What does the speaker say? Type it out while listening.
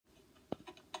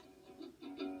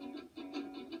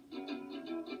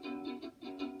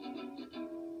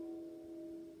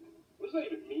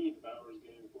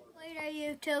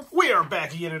YouTube. We are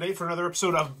back again today for another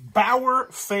episode of Bauer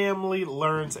Family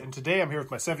Learns. And today I'm here with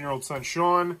my 7-year-old son,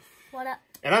 Sean. What up?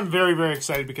 And I'm very, very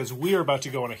excited because we are about to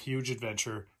go on a huge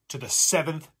adventure to the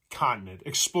 7th continent.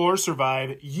 Explore,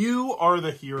 survive. You are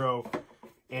the hero.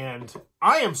 And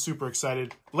I am super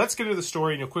excited. Let's get into the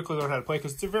story and you'll quickly learn how to play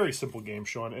because it's a very simple game,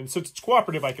 Sean. And since it's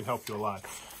cooperative, I can help you a lot.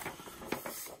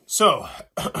 So,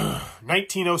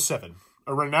 1907.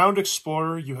 A renowned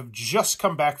explorer, you have just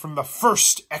come back from the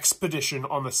first expedition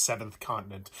on the 7th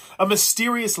continent, a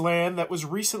mysterious land that was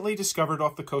recently discovered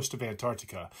off the coast of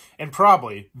Antarctica, and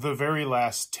probably the very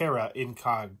last terra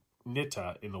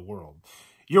incognita in the world.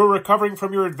 You're recovering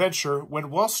from your adventure when,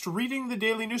 whilst reading the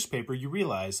daily newspaper, you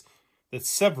realize that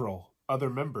several other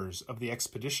members of the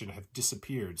expedition have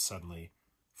disappeared suddenly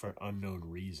for unknown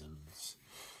reasons.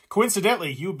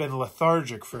 Coincidentally, you've been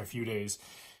lethargic for a few days,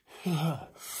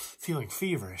 feeling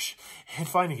feverish and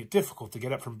finding it difficult to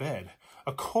get up from bed.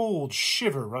 A cold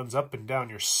shiver runs up and down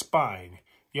your spine.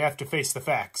 You have to face the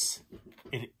facts.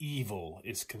 An evil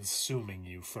is consuming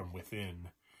you from within.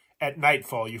 At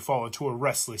nightfall, you fall into a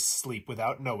restless sleep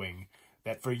without knowing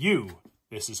that for you,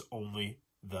 this is only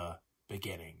the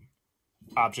beginning.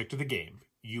 Object of the game.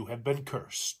 You have been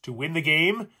cursed. To win the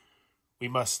game, we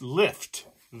must lift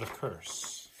the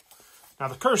curse. Now,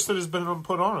 the curse that has been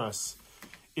put on us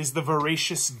is the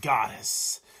voracious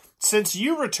goddess. Since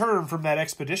you returned from that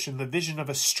expedition, the vision of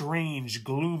a strange,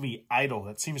 gloomy idol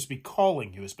that seems to be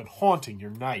calling you has been haunting your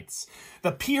nights.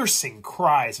 The piercing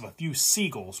cries of a few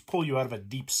seagulls pull you out of a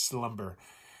deep slumber.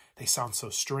 They sound so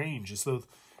strange, as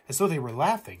though they were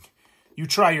laughing. You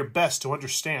try your best to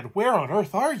understand. Where on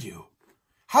earth are you?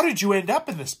 How did you end up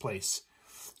in this place?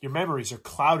 Your memories are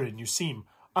clouded and you seem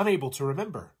unable to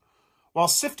remember. While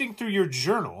sifting through your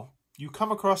journal, you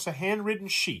come across a handwritten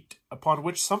sheet upon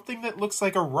which something that looks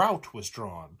like a route was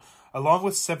drawn, along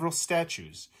with several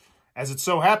statues. As it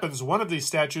so happens, one of these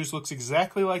statues looks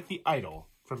exactly like the idol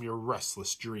from your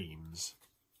restless dreams.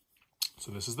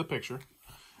 So this is the picture.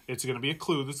 It's going to be a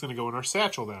clue that's going to go in our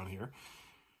satchel down here.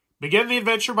 Begin the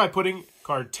adventure by putting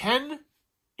card 10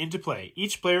 into play.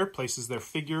 Each player places their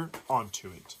figure onto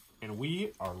it. And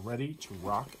we are ready to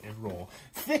rock and roll.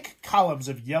 Thick columns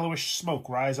of yellowish smoke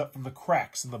rise up from the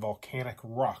cracks in the volcanic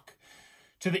rock.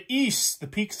 To the east, the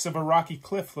peaks of a rocky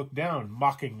cliff look down,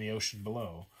 mocking the ocean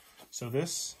below. So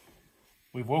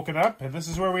we've woken up, and this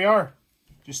is where we are.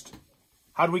 Just,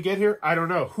 how do we get here? I don't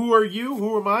know. Who are you?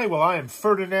 Who am I? Well, I am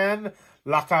Ferdinand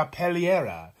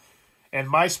Lacapelliera. And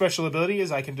my special ability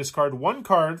is I can discard one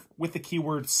card with the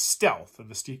keyword stealth. And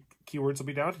the keywords will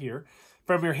be down here.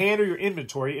 From your hand or your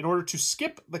inventory in order to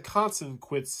skip the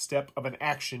consequence step of an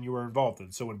action you are involved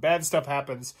in. So when bad stuff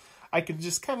happens, I can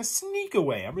just kind of sneak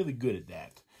away. I'm really good at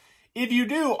that. If you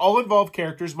do, all involved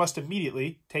characters must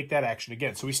immediately take that action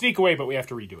again. So we sneak away, but we have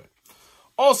to redo it.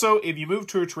 Also, if you move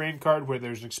to a terrain card where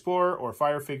there's an explorer or a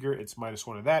fire figure, it's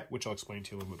 -1 of that, which I'll explain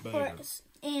to you a little bit later.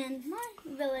 And my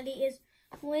ability is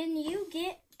when you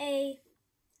get a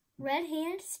red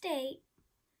hand state,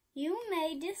 you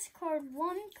may discard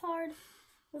one card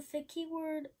with the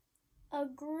keyword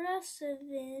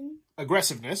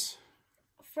aggressiveness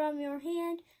from your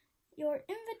hand, your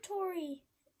inventory,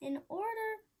 in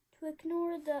order to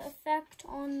ignore the effect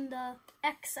on the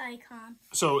X icon.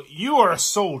 So you are a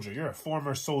soldier. You're a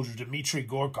former soldier, Dmitry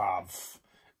Gorkov.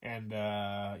 And,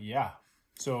 yeah.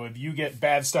 So if you get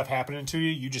bad stuff happening to you,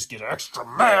 you just get extra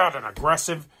mad and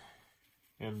aggressive.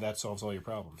 And that solves all your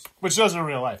problems. Which doesn't in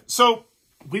real life. So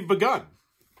we've begun.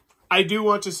 I do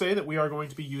want to say that we are going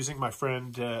to be using my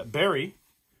friend Barry.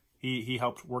 He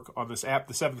helped work on this app,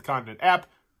 the 7th Continent app,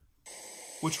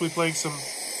 which will be playing some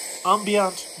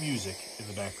ambient music in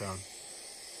the background.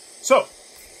 So,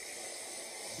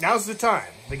 now's the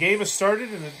time. The game has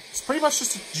started, and it's pretty much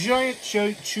just a giant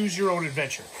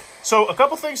choose-your-own-adventure. So, a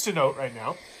couple things to note right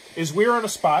now is we're on a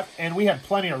spot, and we have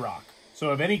plenty of rock.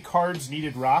 So, if any cards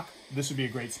needed rock, this would be a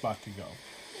great spot to go.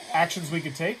 Actions we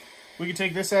could take. We can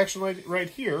take this action right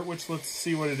here, which let's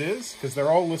see what it is, because they're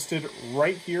all listed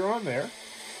right here on there.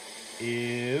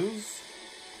 We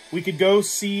could go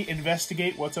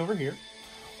investigate what's over here.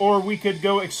 Or we could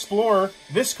go explore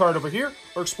this card over here,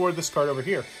 or explore this card over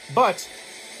here. But,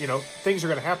 things are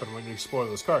going to happen when you explore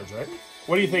those cards, right?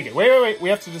 What are you thinking? Wait. We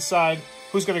have to decide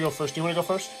who's going to go first. Do you want to go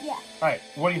first? Yeah. All right.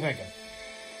 What are you thinking?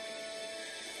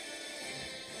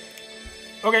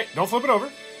 Okay, don't flip it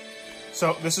over.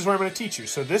 So this is where I'm going to teach you.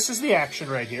 So this is the action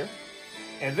right here.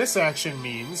 And this action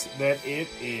means that it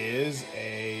is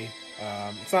a,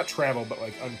 it's not travel, but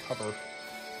like uncover.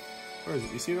 Where is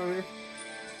it? You see it over here?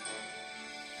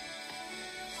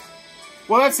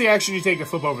 Well, that's the action you take to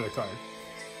flip over the card.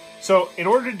 So in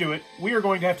order to do it, we are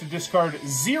going to have to discard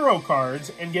 0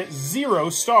 cards and get 0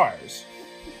 stars.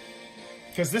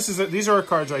 Because these are our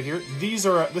cards right here. This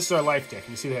is our life deck.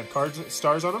 You see they have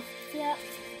stars on them? Yep.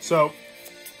 So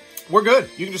we're good.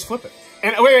 You can just flip it.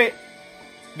 And wait.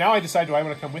 Now I decide, do I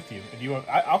want to come with you? And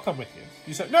I'll come with you.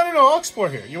 You said, no, I'll explore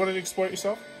here. You want to explore it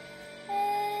yourself?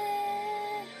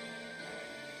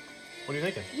 What are you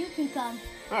thinking? You can come.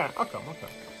 All right, I'll come.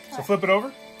 So flip it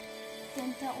over.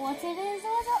 What it is?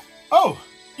 What's up? Oh,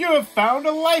 you have found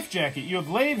a life jacket. You have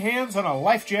laid hands on a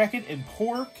life jacket in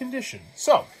poor condition.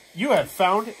 So you have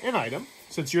found an item.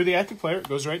 Since you're the active player, it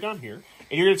goes right down here.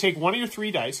 And you're going to take one of your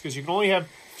 3 dice, because you can only have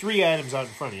 3 items out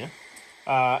in front of you.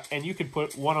 And you can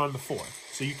put 1 on the 4.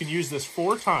 So you can use this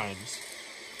 4 times.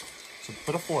 So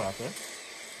put a 4 out there.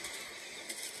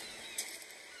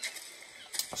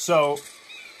 So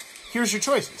here's your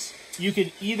choices. You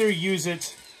can either use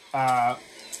it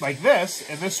like this,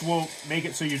 and this will make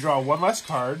it so you draw 1 less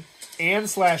card, and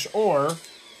 /or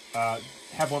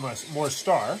have 1 more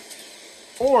star.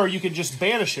 Or you can just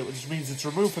banish it, which means it's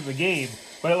removed from the game,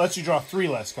 but it lets you draw 3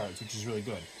 less cards, which is really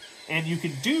good. And you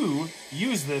can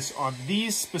use this on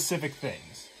these specific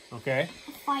things, okay?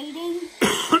 Fighting.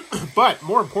 But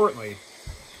more importantly,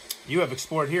 you have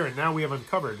explored here, and now we have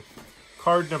uncovered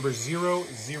card number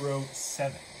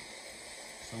 007.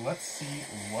 So let's see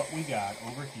what we got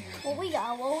over here. What we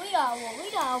got. Alright,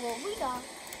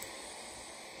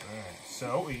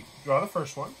 so we draw the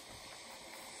first one.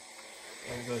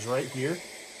 And it goes right here.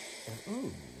 And,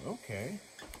 ooh, okay.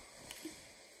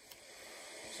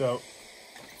 So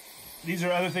these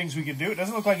are other things we can do. It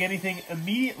doesn't look like anything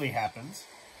immediately happens.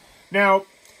 Now,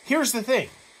 here's the thing.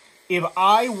 If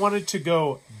I wanted to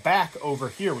go back over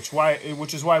here, which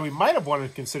is why we might have wanted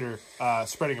to consider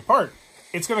spreading apart,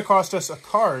 it's going to cost us a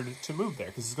card to move there,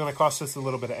 because it's going to cost us a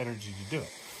little bit of energy to do it.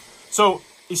 So,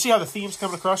 you see how the theme's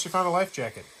coming across? You found a life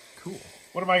jacket. Cool.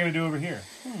 What am I going to do over here?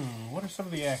 What are some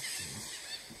of the actions?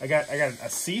 I got a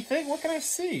see thing? What can I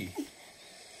see?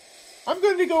 I'm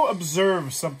going to go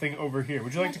observe something over here.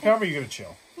 Would you like to come, or are you going to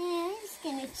chill? I'm just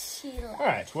going to chill. All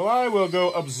right. Well, I will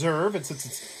go observe, and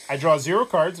since I draw 0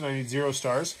 cards and I need 0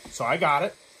 stars, so I got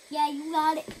it. Yeah, you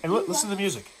got it. And listen to the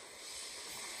music.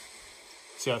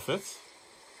 See how it fits?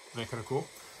 Isn't that kind of cool?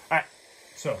 All right.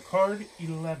 So, card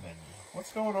 11.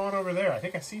 What's going on over there? I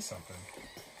think I see something.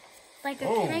 Like a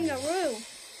kangaroo.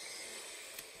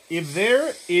 If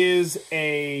there is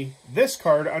this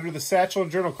card under the satchel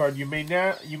journal card, you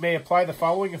may apply the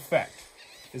following effect.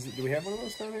 Do we have one of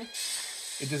those down here?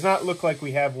 It does not look like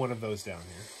we have one of those down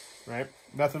here, right?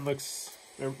 Nothing looks.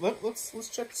 Let's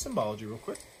check the symbology real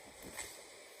quick.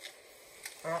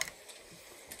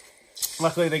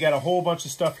 Luckily, they got a whole bunch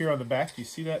of stuff here on the back. Do you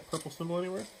see that purple symbol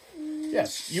anywhere?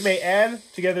 Yes. You may add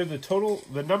together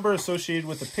the number associated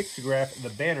with the pictograph, the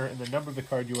banner, and the number of the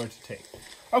card you are to take.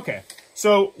 Okay.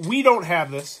 So we don't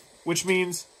have this, which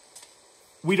means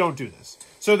we don't do this.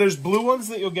 So there's blue ones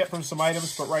that you'll get from some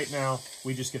items, but right now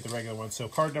we just get the regular ones. So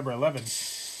card number 11.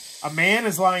 A man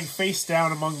is lying face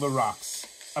down among the rocks.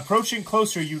 Approaching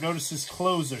closer, you notice his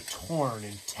clothes are torn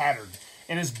and tattered,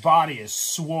 and his body is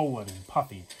swollen and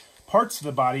puffy. Parts of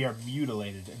the body are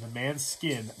mutilated, and the man's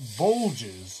skin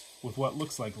bulges with what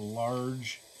looks like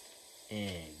large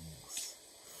eggs.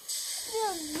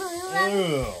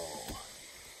 Ew.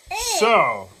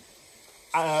 So,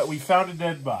 we found a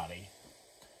dead body.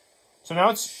 So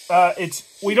now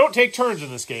we don't take turns in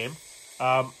this game.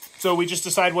 So we just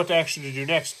decide what action to do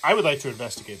next. I would like to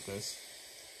investigate this.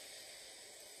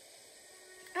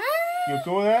 You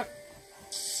cool with that?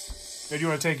 Or do you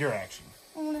want to take your action?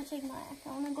 I want to take my action. I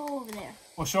want to go over there.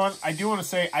 Well, Sean, I do want to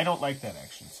say I don't like that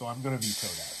action, so I'm going to veto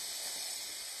that.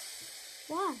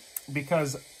 Why?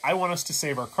 Because I want us to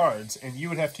save our cards, and you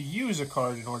would have to use a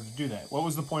card in order to do that. What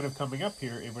was the point of coming up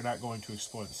here if we're not going to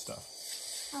explore the stuff?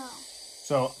 Oh.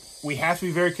 So we have to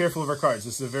be very careful of our cards.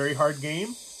 This is a very hard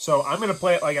game, so I'm going to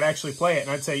play it like I'd actually play it,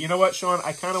 and I'd say, you know what, Sean,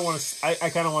 I kind of want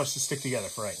us to stick together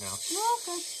for right now.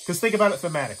 Okay. Because think about it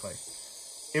thematically.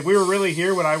 If we were really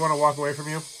here, would I want to walk away from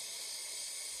you?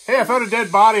 Hey, I found a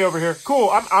dead body over here. Cool,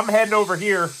 I'm heading over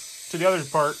here to the other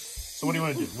part. So what do you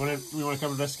want to do? You want to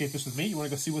come investigate this with me? You want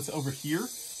to go see what's over here?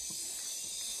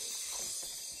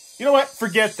 You know what?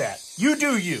 Forget that. You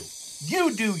do you.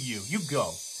 You do you. You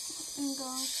go.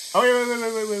 Oh,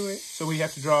 wait. So we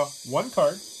have to draw 1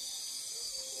 card.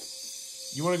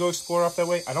 You want to go explore off that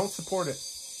way? I don't support it,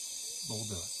 but we'll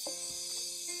do it.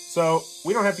 So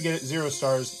we don't have to get it 0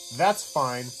 stars. That's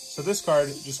fine. So this card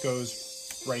just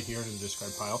goes right here into the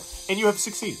discard pile. And you have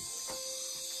succeeded.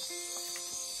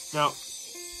 Now,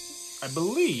 I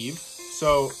believe,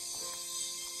 so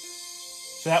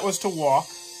that was to walk.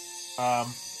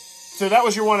 So that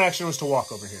was your one action, was to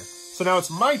walk over here. So now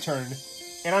it's my turn,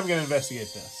 and I'm going to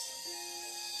investigate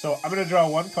this. So I'm going to draw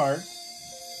one card.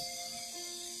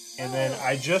 And then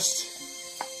I just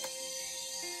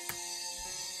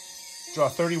draw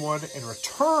 31 and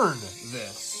return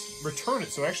this. Return it,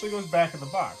 so it actually goes back in the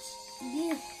box.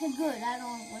 Yeah, good. I don't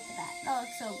want to look at that. That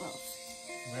looks so gross.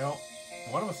 Well,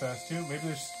 one of us has to. Maybe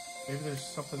there's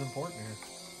something important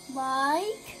here.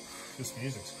 Like? This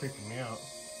music's creeping me out.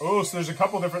 Oh, so there's a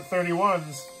couple different 31s.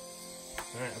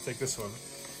 All right, I'll take this one.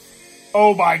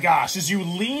 Oh my gosh, as you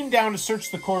lean down to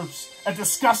search the corpse, a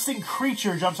disgusting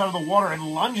creature jumps out of the water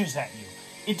and lunges at you.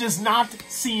 It does not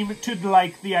seem to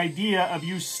like the idea of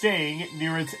you staying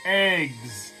near its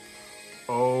eggs.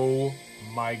 Oh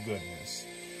my goodness.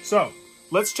 So,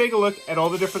 let's take a look at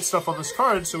all the different stuff on this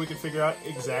card so we can figure out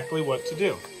exactly what to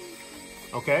do.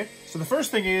 Okay, so the first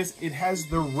thing is, it has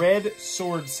the red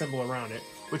sword symbol around it,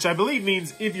 which I believe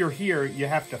means if you're here, you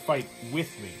have to fight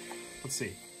with me. Let's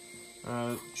see.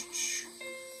 An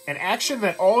action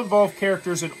that all involved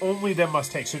characters and only them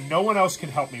must take. So no one else can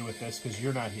help me with this because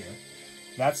you're not here.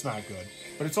 That's not good.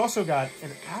 But it's also got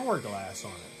an hourglass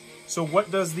on it. So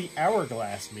what does the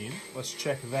hourglass mean? Let's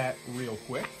check that real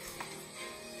quick.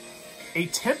 A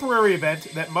temporary event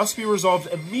that must be resolved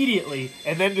immediately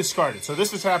and then discarded. So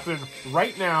this is happening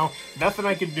right now. Nothing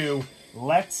I can do.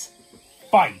 Let's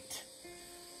fight.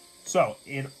 So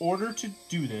in order to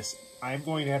do this, I'm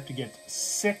going to have to get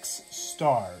 6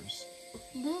 stars.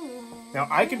 Now,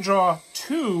 I can draw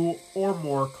 2 or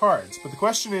more cards, but the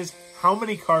question is, how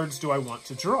many cards do I want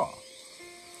to draw?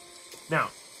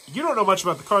 Now, you don't know much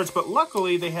about the cards, but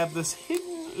luckily they have this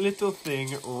hidden little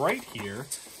thing right here,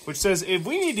 which says if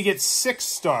we need to get 6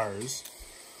 stars,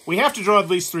 we have to draw at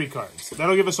least 3 cards.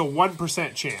 That'll give us a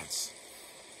 1% chance.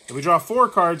 If we draw 4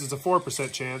 cards, it's a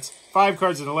 4% chance. 5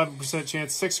 cards, an 11%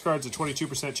 chance. 6 cards, a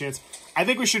 22% chance. I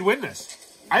think we should win this.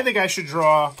 I think I should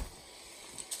draw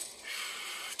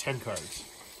 10 cards.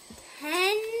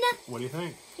 10? What do you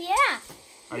think? Yeah.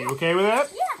 Are you okay with that?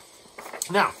 Yeah.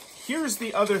 Now, here's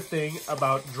the other thing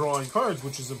about drawing cards,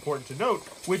 which is important to note,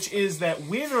 which is that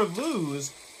win or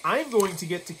lose, I'm going to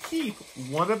get to keep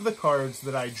one of the cards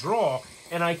that I draw,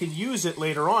 and I can use it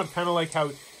later on, kind of like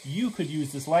how you could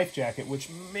use this life jacket, which,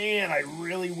 man, I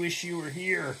really wish you were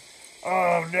here.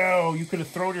 Oh, no, you could have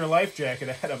thrown your life jacket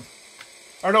at him.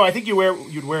 Or no, I think you'd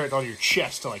wear it on your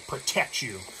chest to, like, protect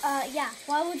you. Yeah.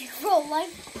 Why would you roll like...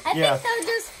 I think that would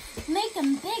just make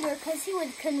him bigger because he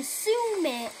would consume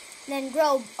it and then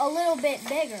grow a little bit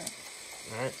bigger.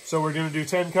 All right, so we're going to do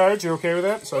 10 cards. You okay with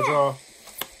that? So yeah. I draw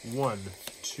 1,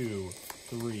 2,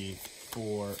 3,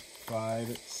 4,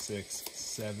 5, 6,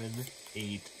 7,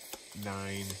 8,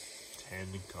 9, 10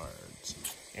 cards.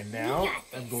 And now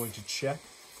I'm going to check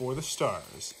for the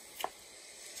stars.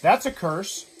 That's a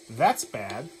curse. That's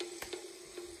bad.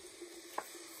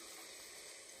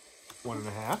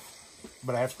 1.5.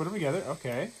 But I have to put them together.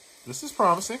 Okay. This is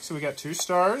promising. So we got 2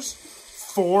 stars.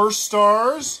 4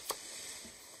 stars.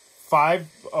 5.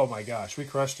 Oh my gosh. We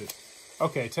crushed it.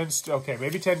 Okay. 10. Okay.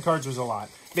 Maybe 10 cards was a lot.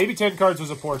 Maybe 10 cards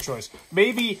was a poor choice.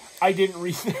 Maybe I didn't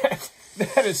read that.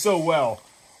 That is so well.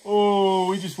 Oh,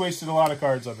 we just wasted a lot of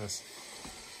cards on this.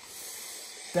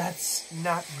 That's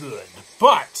not good.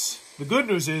 But the good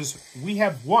news is we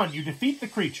have won. You defeat the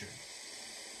creature.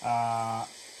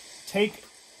 Take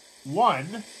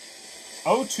 1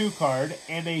 02 card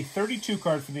and a 32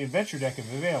 card from the adventure deck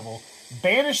if available.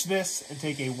 Banish this and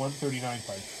take a 139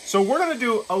 card. So we're going to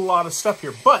do a lot of stuff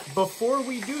here. But before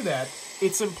we do that,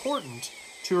 it's important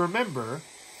to remember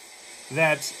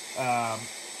that...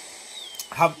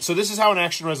 so this is how an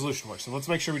action resolution works. So let's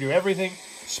make sure we do everything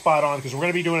spot on because we're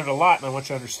going to be doing it a lot and I want you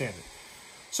to understand it.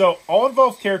 So all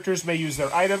involved characters may use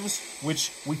their items,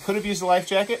 which we could have used a life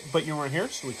jacket, but you weren't here,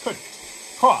 so we couldn't.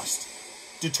 Cost.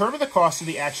 Determine the cost of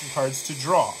the action cards to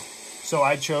draw. So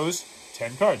I chose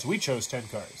 10 cards. We chose 10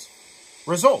 cards.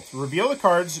 Result. Reveal the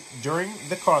cards during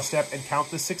the cost step and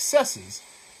count the successes.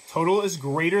 Total is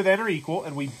greater than or equal,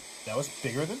 and that was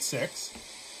bigger than 6,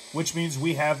 which means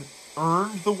we have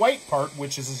earned the white part,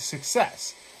 which is a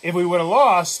success. If we would have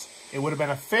lost, it would have been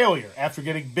a failure. After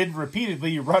getting bitten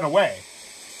repeatedly, you run away.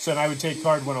 So now I would take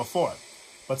card 104.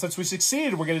 But since we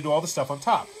succeeded, we're going to do all the stuff on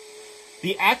top.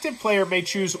 The active player may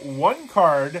choose 1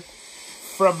 card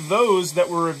from those that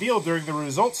were revealed during the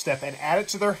result step and add it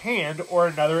to their hand or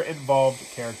another involved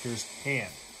character's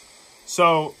hand.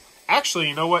 So, actually,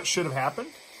 you know what should have happened?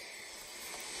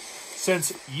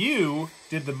 Since you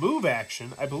did the move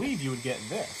action, I believe you would get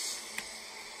this.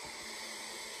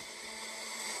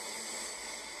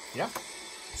 Yeah.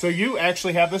 So you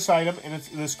actually have this item, and it's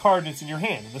this card, and it's in your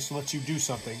hand. And this lets you do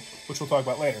something, which we'll talk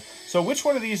about later. So which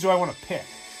one of these do I want to pick?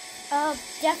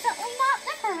 Definitely not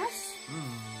the curse.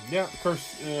 Yeah,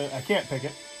 curse. I can't pick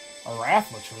it. A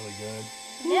wrath looks really good.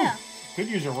 Yeah. Could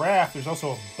use a wrath. There's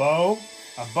also a bow.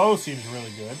 A bow seems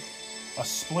really good. A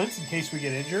splint in case we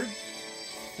get injured.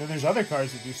 Then there's other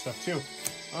cards that do stuff too.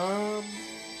 I'm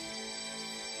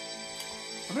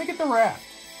gonna get the wrath.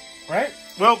 Right?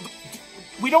 Well,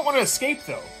 we don't want to escape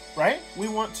though, right? We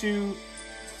want to.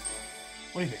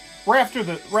 What do you think? We're after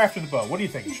the bow. What do you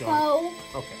think, Sean? Bow.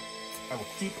 Okay. I will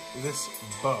keep this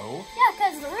bow. Yeah,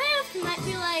 because the wrath might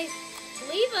be like,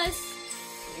 leave us,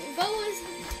 go us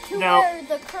to Now- where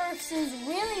the curse is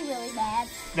really, really bad.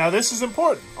 Now this is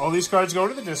important. All these cards go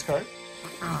to the discard.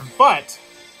 But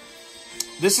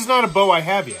this is not a bow I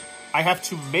have yet. I have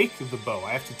to make the bow.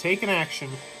 I have to take an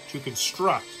action to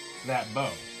construct that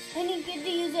bow. And you get to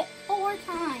use it 4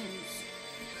 times.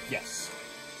 Yes.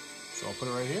 So I'll put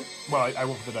it right here. Well, I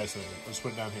won't put the dice in it. I'll just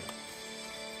put it down here.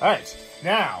 All right.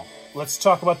 Now, let's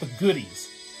talk about the goodies.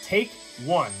 Take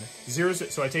 1, 0,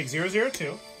 so I take 0, 0, 2.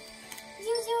 0, 0,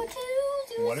 2,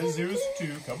 0, What is 0, 0,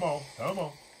 2? Come on. Come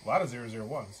on. A lot of 0, 0,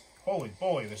 1s. Holy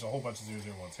boy, there's a whole bunch of 0,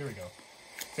 0, 1s. Here we go.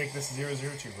 Take this 0,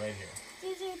 0, 2 right here.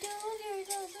 0, 0, 2, 0,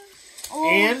 0, 2. Oh,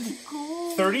 And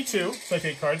cool. 32. So I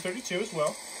take card 32 as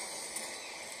well.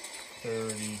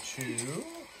 32.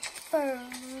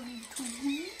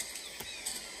 32.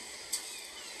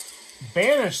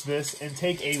 Banish this and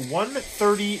take a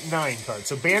 139 card.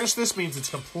 So banish this means it's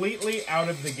completely out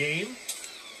of the game.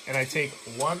 And I take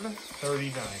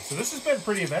 139. So this has been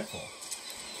pretty eventful.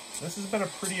 This has been a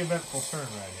pretty eventful turn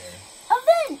right here.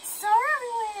 Events are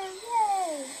everywhere.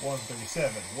 Yay.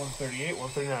 137, 138,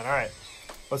 139. All right.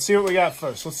 Let's see what we got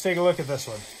first. Let's take a look at this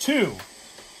one. 2.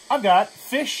 I've got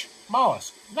fish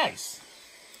mollusk. Nice.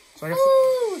 So I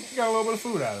got a little bit of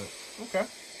food out of it. Okay.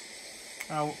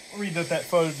 I'll read what that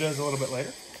photo does a little bit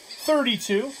later.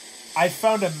 32. I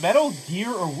found a metal gear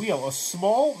or wheel. A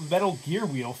small metal gear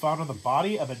wheel found on the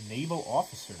body of a naval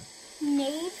officer.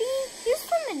 Navy? He's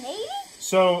from the Navy?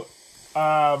 So,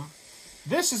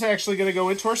 this is actually going to go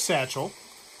into our satchel.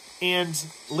 And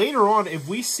later on, if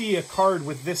we see a card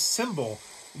with this symbol,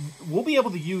 we'll be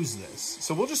able to use this.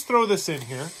 So we'll just throw this in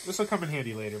here. This will come in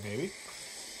handy later, maybe.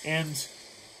 And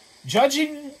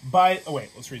judging by... Oh,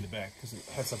 wait. Let's read the back, because it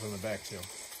has something in the back, too.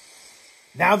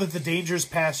 Now that the dangers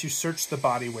pass, you search the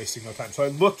body, wasting no time. So I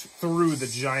looked through the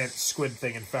giant squid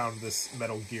thing and found this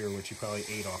metal gear, which you probably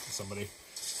ate off of somebody.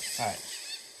 All right.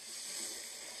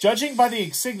 Judging by the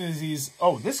insignias...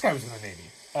 Oh, this guy was in the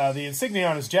Navy. The insignia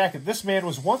on his jacket. This man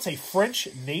was once a French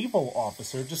naval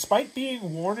officer. Despite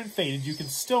being worn and faded, you can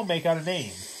still make out a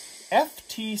name.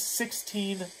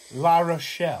 FT-16 La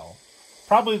Rochelle.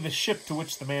 Probably the ship to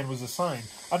which the man was assigned.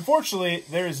 Unfortunately,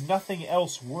 there is nothing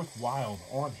else worthwhile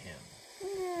on him. We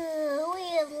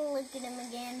have to look at him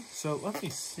again. So, let me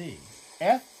see.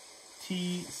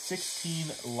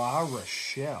 FT-16 La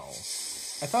Rochelle.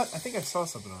 I think I saw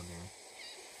something on there.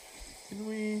 Didn't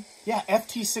we? Yeah,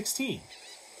 FT-16.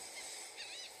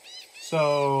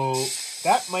 So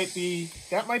that might be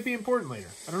important later.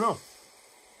 I don't know.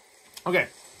 Okay,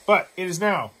 but it is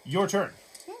now your turn.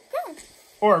 Okay.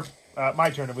 Or my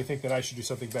turn if we think that I should do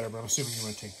something better, but I'm assuming you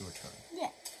want to take your turn.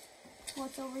 Yeah.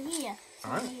 What's over here? So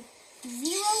All right. we need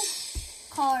 0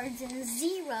 cards and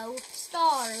 0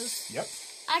 stars. Yep.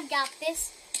 I got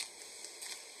this.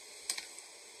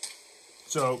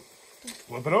 So,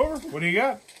 flip it over. What do you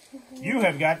got? You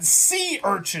have got sea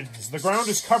urchins. The ground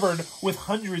is covered with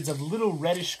hundreds of little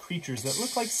reddish creatures that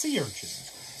look like sea urchins.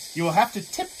 You will have to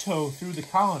tiptoe through the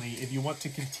colony if you want to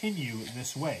continue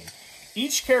this way.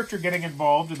 Each character getting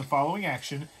involved in the following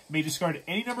action may discard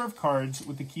any number of cards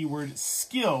with the keyword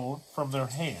skill from their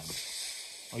hand.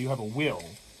 Well, you have a will,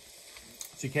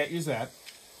 so you can't use that.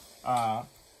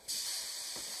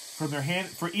 From their hand,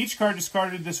 for each card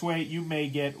discarded this way, you may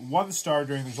get 1 star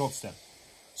during the result step.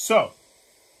 So,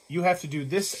 you have to do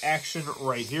this action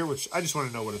right here, which I just want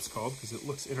to know what it's called because it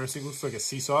looks interesting. It looks like a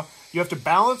seesaw. You have to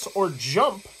balance or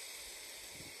jump.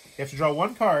 You have to draw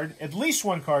 1 card, at least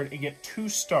 1 card, and get 2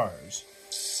 stars.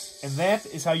 And that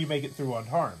is how you make it through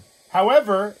unharmed.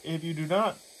 However, if you do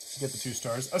not get the 2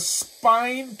 stars, a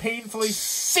spine painfully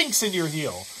sinks into your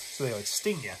heel. So they like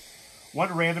sting you.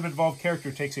 1 random involved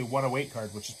character takes a 108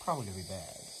 card, which is probably going to be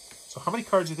bad. So how many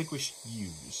cards do you think we should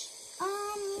use?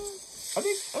 I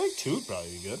think 2 would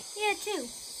probably be good. Yeah, 2.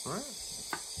 All right.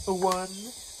 A 1,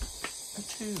 a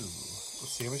 2.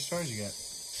 Let's see how many stars you got.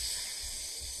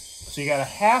 So you got a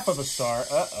half of a star.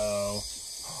 Uh-oh.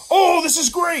 Oh, this is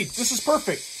great. This is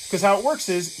perfect. Because how it works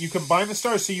is you combine the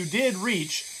stars. So you did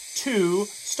reach 2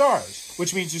 stars,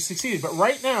 which means you succeeded. But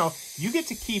right now, you get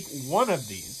to keep 1 of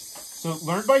these. So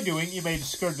learn by doing. You may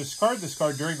discard this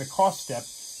card during the cost step.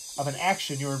 of an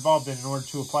action you're involved in order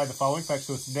to apply the following effect.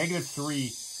 So it's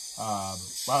 -3.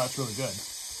 Wow, that's really good.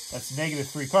 That's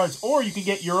 -3 cards. Or you can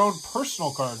get your own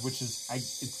personal card, which is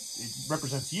it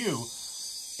represents you.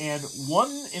 And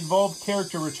one involved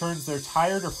character returns their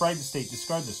tired or frightened state.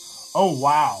 Discard this. Oh,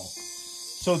 wow.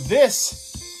 So this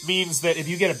means that if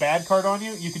you get a bad card on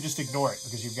you, you can just ignore it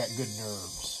because you've got good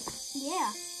nerves.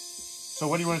 Yeah. So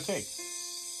what do you want to take?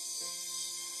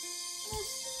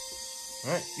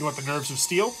 All right. You want the nerves of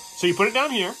steel? So you put it down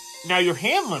here. Now your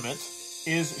hand limit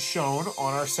is shown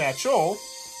on our satchel,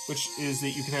 which is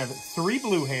that you can have 3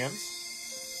 blue hands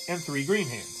and 3 green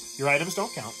hands. Your items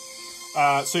don't count.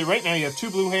 So right now you have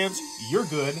 2 blue hands. You're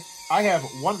good. I have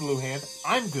 1 blue hand.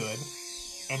 I'm good.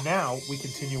 And now we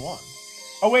continue on.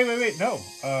 Oh, wait. No.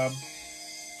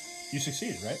 You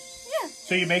succeeded, right? Yeah.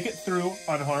 So you make it through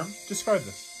unharmed. Discard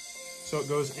this. So it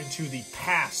goes into the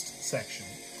past section.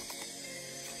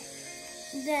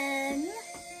 Then...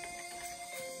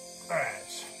 All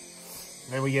right.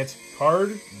 Then we get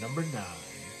card number 9.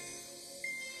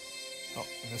 Oh,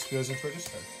 and this goes into our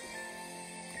discard.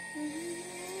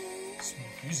 This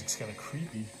music's kind of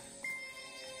creepy.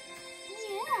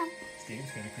 Yeah. This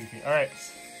game's kind of creepy. All right.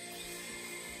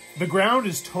 The ground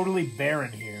is totally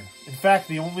barren here. In fact,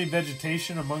 the only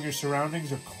vegetation among your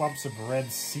surroundings are clumps of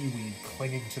red seaweed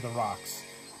clinging to the rocks.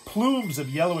 Plumes of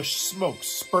yellowish smoke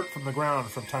spurt from the ground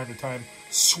from time to time,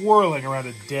 swirling around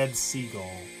a dead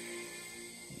seagull.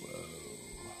 Whoa.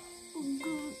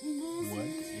 What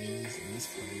is this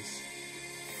place?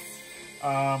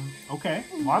 Okay.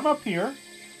 Well, I'm up here.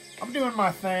 I'm doing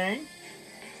my thing.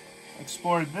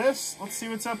 Explored this. Let's see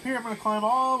what's up here. I'm going to climb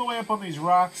all the way up on these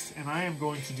rocks, and I am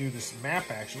going to do this map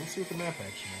action. Let's see what the map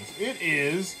action is. It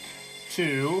is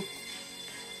to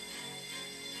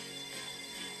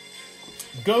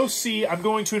go see. I'm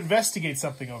going to investigate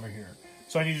something over here.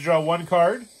 So I need to draw 1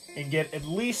 card and get at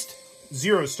least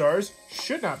 0 stars.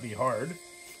 Should not be hard.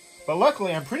 But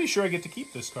luckily, I'm pretty sure I get to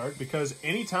keep this card because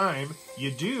anytime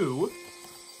you do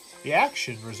the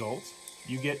action result,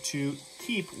 you get to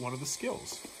keep one of the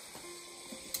skills.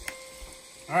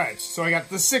 Alright, so I got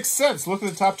the Sixth Sense. Look at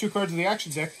the top 2 cards of the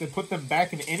action deck, then put them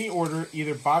back in any order,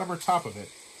 either bottom or top of it.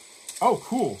 Oh,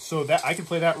 cool. So that I can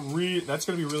play that. That's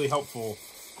going to be really helpful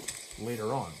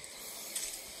later on.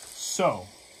 So,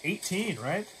 18,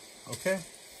 right? Okay.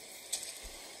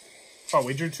 Oh,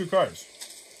 we drew 2 cards.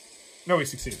 No, we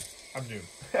succeeded. I'm noob.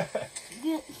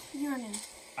 You're a noob.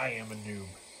 I am a noob.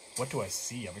 What do I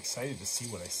see? I'm excited to see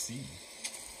what I see.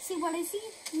 See what I see?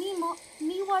 Me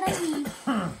what I see.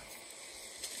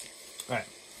 Alright.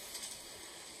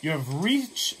 You have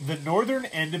reached the northern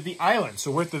end of the island.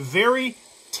 So we're at the very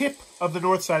tip of the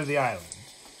north side of the island.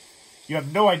 You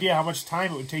have no idea how much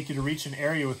time it would take you to reach an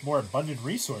area with more abundant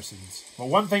resources. But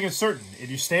one thing is certain. If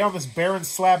you stay on this barren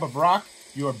slab of rock,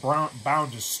 you are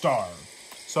bound to starve.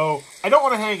 So I don't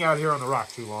want to hang out here on the rock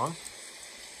too long.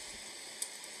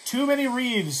 Too many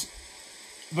reefs...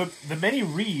 The many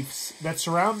reefs that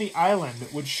surround the island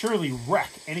would surely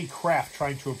wreck any craft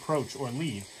trying to approach or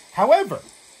leave. However,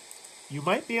 you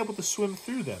might be able to swim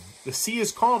through them. The sea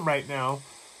is calm right now,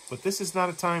 but this is not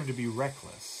a time to be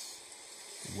reckless.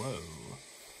 Whoa.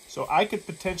 So I could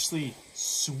potentially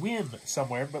swim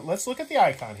somewhere, but let's look at the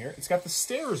icon here. It's got the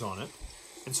stairs on it.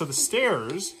 And so the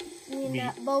stairs... mean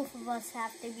that both of us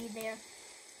have to be there.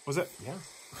 Was it? Yeah.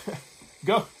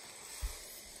 Go.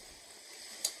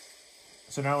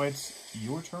 So now it's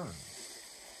your turn.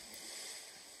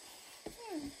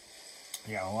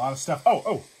 You got a lot of stuff.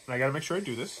 Oh, I gotta make sure I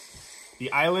do this.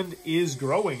 The island is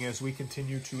growing as we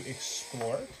continue to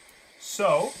explore it.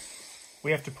 So,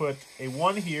 we have to put a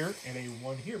 1 here and a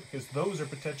 1 here because those are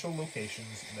potential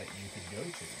locations that you can go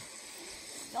to.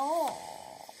 Oh.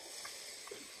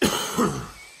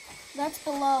 That's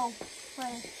below.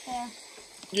 Right there.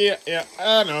 Yeah.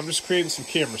 I know. I'm just creating some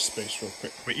camera space real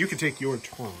quick. But you can take your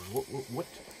turn.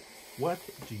 What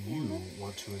do you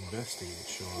want to investigate,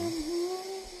 Sean?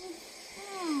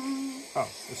 Oh,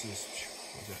 this is...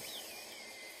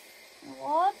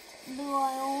 What do I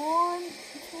want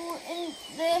to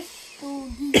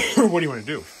investigate? What do you want to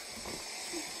do?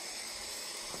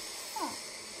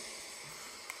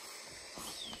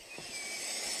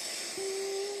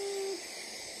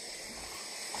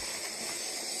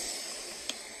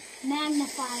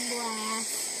 Magnifying glass.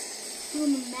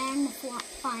 Doing the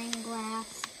magnifying glass.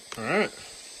 Alright.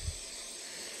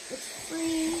 It's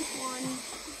free. 1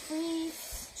 free.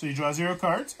 So you draw 0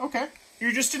 cards? Okay.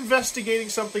 You're just investigating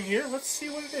something here. Let's see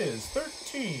what it is.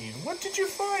 13. What did you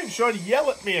find? Sean,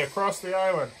 yell at me across the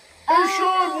island. Hey,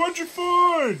 Sean, what'd you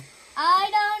find?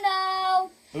 I don't know.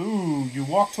 Ooh, you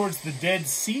walked towards the dead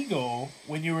seagull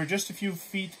when you were just a few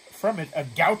feet from it, a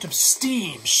gout of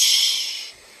steam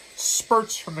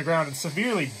spurts from the ground and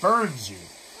severely burns you.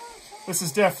 This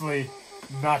is definitely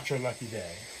not your lucky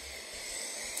day.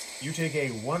 You take a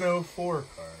 104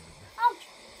 card. Ouch.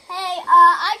 Hey,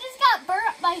 I just got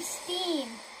burnt by steam.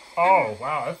 Oh,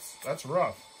 wow, that's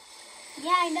rough.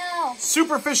 Yeah, I know.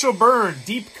 Superficial burn,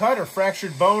 deep cut, or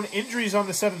fractured bone. Injuries on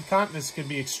the 7th continent can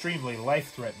be extremely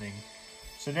life-threatening.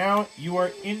 So now you are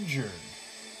injured.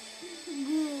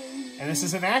 And this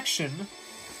is an action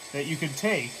that you can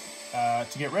take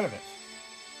to get rid of it.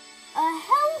 A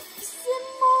health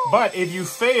symbol. But if you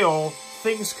fail,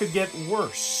 things could get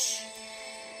worse.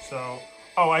 So,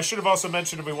 oh, I should have also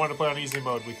mentioned if we want to play on easy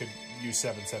mode, we could use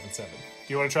 777.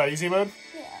 Do you want to try easy mode?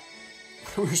 Yeah.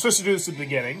 We were supposed to do this at the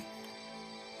beginning.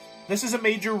 This is a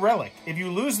major relic. If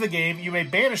you lose the game, you may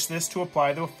banish this to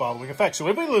apply the following effect. So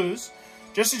if we lose,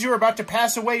 just as you are about to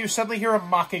pass away, you suddenly hear a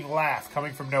mocking laugh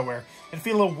coming from nowhere and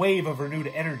feel a wave of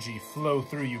renewed energy flow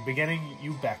through you, beginning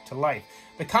you back to life.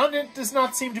 The continent does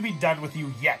not seem to be done with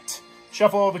you yet.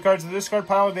 Shuffle all the cards in the discard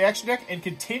pile of the action deck and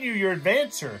continue your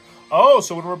advancer. Oh,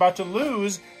 so when we're about to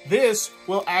lose, this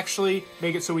will actually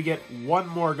make it so we get one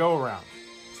more go around.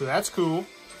 So that's cool.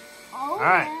 Oh, all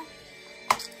right.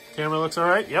 Camera looks all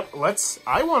right. Yep.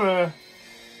 I want to.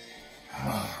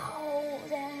 Oh,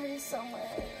 that hurts so much.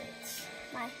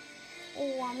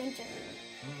 I'm injured.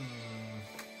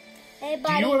 Hey,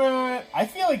 buddy. Do you wanna? I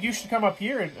feel like you should come up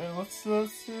here and let's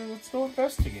go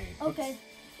investigate. Okay.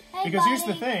 Hey, because here's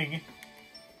the thing.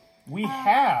 We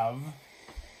have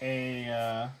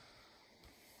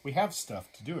we have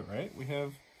stuff to do it, right? We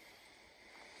have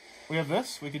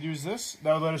this. We could use this.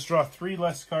 That would let us draw 3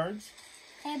 less cards.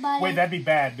 Hey, buddy. Wait, that'd be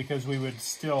bad because we would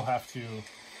still have to...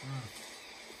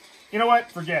 You know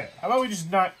what? Forget it. How about we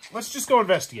just not... Let's just go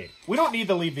investigate. We don't need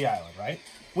to leave the island, right?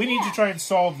 We need to try and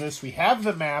solve this. We have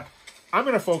the map. I'm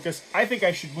going to focus. I think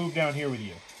I should move down here with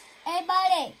you. Hey,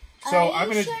 buddy. So I'm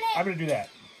gonna do that.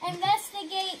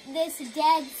 Investigate this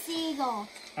dead seagull.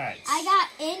 All right. I got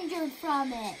injured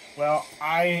from it. Well,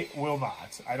 I will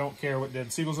not. I don't care what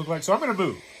dead seagulls look like. So I'm going to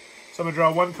move. So I'm going to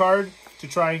draw 1 card to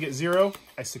try and get 0.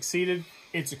 I succeeded.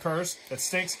 It's a curse. That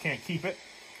stinks. Can't keep it.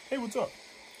 Hey, what's up?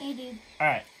 Hey, dude. All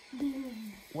right.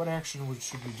 What action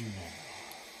should we do now?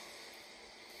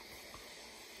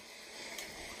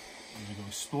 We're going to go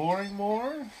exploring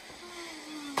more.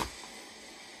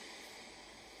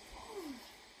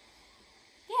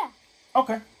 Yeah.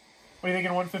 Okay. What are you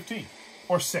thinking, 115?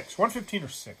 Or 6? 115 or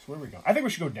 6? Where are we going? I think we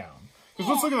should go down. Because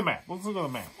let's look at the map. Let's look at the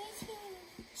map.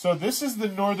 So this is the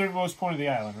northernmost point of the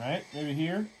island, right? Maybe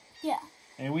here? Yeah.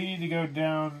 And we need to go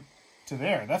down to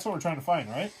there. That's what we're trying to find,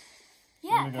 right?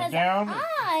 Yeah, go because down.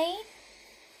 I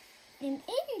am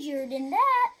injured in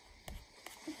that.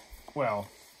 Well,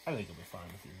 I think it'll be fine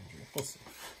if you're injured. We'll see.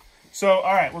 So,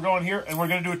 all right, we're going here, and we're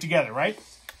going to do it together, right?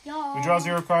 Yeah. We draw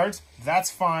 0 cards.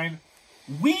 That's fine.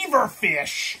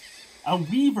 Weaverfish! A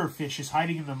weaverfish is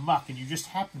hiding in the muck, and you just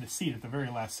happen to see it at the very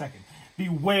last second.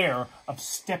 Beware of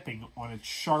stepping on its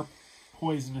sharp,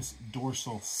 poisonous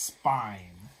dorsal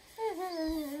spine.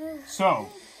 So,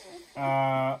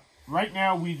 right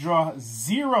now we draw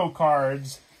 0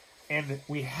 cards, and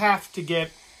we have to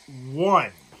get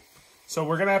 1. So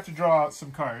we're going to have to draw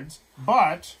some cards,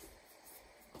 but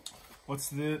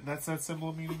that's that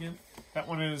symbol mean again? That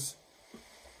one is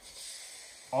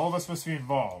all of us must be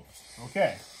involved.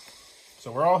 Okay.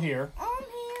 So we're all here. I'm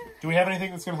here. Do we have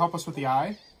anything that's going to help us with the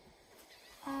eye?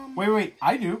 Wait.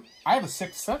 I do. I have a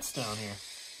 6th sense down here.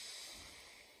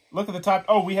 Look at the top.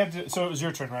 Oh, we had to... So it was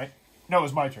your turn, right? No, it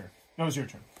was my turn. No, it was your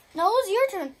turn. No, it was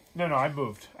your turn. No, I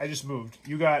moved. I just moved.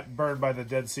 You got burned by the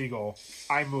dead seagull.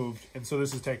 I moved, and so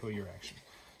this is technically your action.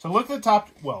 So look at the top...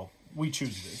 Well, we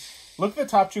choose this. Look at the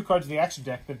top 2 cards of the action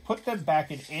deck, then put them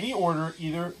back in any order,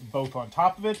 either both on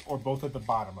top of it or both at the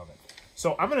bottom of it.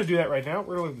 So I'm going to do that right now.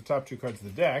 We're going to look at the top 2 cards of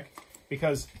the deck,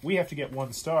 because we have to get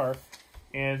 1 star,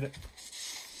 and...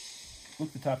 Look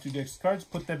at the top 2 decks of cards,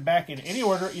 put them back in any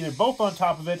order, either both on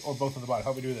top of it or both on the bottom.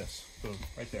 Help me do this. Boom,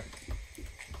 right there.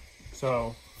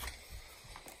 So,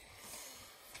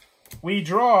 we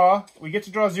get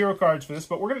to draw 0 cards for this,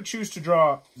 but we're going to choose to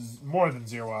draw more than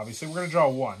 0, obviously. We're going to draw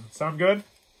 1. Sound good?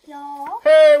 Yeah.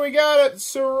 Hey, we got it!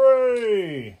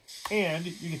 Hooray! And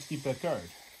you get to keep that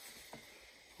card.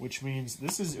 Which means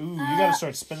this is, ooh, you got to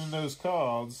start spinning those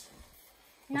cards.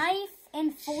 Knife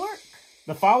and fork.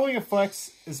 The following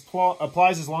applies as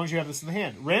long as you have this in the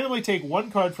hand. Randomly take 1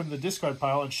 card from the discard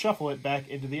pile and shuffle it back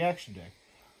into the action deck.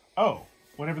 Oh,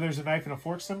 whenever there's a knife and a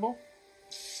fork symbol?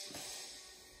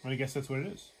 I guess that's what it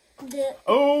is.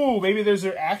 Oh, maybe there's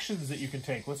actions that you can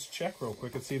take. Let's check real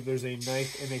quick and see if there's a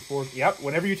knife and a fork. Yep,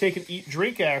 whenever you take an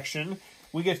eat-drink action,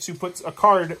 we get to put a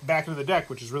card back into the deck,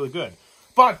 which is really good.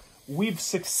 But we've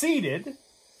succeeded,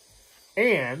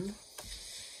 and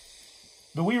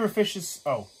the Weaver Fish is...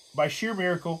 Oh, by sheer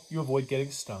miracle, you avoid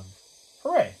getting stung.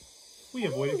 Hooray. We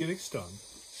avoided getting stung.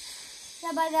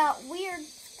 Yeah, by that weird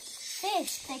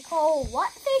fish they call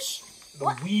what fish?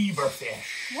 The Weaver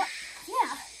Fish. What?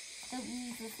 Yeah, the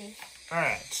Weaver Fish.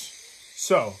 Alright.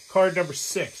 So, card number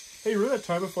 6. Hey, remember that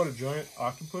time I fought a giant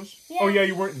octopus? Yeah. Oh, yeah,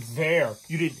 you weren't there.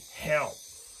 You didn't help.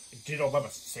 I did it all by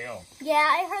myself. Yeah,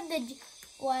 I heard the...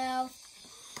 Well,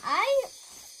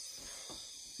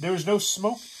 There was no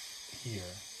smoke here.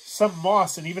 Some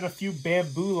moss and even a few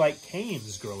bamboo-like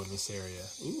canes grow in this area.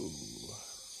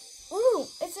 Ooh,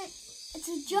 it's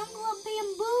a jungle of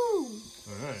bamboo.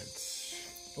 Alright.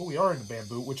 Oh, we are in the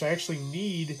bamboo, which I actually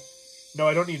need... No,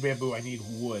 I don't need bamboo. I need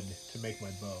wood to make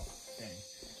my bow. Dang.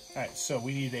 Alright, so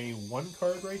we need a 1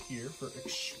 card right here for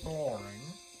exploring.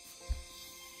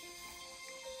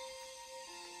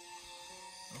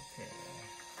 Okay,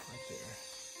 right there.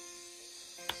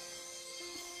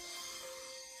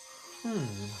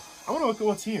 I want to look at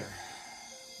what's here.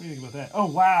 What do you think about that? Oh,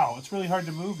 wow. It's really hard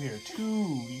to move here. 2.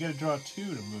 You got to draw 2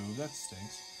 to move. That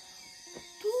stinks.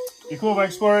 You cool if I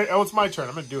explore it? Oh, it's my turn.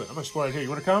 I'm going to do it. I'm going to explore it here. You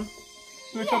want to come?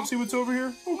 You want to come see what's over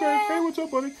here? Okay. Yeah. Hey, what's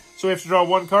up, buddy? So we have to draw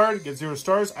 1 card, get 0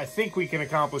 stars. I think we can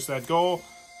accomplish that goal.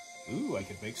 Ooh, I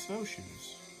could make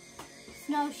snowshoes.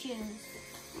 Snowshoes.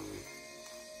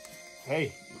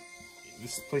 Hey,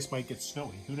 this place might get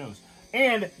snowy. Who knows?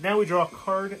 And now we draw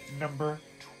card number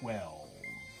 12.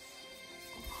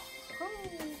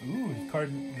 Ooh,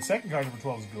 the second card number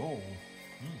 12 is gold.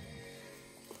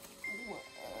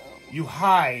 You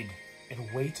hide and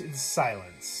wait in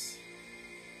silence.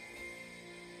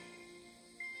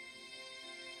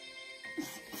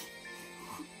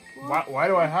 Why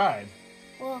do I hide?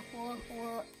 Well,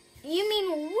 you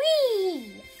mean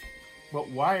we? But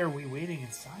why are we waiting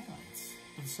in silence?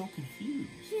 I'm so confused.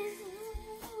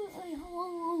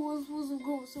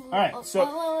 Alright,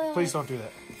 so please don't do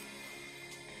that.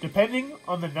 Depending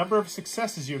on the number of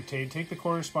successes you obtain, take the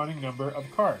corresponding number of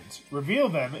cards. Reveal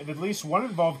them. If at least one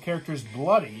involved character is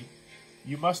bloody,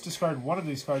 you must discard one of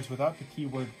these cards without the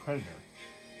keyword predator.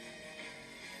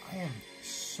 I am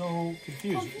so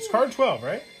confused. It's card 12,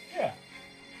 right? Yeah.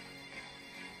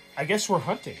 I guess we're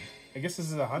hunting. I guess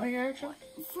this is a hunting action?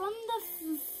 From the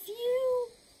few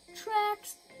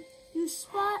tracks you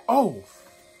spot on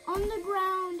the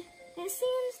ground, it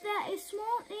seems that a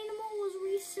small animal was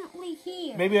recently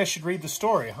here. Maybe I should read the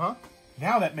story, huh?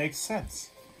 Now that makes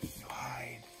sense. You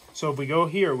hide. So if we go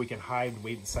here, we can hide,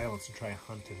 wait in silence, and try and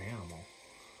hunt an animal.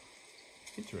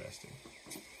 Interesting.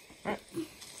 All right.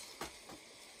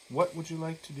 What would you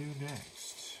like to do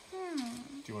next?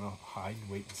 Do you want to hide and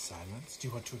wait in silence? Do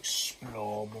you want to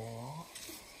explore more?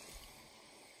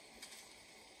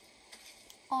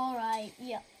 Alright,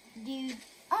 yeah. Dude,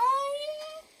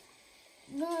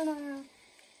 I'm gonna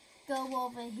go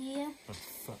over here.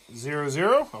 0,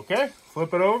 0. Okay.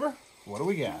 Flip it over. What do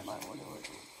we got?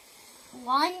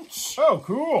 Lunch. Oh,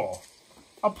 cool.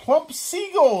 A plump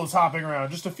seagull is hopping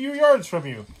around just a few yards from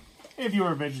you. If you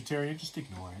were a vegetarian, just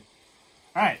ignore it.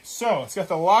 Alright, so it's got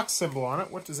the lock symbol on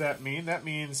it. What does that mean? That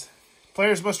means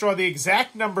players must draw the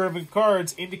exact number of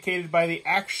cards indicated by the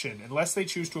action, unless they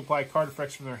choose to apply card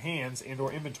effects from their hands and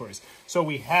or inventories. So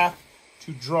we have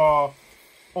to draw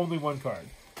only 1 card.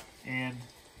 And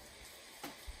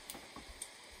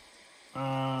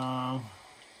I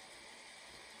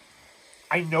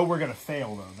know we're going to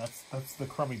fail, though. That's the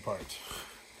crummy part.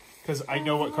 Because I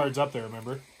know what card's up there,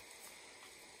 remember?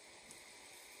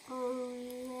 Oh,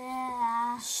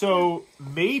 yeah. So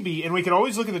maybe, and we can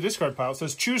always look at the discard pile. It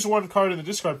says choose 1 card in the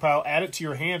discard pile, add it to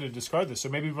your hand, and discard this. So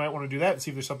maybe we might want to do that and see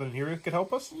if there's something in here that could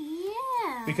help us.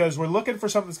 Yeah. Because we're looking for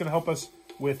something that's going to help us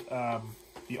with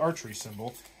the archery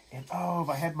symbol. And oh, if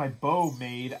I had my bow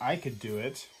made, I could do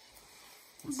it.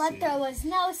 But there was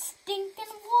no stinking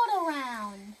wood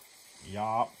around.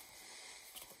 Yup.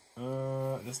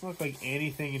 Doesn't look like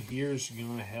anything in here is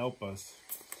going to help us.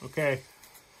 Okay.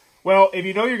 Well, if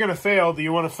you know you're going to fail, do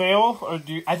you want to fail? Or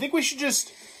do you... I think we should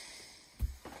just...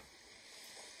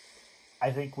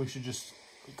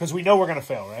 Because we know we're going to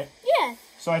fail, right? Yeah.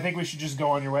 So I think we should just go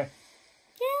on your way.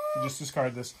 Yeah. And just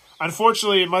discard this.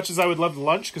 Unfortunately, as much as I would love the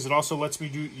lunch, because it also lets me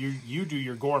do you do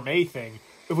your gourmet thing,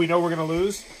 if we know we're going to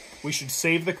lose, we should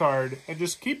save the card and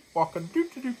just keep walking.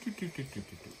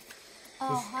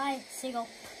 Oh, hi, seagull.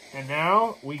 And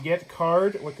now we get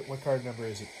card... What card number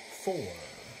is it? 4.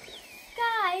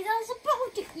 Guys, I was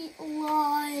about to eat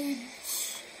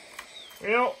lunch.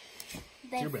 Well,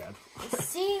 too bad. The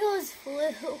seagulls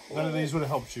flew. None of these would have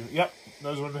helped you. Yep,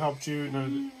 those wouldn't have helped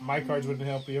you. My cards wouldn't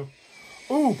help you.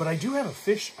 Ooh, but I do have a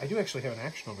fish. I do actually have an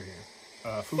action over here.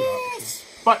 Food options.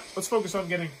 But let's focus on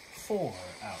getting 4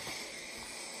 out.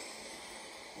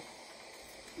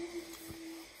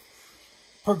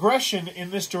 Progression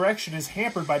in this direction is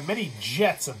hampered by many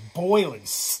jets of boiling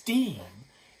steam.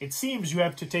 It seems you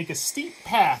have to take a steep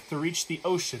path to reach the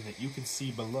ocean that you can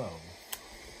see below.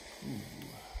 Ooh.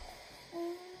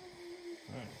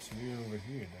 Alright, so we're over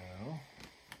here now.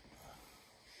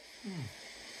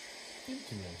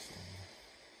 Interesting.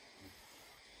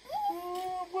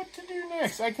 What to do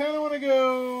next? I kind of want to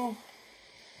go...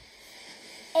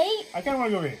 8. I kind of want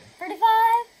to go over here. 35.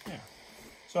 Yeah.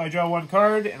 So I draw 1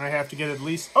 card, and I have to get at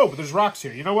least... Oh, but there's rocks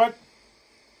here. You know what?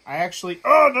 I actually...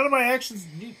 Oh, none of my actions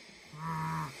need...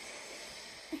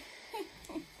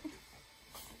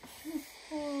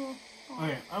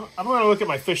 Okay, I'm going to look at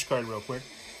my fish card real quick.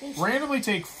 Randomly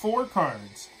take 4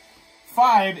 cards.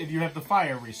 5 if you have the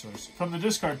fire resource from the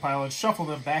discard pile and shuffle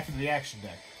them back into the action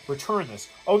deck. Return this.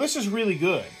 Oh, this is really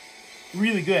good.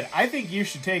 Really good. I think you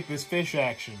should take this fish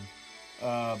action.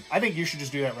 I think you should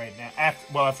just do that right now.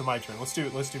 After my turn. Let's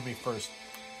do me first,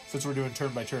 since we're doing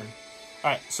turn by turn.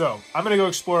 All right, so I'm going to go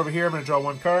explore over here. I'm going to draw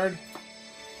 1 card.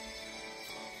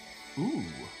 Ooh.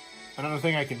 Another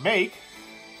thing I can make.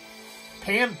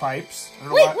 Pan pipes.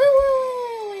 Wait.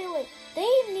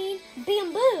 They need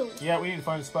bamboo. Yeah, we need to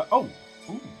find a spot. Oh.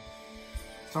 Ooh.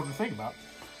 Something to think about.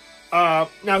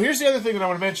 Now, here's the other thing that I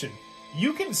want to mention.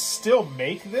 You can still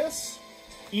make this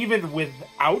even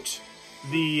without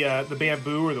the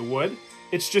bamboo or the wood.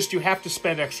 It's just you have to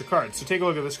spend extra cards. So take a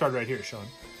look at this card right here, Sean.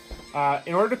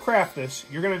 In order to craft this,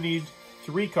 you're going to need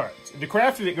 3 cards. And to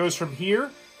craft it, it goes from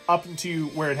here up into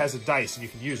where it has a dice and you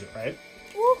can use it, right?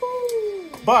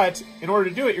 Woohoo! But in order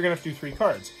to do it, you're going to have to do 3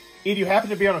 cards. If you happen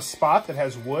to be on a spot that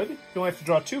has wood, you only have to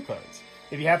draw 2 cards.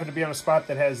 If you happen to be on a spot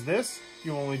that has this,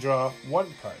 you only draw 1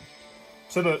 card.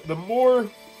 So the more...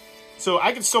 So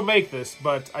I can still make this,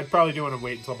 but I'd probably do want to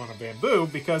wait until I'm on a bamboo,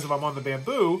 because if I'm on the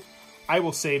bamboo, I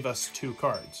will save us 2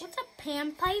 cards. What's a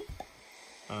panpipe?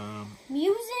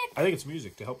 Music? I think it's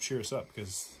music to help cheer us up,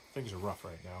 because things are rough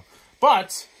right now.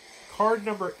 But, card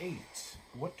number 8.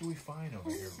 What do we find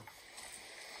over here?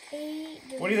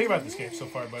 8. What do you think about this game so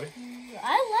far, buddy?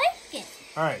 I like it.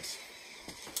 Alright.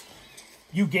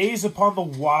 You gaze upon the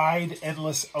wide,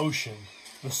 endless ocean.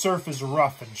 The surf is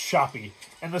rough and choppy,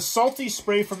 and the salty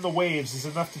spray from the waves is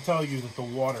enough to tell you that the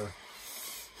water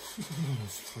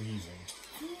is freezing.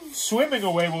 Swimming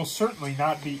away will certainly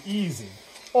not be easy.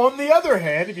 On the other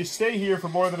hand, if you stay here for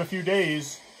more than a few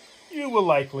days, you will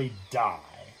likely die.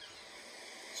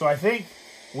 So I think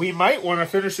we might want to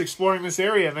finish exploring this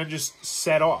area and then just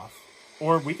set off.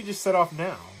 Or we could just set off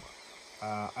now.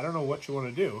 I don't know what you want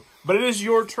to do. But it is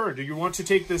your turn. Do you want to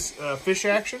take this fish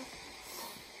action?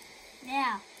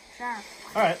 Yeah, sure.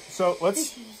 Alright, so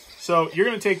let's... So you're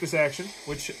going to take this action,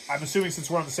 which I'm assuming since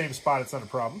we're on the same spot, it's not a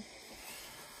problem.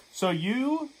 So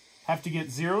you have to get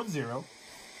 0 and 0.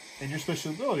 And your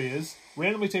special ability is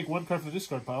randomly take 1 card from the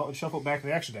discard pile and shuffle it back to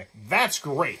the action deck. That's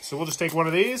great. So we'll just take one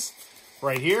of these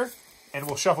right here, and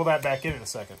we'll shuffle that back in a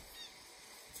second.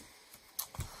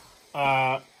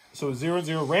 So 0 and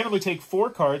 0. Randomly take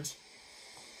 4 cards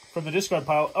from the discard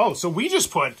pile. Oh, so we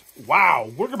just put... Wow,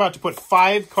 we're about to put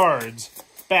 5 cards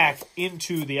back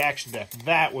into the action deck.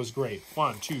 That was great.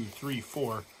 1, 2, 3,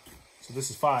 4. So this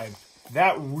is 5.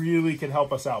 That really can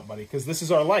help us out, buddy, because this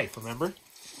is our life, remember?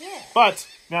 Yeah. But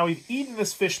now we've eaten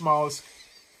this fish mollusk,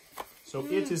 so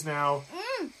it is now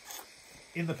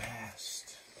in the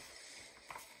past.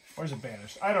 Or is it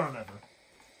banished? I don't remember.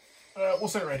 We'll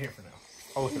set it right here for now.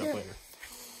 I'll look it up later.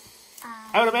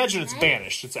 I would imagine it's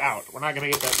banished. It's out. We're not going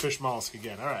to get that fish mollusk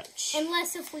again. All right.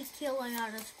 Unless if we kill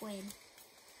another squid.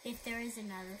 If there is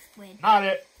another squid. Not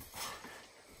it.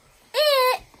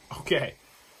 Okay.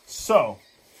 So,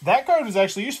 that card was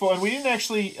actually useful, and we didn't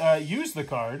actually use the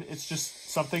card. It's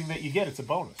just something that you get. It's a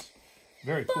bonus.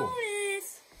 Very cool.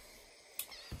 Bonus!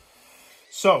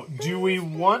 So, do we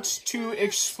want to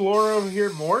explore over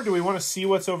here more? Do we want to see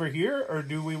what's over here? Or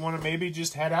do we want to maybe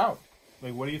just head out?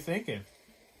 Like, what are you thinking?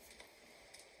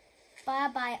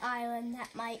 Bye-bye island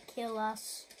that might kill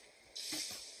us.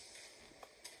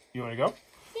 You want to go?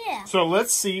 Yeah. So,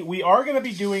 let's see. We are going to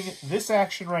be doing this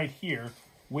action right here,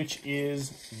 which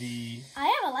is the... I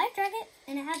have a life jacket,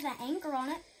 and it has an anchor on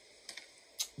it.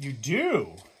 You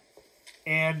do.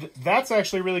 And that's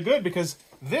actually really good, because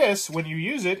this, when you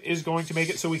use it, is going to make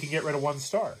it so we can get rid of 1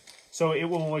 star. So it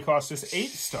will only cost us 8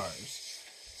 stars.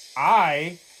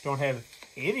 I don't have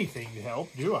anything to help,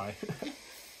 do I?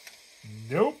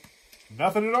 Nope.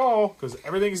 Nothing at all, because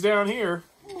everything's down here.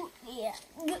 Yeah.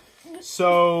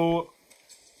 So,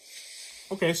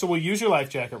 Okay, so we'll use your life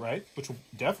jacket, right? Which will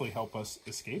definitely help us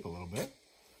escape a little bit.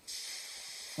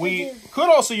 We could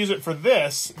also use it for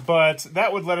this, but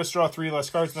that would let us draw 3 less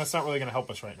cards, and that's not really going to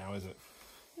help us right now, is it?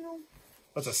 No.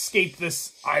 Let's escape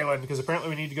this island, because apparently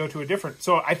we need to go to a different...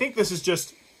 So I think this is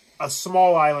just a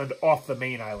small island off the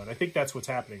main island. I think that's what's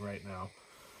happening right now.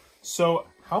 So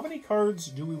how many cards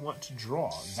do we want to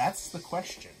draw? That's the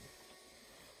question.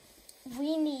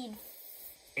 We need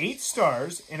 8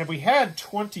 stars, and if we had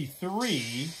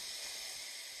 23,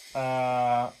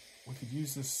 we could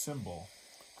use this symbol.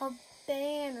 a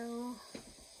banner.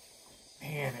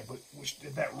 Man, I wish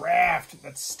that raft,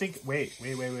 that stink. Wait.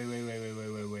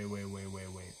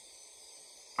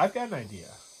 I've got an idea.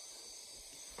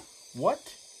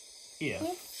 What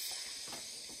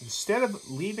if, instead of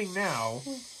leaving now,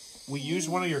 we use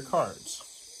one of your cards?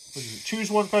 Choose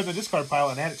one card in the discard pile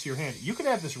and add it to your hand. You could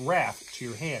add this raft to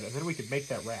your hand, and then we could make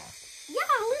that raft. Yeah,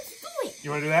 let's do it. You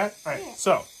want to do that? All right. Yeah.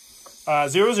 So,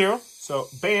 0, 0. So,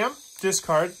 bam,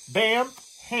 discard, bam,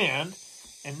 hand,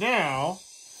 and now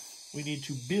we need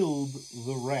to build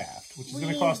the raft, which is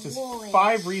going to cost us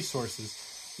 5 resources.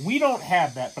 We don't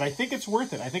have that, but I think it's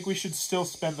worth it. I think we should still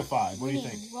spend the 5. What do you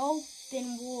think? Rope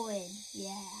and wood.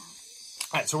 Yeah.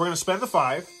 All right, so we're going to spend the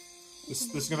 5.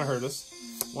 This is going to hurt us.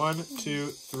 1, 2,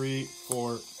 3,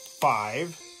 4,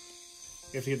 5.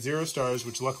 We have to get 0 stars,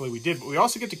 which luckily we did. But we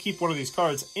also get to keep one of these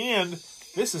cards. And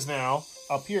this is now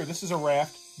up here. This is a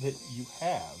raft that you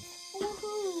have.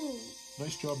 Woohoo!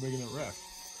 Nice job making that raft.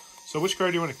 So which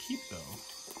card do you want to keep, though?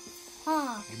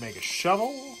 Huh. You make a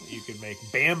shovel. You could make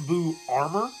bamboo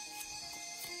armor.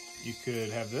 You could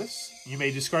have this. You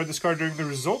may discard this card during the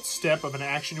results step of an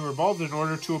action you were involved in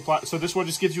order to apply. So this one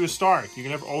just gives you a star. You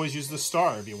can always use the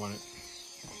star if you want it.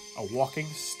 A walking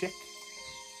stick.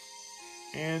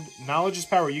 And knowledge is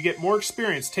power. You get more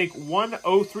experience. Take 1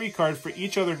 03 card for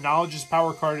each other knowledge is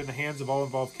power card in the hands of all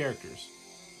involved characters.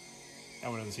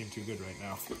 That one doesn't seem too good right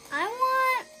now. I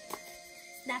want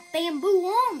that bamboo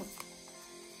armor.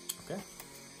 Okay.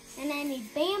 And I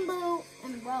need bamboo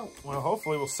and rope. Well,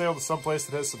 hopefully we'll sail to someplace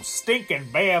that has some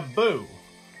stinking bamboo.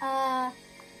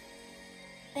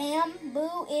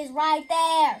 Bamboo is right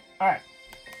there. All right.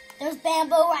 There's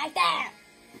bamboo right there.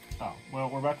 Oh, well,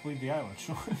 we're about to leave the island.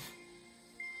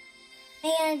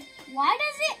 And why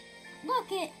does it...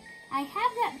 Look, I have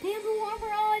that bamboo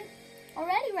armor on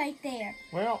already right there.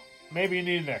 Well, maybe you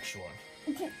need an extra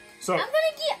one. Okay. So I'm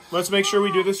gonna get... let's make sure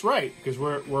we do this right, because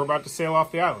we're about to sail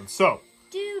off the island. So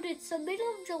Dude, it's the middle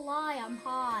of July. I'm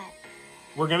hot.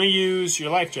 we're going to use your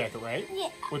life jacket, right? Yeah.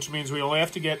 Which means we only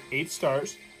have to get 8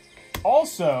 stars.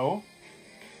 Also,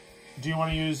 do you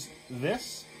want to use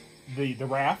this? The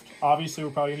raft? Obviously,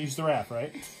 we're probably going to use the raft,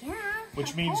 right? Yeah.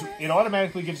 Which of means course. it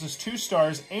automatically gives us 2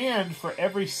 stars, and for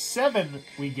every 7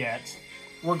 we get,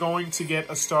 we're going to get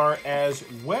a star as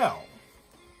well.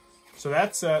 So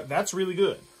that's really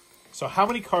good. So how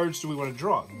many cards do we want to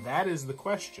draw? That is the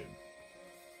question.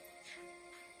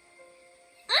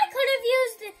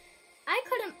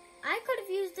 I could have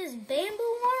used this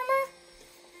bamboo armor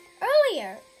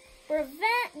earlier.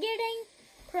 Prevent getting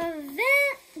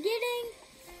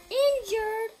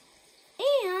injured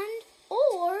and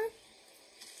or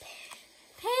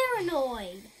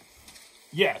paranoid.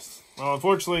 Yes. Well,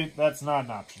 unfortunately, that's not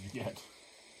an option yet.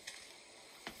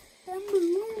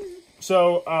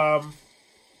 So,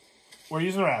 we're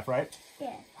using a raft, right?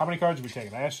 Yeah. How many cards are we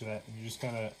taking? I asked you that, and you just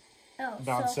kind of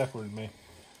non So sequitured me.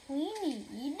 we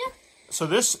need... So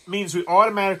this means we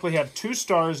automatically have 2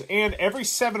 stars, and every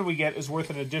 7 we get is worth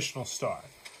an additional star.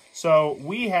 So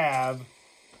we have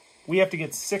to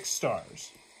get 6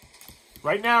 stars.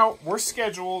 Right now, we're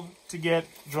scheduled to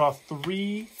draw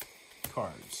 3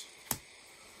 cards.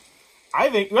 I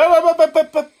think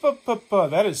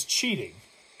that is cheating.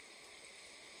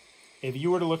 If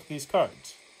you were to look at these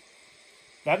cards,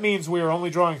 that means we are only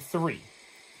drawing 3.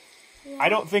 Yeah. I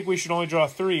don't think we should only draw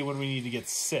 3 when we need to get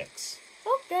 6.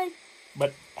 Okay.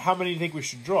 But how many do you think we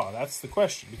should draw? That's the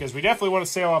question. Because we definitely want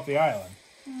to sail off the island.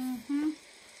 Mm-hmm.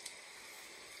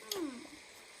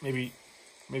 Maybe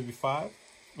 5?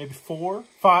 Maybe 4?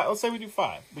 5? Let's say we do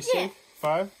 5. Be safe?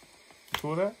 5? You cool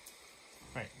with that?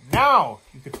 All right. Now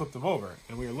you can flip them over.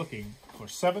 And we are looking for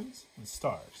 7s and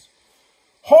stars.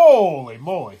 Holy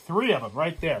moly. 3 of them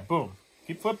right there. Boom.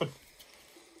 Keep flipping.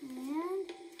 And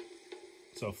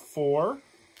So 4.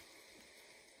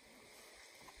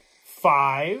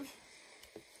 5.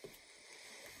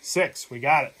 6. We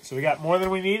got it. So we got more than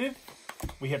we needed.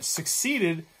 We have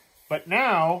succeeded. But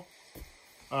now,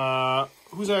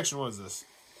 whose action was this?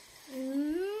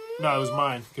 No, it was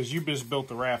mine. Because you just built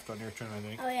the raft on your turn, I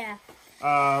think. oh yeah.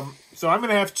 So I'm going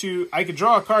to have to... I could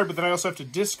draw a card, but then I also have to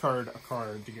discard a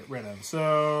card to get rid of.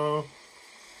 So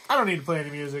I don't need to play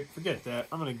any music. Forget that.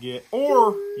 I'm going to get...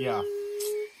 Or, yeah.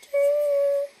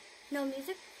 No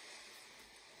music?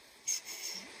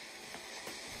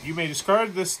 You may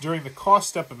discard this during the cost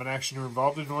step of an action you're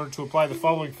involved in order to apply the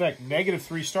following effect.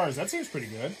 -3 stars. That seems pretty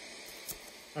good.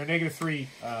 Or -3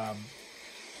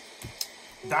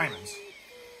 diamonds.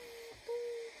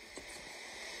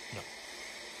 No.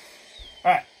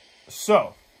 Alright.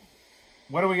 So,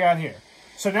 what do we got here?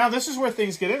 So now this is where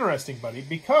things get interesting, buddy,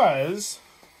 because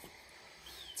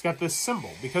it's got this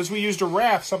symbol. Because we used a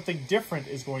raft, something different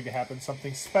is going to happen,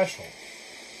 something special.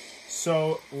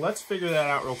 So let's figure that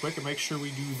out real quick and make sure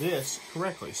we do this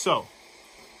correctly. So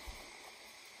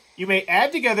you may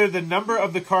add together the number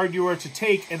of the card you are to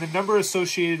take and the number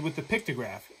associated with the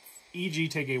pictograph, e.g.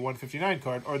 take a 159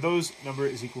 card, or those number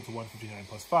is equal to 159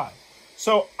 plus 5.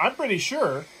 So I'm pretty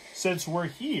sure, since we're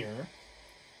here,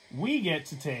 we get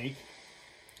to take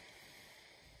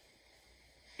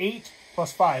 8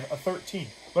 plus 5, a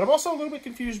 13. But I'm also a little bit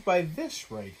confused by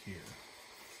this right here,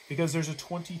 because there's a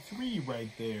 23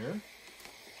 right there,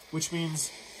 which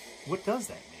means, what does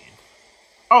that mean?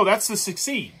 Oh, that's the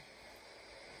succeed.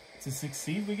 To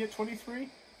succeed, we get 23?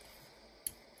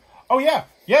 Oh, yeah.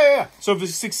 Yeah. So if we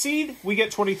succeed, we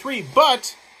get 23,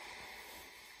 but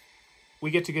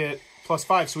we get to get plus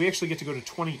 5, so we actually get to go to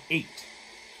 28.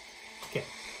 Okay.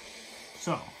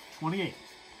 So, 28.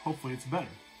 Hopefully it's better.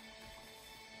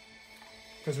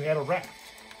 Because we had a raft.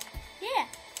 Yeah.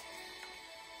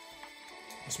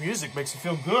 This music makes me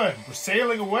feel good. We're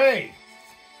sailing away.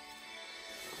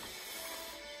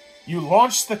 You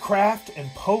launch the craft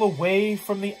and pull away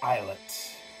from the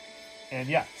islet. And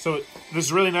yeah, so this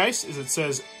is really nice, is it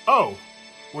says, oh,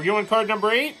 we're going card number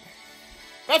 8?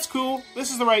 That's cool. This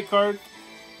is the right card.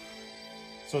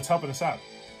 So it's helping us out.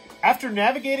 After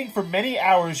navigating for many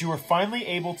hours, you are finally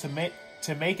able to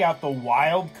make out the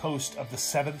wild coast of the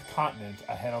 7th continent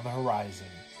ahead on the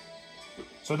horizon.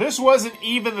 So this wasn't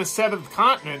even the 7th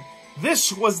continent.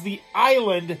 This was the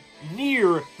island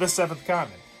near the 7th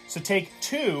continent. So take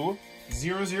 2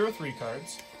 003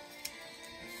 cards.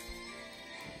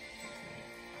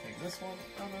 Take this one.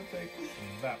 I'm going to take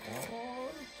that one.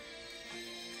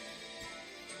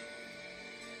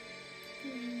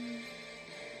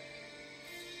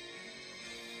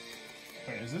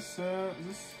 Wait, is this...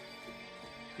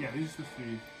 Yeah, these are the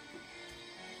 3.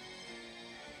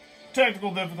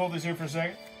 Technical difficulties here for a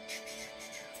second.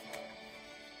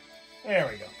 There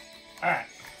we go. Alright.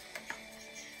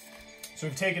 So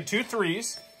we've taken 2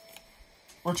 3s.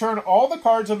 Return all the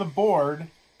cards on the board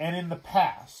and in the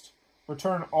past.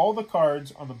 Return all the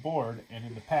cards on the board and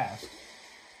in the past.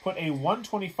 Put a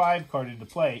 125 card into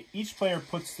play. Each player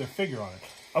puts their figure on it.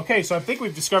 Okay, so I think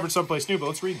we've discovered someplace new, but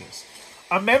let's read this.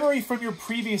 A memory from your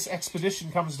previous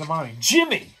expedition comes to mind.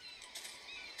 Jimmy!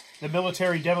 The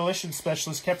military demolition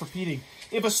specialist kept repeating,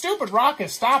 if a stupid rock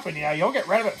is stopping you, you'll get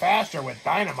rid of it faster with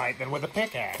dynamite than with a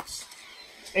pickaxe.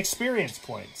 Experience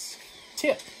points.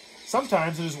 Tip.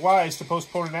 Sometimes it is wise to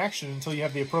postpone an action until you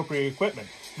have the appropriate equipment.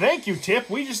 Thank you, Tip.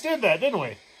 We just did that, didn't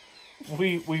we?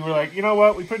 We were like, you know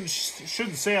what? We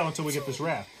shouldn't sail until we get this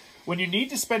raft. When you need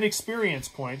to spend experience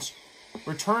points,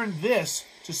 return this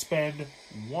to spend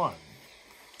 1.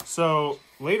 So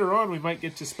later on, we might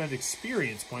get to spend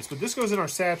experience points, but this goes in our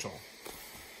satchel.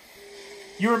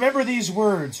 You remember these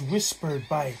words whispered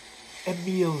by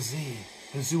Emile Z,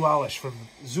 the zoologist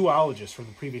from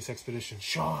the previous expedition.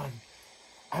 Sean,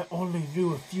 I only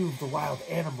knew a few of the wild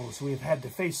animals we have had to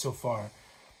face so far,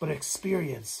 but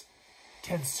experience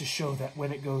tends to show that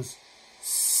when it goes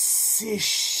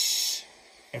sish,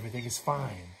 everything is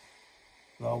fine.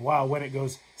 While when it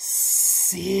goes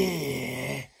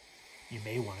si, you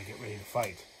may want to get ready to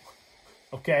fight.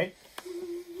 Okay?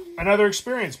 Another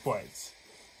experience points.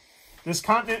 This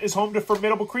continent is home to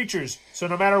formidable creatures, so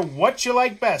no matter what you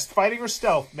like best, fighting or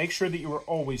stealth, make sure that you are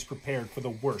always prepared for the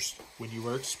worst when you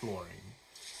are exploring.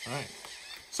 Alright.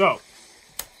 So,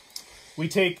 we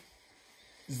take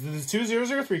the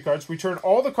 2 003 cards, return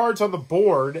all the cards on the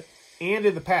board and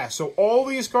in the past. So all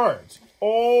these cards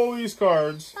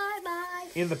Bye-bye.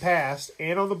 in the past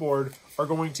and on the board are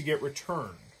going to get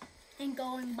returned. And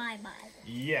going bye-bye.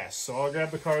 Yes, so I'll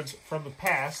grab the cards from the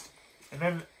past, and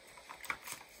then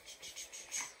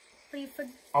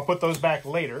I'll put those back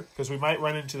later, because we might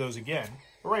run into those again.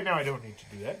 But right now I don't need to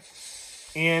do that.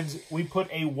 And we put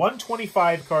a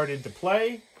 125 card into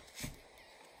play,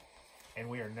 and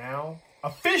we are now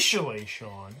officially,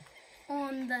 Sean,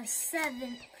 on the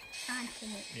 7th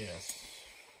continent.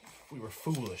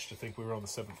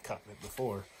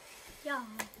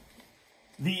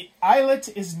 The islet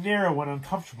is narrow and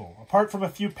uncomfortable. Apart from a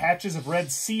few patches of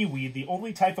red seaweed, the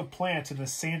only type of plant in the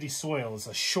sandy soil is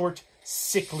a short,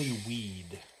 sickly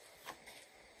weed.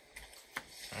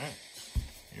 Alright,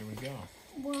 here we go.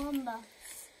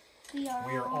 We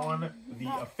are on the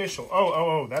official...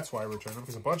 Oh, that's why I returned them,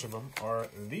 because a bunch of them are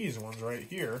these ones right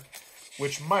here,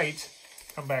 which might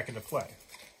come back into play.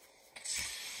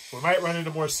 We might run into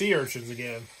more sea urchins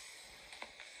again.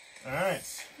 Alright.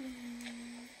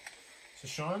 So,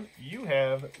 Sean, you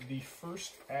have the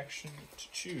first action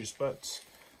to choose, but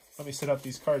let me set up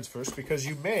these cards first, because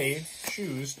you may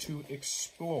choose to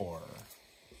explore.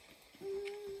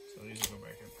 So these will go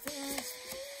back in.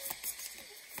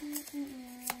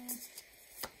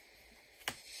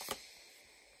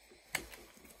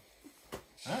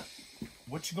 Alright,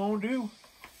 what you gonna do?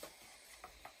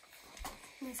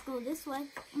 Let's go this way.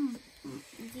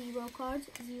 0 cards,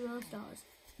 0 stars.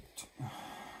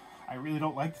 I really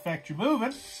don't like the fact you're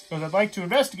moving, because I'd like to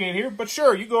investigate here, but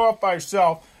sure, you go off by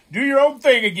yourself, do your own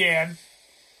thing again,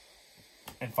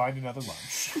 and find another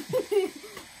lunch.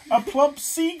 A plump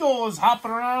seagull is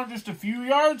hopping around just a few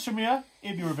yards from you.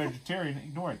 If you're a vegetarian,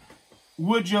 ignore it.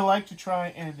 Would you like to try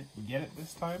and get it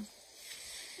this time?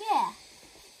 Yeah.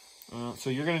 So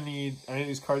you're going to need... Are any of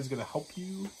these cards going to help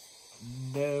you?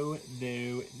 No,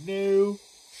 no, no.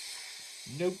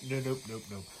 Nope,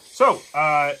 nope. So,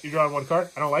 you're drawing one card.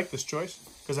 I don't like this choice,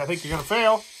 because I think you're going to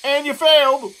fail. And you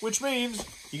failed, which means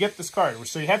you get this card.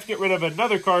 So you have to get rid of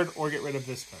another card or get rid of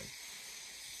this card.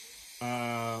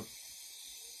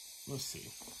 Let's see.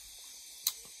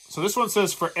 So this one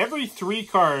says, for every 3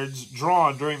 cards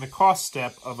drawn during the cost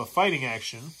step of a fighting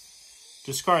action,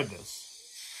 discard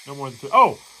this. No more than 3.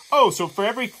 Oh, so for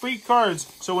every 3 cards,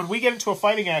 so when we get into a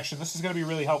fighting action, this is going to be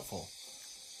really helpful.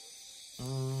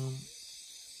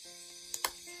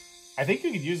 I think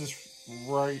you could use this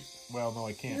right... Well, no,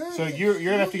 I can't. So you're going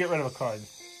to have to get rid of a card.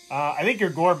 I think your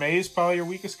Gourmet is probably your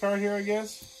weakest card here, I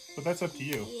guess. But that's up to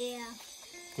you. Yeah.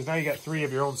 Because now you got 3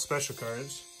 of your own special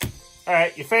cards.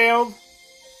 Alright, you failed.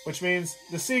 Which means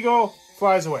the seagull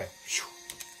flies away.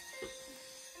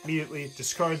 Immediately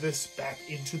discard this back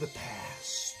into the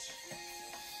past.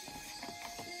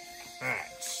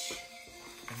 Alright.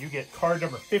 And you get card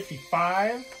number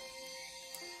 55.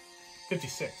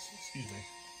 56, excuse me.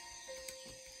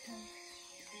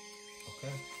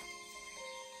 Okay.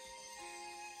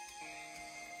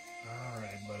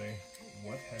 Alright, buddy.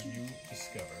 What have you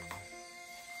discovered?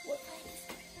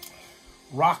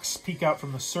 Rocks peek out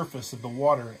from the surface of the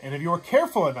water, and if you are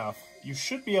careful enough, you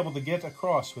should be able to get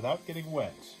across without getting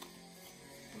wet.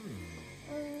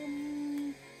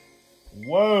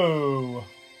 Whoa!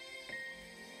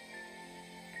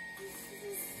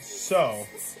 So,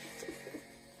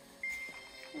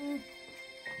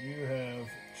 you have...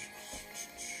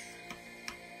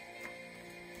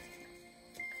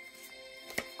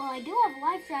 Oh, I do have a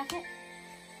life jacket.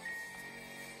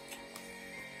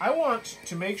 I want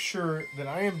to make sure that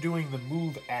I am doing the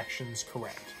move actions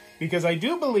correct. Because I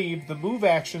do believe the move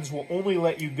actions will only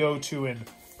let you go to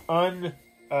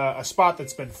a spot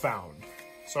that's been found.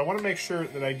 So I want to make sure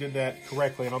that I did that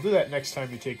correctly, and I'll do that next time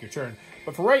you take your turn.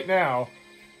 But for right now,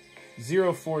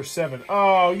 047.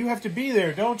 Oh, you have to be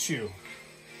there, don't you?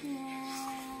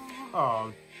 Yeah.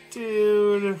 Oh,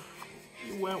 dude.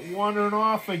 You went wandering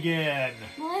off again.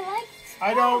 Well,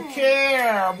 I don't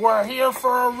care. We're here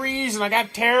for a reason. I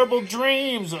got terrible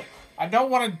dreams. I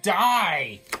don't want to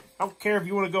die. I don't care if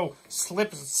you want to go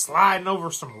sliding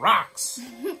over some rocks.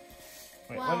 Wait,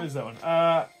 wow. What is that one?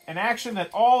 An action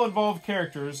that all involved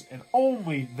characters and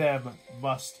only them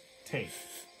must take.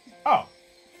 Oh.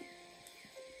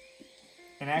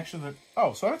 An action that...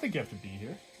 Oh, so I don't think you have to be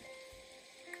here.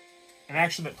 An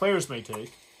action that players may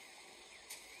take.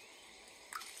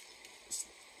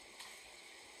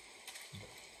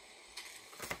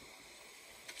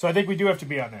 So I think we do have to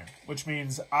be on there, which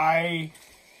means I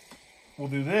will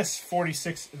do this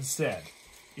 46 instead.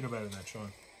 You know better than that,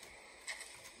 Sean.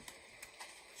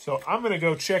 So I'm going to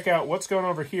go check out what's going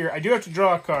over here. I do have to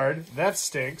draw a card. That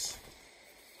stinks.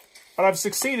 But I've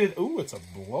succeeded. Ooh, it's a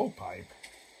blowpipe.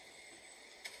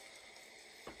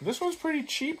 This one's pretty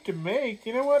cheap to make.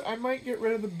 You know what? I might get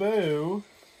rid of the bow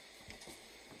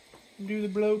and do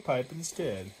the blowpipe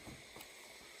instead.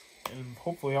 And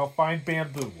hopefully I'll find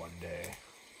bamboo one day.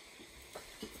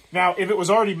 Now, if it was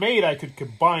already made, I could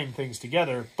combine things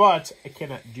together, but I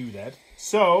cannot do that.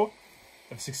 So,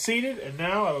 I've succeeded, and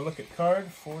now I will look at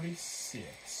card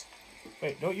 46.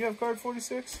 Wait, don't you have card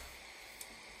 46?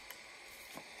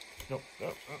 Nope,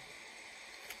 nope, nope.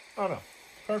 Oh, no.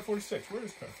 Card 46. Where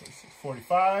is card 46?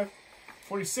 45.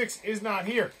 46 is not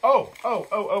here. Oh.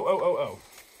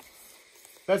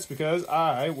 That's because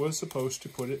I was supposed to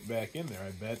put it back in there,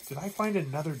 I bet. Did I find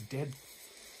another dead...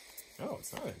 No,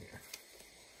 it's not in here.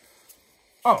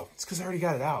 Oh, it's because I already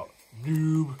got it out.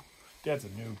 Noob. Dad's a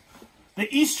noob. The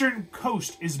eastern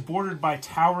coast is bordered by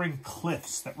towering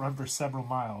cliffs that run for several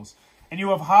miles, and you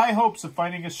have high hopes of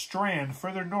finding a strand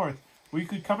further north where you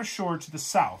could come ashore to the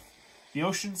south. The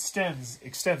ocean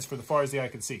extends for the far as the eye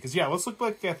can see. Because, yeah, let's look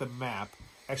back at the map.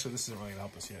 Actually, this isn't really going to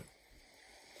help us yet.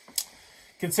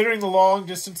 Considering the long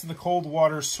distance in the cold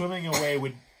water, swimming away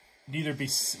would neither be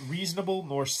reasonable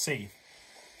nor safe.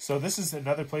 So this is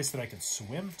another place that I can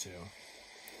swim to.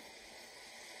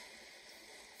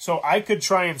 So I could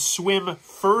try and swim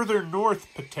further north,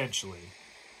 potentially.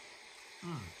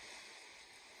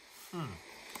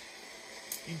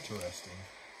 Interesting.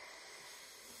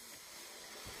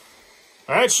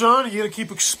 All right, Sean, you going to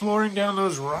keep exploring down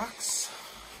those rocks?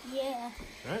 Yeah.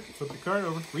 All right, flip the card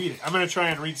over. Read it. I'm going to try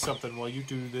and read something while you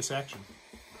do this action.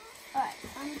 All right,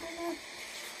 I'm going to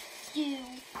do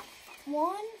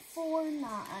 149.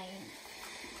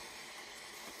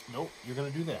 Nope, you're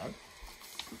going to do that.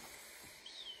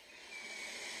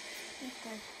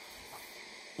 Okay.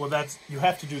 Well, that's you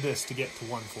have to do this to get to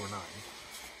 149.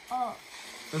 Oh.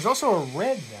 There's also a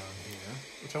red down here,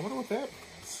 which I wonder what that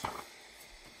means.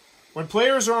 When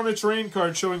players are on a terrain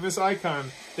card showing this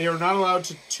icon, they are not allowed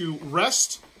to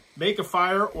rest, make a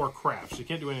fire, or craft. So you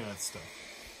can't do any of that stuff.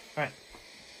 All right.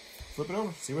 Flip it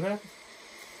over. See what happens.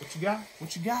 What you got?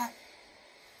 What you got?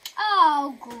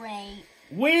 Oh, great.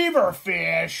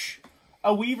 Weaverfish!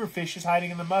 A weaverfish is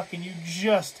hiding in the muck, and you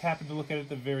just happen to look at it at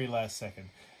the very last second.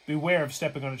 Beware of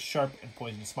stepping on its sharp and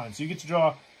poisonous spine. So you get to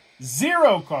draw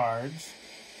 0 cards.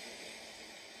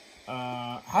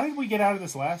 How did we get out of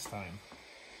this last time?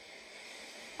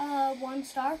 1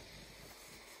 star.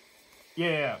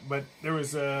 Yeah, but there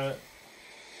was a...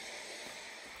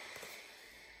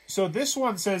 So this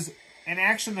one says, an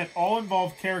action that all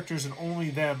involved characters and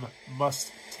only them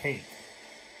must take.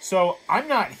 So I'm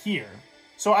not here.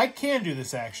 So I can do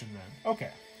this action then.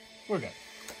 Okay, we're good.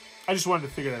 I just wanted to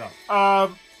figure that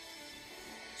out.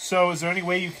 So is there any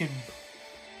way you can...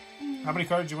 How many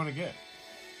cards do you want to get?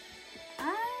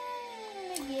 I'm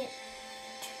going to get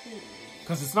 2.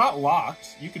 Because it's not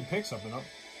locked. You can pick something up.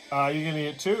 You're going to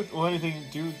get 2? Well, anything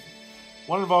do...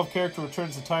 One involved character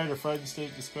returns to tired or frightened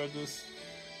state. Discard this.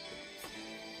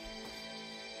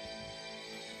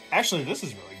 Actually, this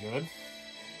is really good.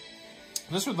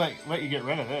 This would let you get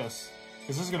rid of this.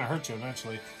 Because this is going to hurt you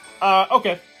eventually.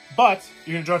 Okay. But,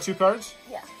 you're going to draw 2 cards?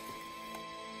 Yeah.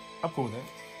 I'm cool with it.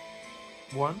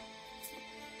 1.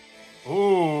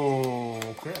 Ooh,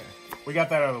 okay. We got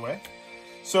that out of the way.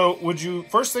 So,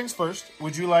 first things first,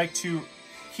 would you like to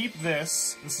keep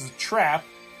this? This is a trap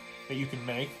that you can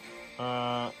make.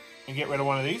 And get rid of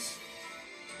one of these?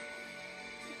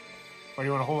 Or do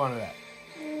you want to hold on to that?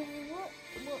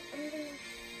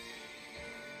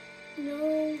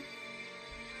 No.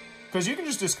 Because you can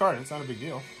just discard it. It's not a big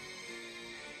deal.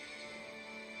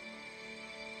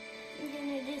 I'm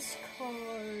going to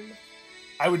discard.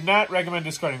 I would not recommend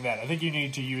discarding that. I think you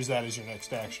need to use that as your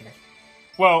next action.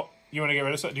 Well, you want to get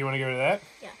rid of that? Do you want to get rid of that?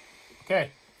 Yeah.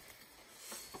 Okay.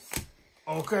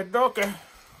 Okay.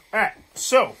 Alright,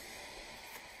 so.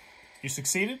 You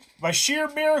succeeded. By sheer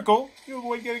miracle, you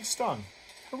avoid getting stung.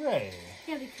 Hooray.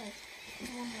 Yeah, because.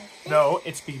 No,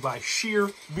 it's by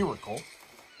sheer miracle.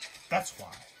 That's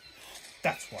why.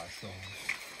 That's why, Sean.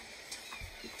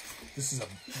 This is the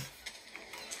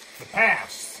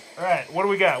past. All right, what do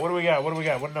we got?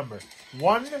 What number?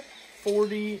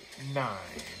 149.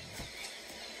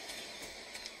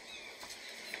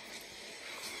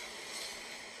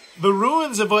 The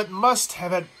ruins of what must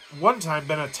have at one time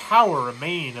been a tower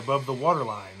remain above the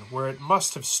waterline, where it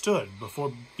must have stood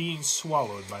before being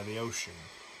swallowed by the ocean.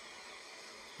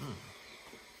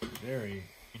 Very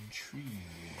intriguing.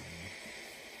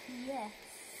 Yes,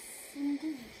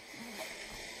 indeed.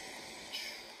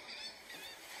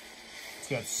 It's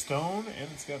got stone and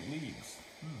it's got leaves.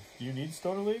 Do you need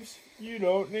stone or leaves? You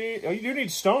don't need... Oh, you do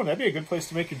need stone. That'd be a good place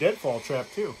to make your deadfall trap,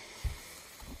 too.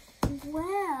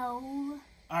 Well...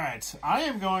 Alright, I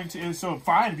am going to... So,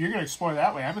 fine, if you're going to explore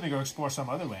that way, I'm going to go explore some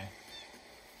other way.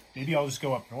 Maybe I'll just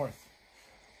go up north.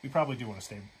 We probably do want to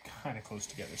stay kind of close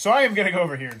together. So I am going to go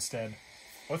over here instead.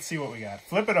 Let's see what we got.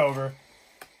 Flip it over.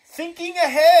 Thinking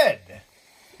ahead!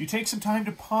 You take some time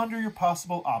to ponder your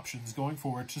possible options going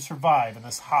forward to survive in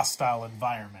this hostile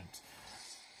environment.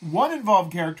 One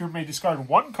involved character may discard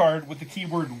 1 card with the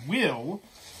keyword will,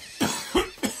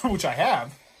 which I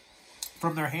have,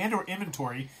 from their hand or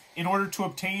inventory in order to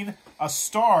obtain a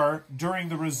star during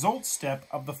the result step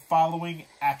of the following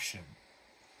action.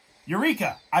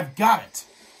 Eureka! I've got it!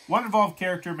 One involved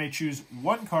character may choose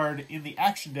one card in the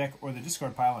action deck or the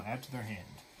discard pile and add to their hand.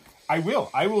 I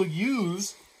will. I will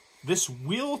use this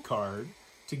will card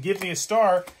to give me a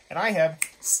star, and I've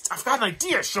got an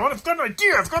idea, Sean. I've got an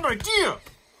idea.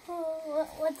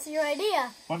 What's your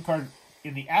idea? One card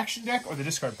in the action deck or the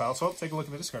discard pile. So let's take a look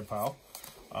at the discard pile.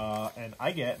 And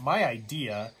my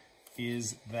idea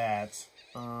is that...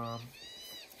 well,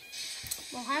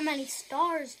 how many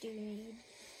stars do you need?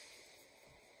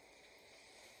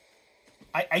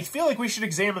 I feel like we should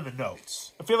examine the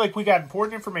notes. I feel like we got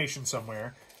important information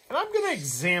somewhere, and I'm going to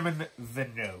examine the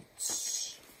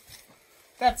notes.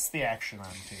 That's the action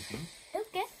I'm taking.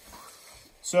 Okay.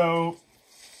 So,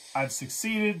 I've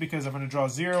succeeded because I'm going to draw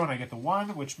 0 and I get the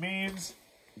 1, which means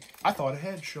I thought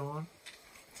ahead, Sean.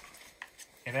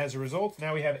 And as a result,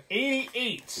 now we have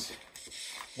 88.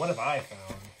 What have I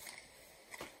found?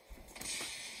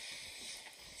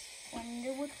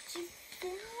 Wonder what you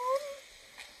found?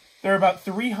 There are about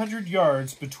 300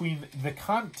 yards between the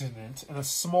continent and a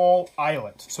small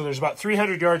islet. So there's about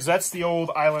 300 yards. That's the old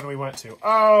island we went to.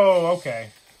 Oh, okay.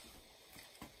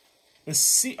 The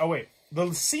sea... Oh, wait.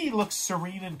 The sea looks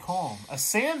serene and calm. A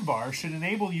sandbar should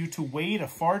enable you to wade a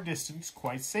far distance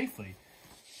quite safely.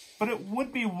 But it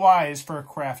would be wise for a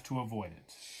craft to avoid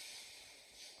it.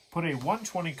 Put a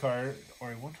 120 card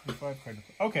or a 125 card.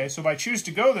 Okay, so if I choose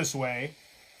to go this way...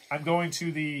 I'm going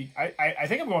to the... I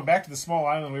think I'm going back to the small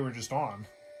island we were just on.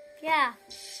 Yeah.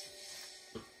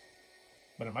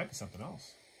 But it might be something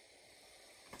else.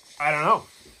 I don't know.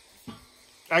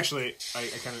 Actually, I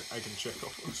can check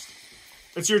almost.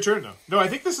 It's your turn, though. No, I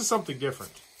think this is something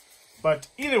different. But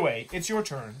either way, it's your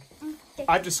turn. Okay.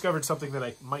 I've discovered something that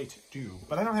I might do.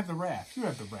 But I don't have the raft. You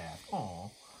have the raft. Aw.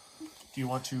 Do you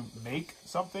want to make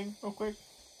something real quick?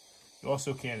 You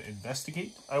also can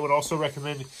investigate. I would also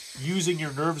recommend using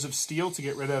your nerves of steel to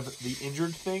get rid of the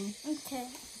injured thing. Okay.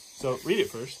 So, read it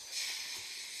first.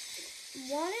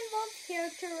 One involved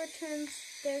character returns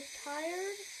their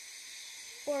tired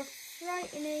or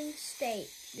frightening state.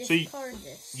 Discard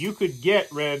this. You could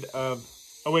get rid of...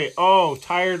 Oh, wait. Oh,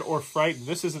 tired or frightened.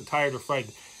 This isn't tired or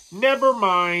frightened. Never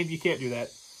mind. You can't do that.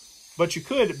 But you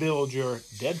could build your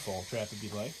deadfall trap if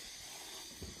you'd like.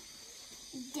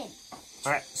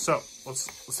 Alright, so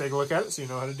let's take a look at it so you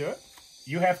know how to do it.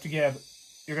 You're gonna have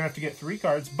to get 3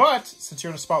 cards, but since you're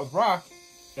in a spot with rock,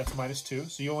 that's -2,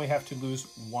 so you only have to lose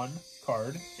 1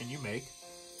 card, and you make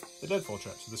the deadfall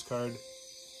trap. So this card,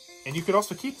 and you could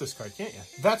also keep this card, can't you?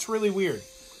 That's really weird.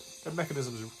 That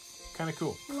mechanism is kind of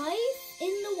cool. Life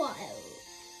in the wild.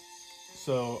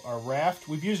 So our raft,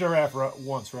 we've used our raft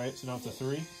once, right? So now it's a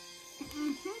 3.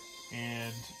 Mm-hmm.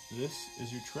 And this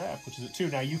is your trap, which is a 2.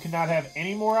 Now, you cannot have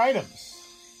any more items.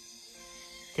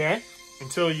 Okay?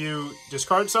 Until you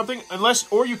discard something.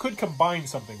 Or you could combine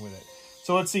something with it.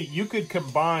 So, let's see. You could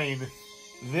combine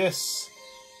this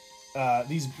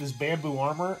this bamboo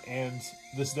armor and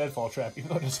this deadfall trap, even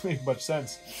though it doesn't make much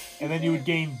sense. And then you would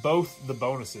gain both the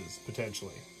bonuses,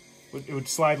 potentially. It would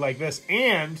slide like this.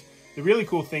 And the really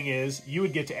cool thing is, you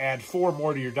would get to add 4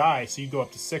 more to your die, so you'd go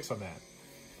up to 6 on that.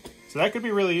 So that could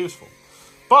be really useful.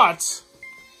 But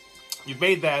you've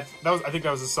made that. I think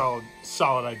that was a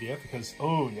solid idea because,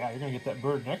 oh yeah, you're going to get that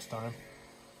bird next time.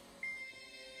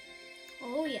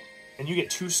 Oh yeah. And you get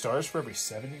 2 stars for every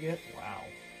 7 you get? Wow.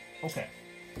 Okay.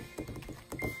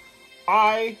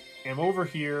 I am over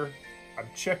here.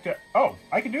 I've checked out. Oh,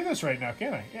 I can do this right now,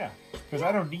 can't I? Yeah. Because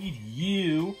I don't need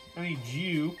you. I need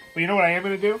you. But you know what I am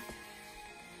going to do?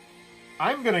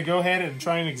 I'm going to go ahead and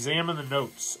try and examine the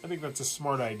notes. I think that's a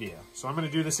smart idea. So I'm going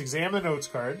to do this examine the notes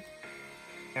card.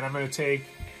 And I'm going to take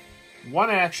 1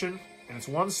 action, and it's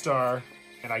 1 star.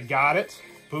 And I got it.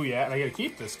 Booyah. And I got to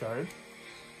keep this card.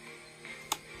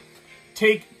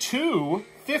 Take 2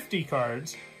 50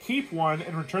 cards, keep 1,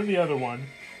 and return the other 1. And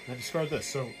then discard this.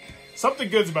 So something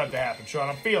good's about to happen, Sean.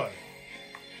 I'm feeling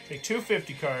it. Take 2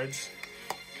 50 cards.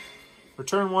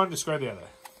 Return 1, discard the other.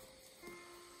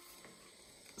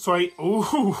 So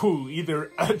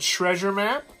either a treasure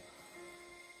map.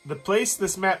 The place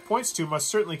this map points to must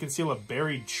certainly conceal a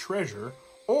buried treasure.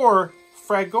 Or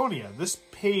Fragonia. This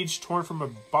page torn from a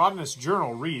botanist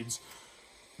journal reads,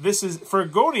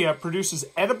 Fragonia produces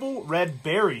edible red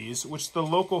berries, which the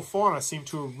local fauna seem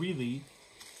to really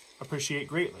appreciate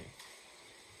greatly.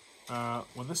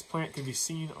 When this plant can be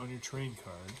seen on your terrain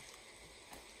card.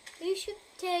 You should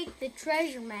take the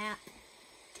treasure map.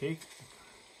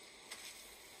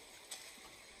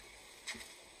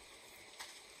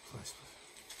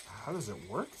 How does it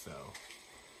work, though?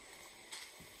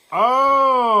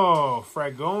 Oh,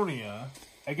 Fragonia.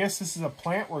 I guess this is a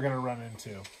plant we're going to run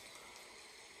into.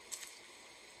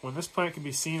 When this plant can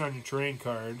be seen on your terrain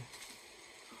card.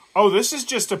 Oh, this is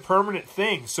just a permanent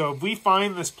thing. So if we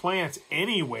find this plant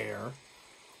anywhere,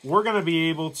 we're going to be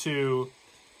able to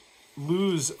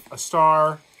lose a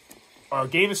star, or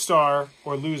gain a star,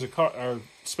 or lose a card, or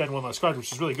spend one less card,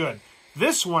 which is really good.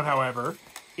 This one, however,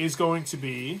 is going to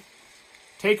be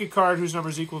take a card whose number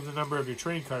is equal to the number of your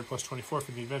trading card plus 24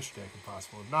 from the adventure deck if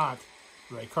possible. If not,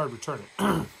 right card, return it. You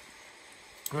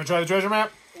want to try the treasure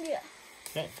map? Yeah.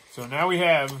 Okay, so now we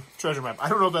have treasure map. I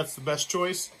don't know if that's the best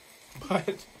choice,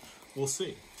 but we'll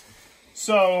see.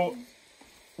 So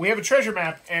we have a treasure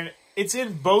map, and it's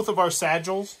in both of our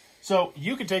satchels. So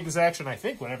you can take this action, I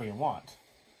think, whenever you want.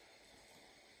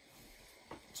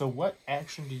 So what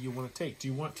action do you want to take? Do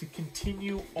you want to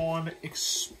continue on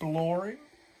exploring?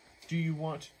 Do you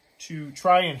want to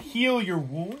try and heal your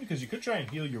wound? Because you could try and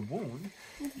heal your wound.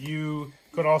 You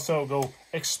could also go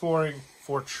exploring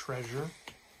for treasure.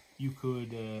 You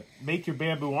could make your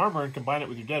bamboo armor and combine it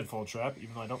with your deadfall trap,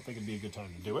 even though I don't think it'd be a good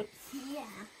time to do it. Yeah.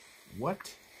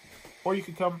 What? Or you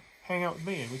could come hang out with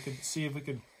me and we could see if we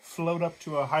could float up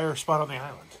to a higher spot on the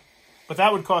island. But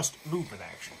that would cost movement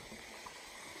action.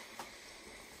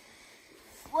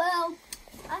 Well,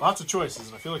 Lots of choices,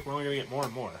 and I feel like we're only going to get more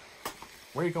and more.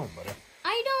 Where are you going, buddy?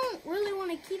 I don't really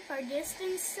want to keep our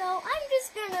distance, so I'm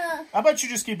just gonna... How about you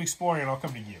just keep exploring and I'll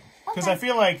come to you? Because Okay. I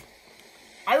feel like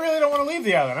I really don't want to leave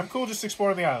the island. I'm cool just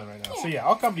exploring the island right now. Yeah. So yeah,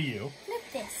 I'll come to you. Look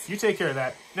this. You take care of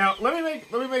that. Now, let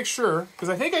me make sure, because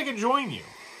I think I can join you.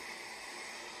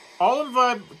 I'll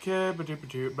invite...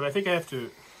 But I think I have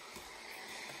to...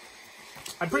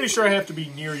 I'm pretty sure I have to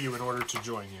be near you in order to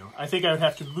join you. I think I would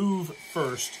have to move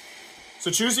first. So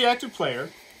choose the active player.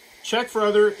 Check for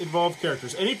other involved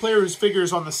characters. Any player whose figure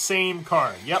is on the same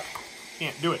card. Yep.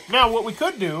 Can't do it. Now, what we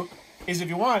could do is, if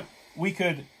you want, we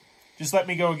could just let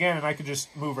me go again and I could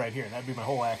just move right here. That'd be my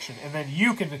whole action. And then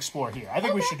you can explore here. I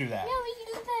think we should do that. Yeah, we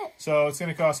can do that. So it's going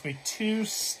to cost me 2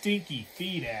 stinky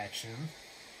feet action.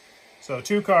 So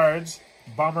 2 cards.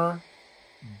 Bummer.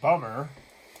 Bummer.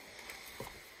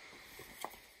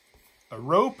 A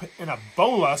rope and a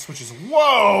bolus, which is...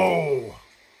 Whoa!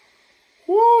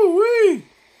 Woo-wee!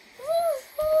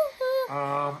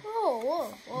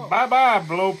 Whoa. Bye-bye,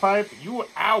 blowpipe. You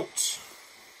out.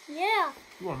 Yeah.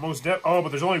 You are most dead. Oh, but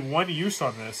there's only 1 use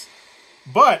on this.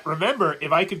 But remember,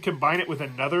 if I could combine it with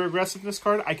another aggressiveness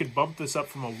card, I could bump this up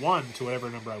from a 1 to whatever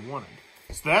number I wanted.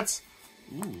 So that's...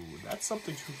 Ooh, that's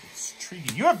something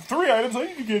intriguing. You have 3 items. I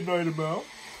need to get an item out.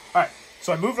 Alright,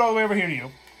 so I moved all the way over here to you.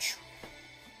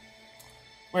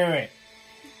 Wait.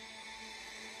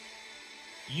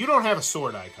 You don't have a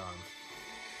sword icon.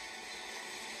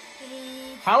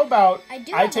 How about I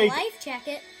do have a life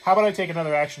jacket. How about I take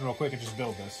another action real quick and just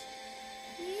build this?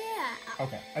 Yeah.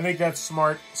 Okay, I think that's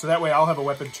smart. So that way I'll have a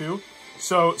weapon too.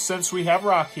 So since we have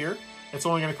rock here, it's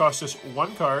only going to cost us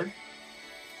 1 card.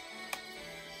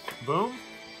 Boom.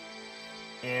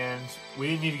 And we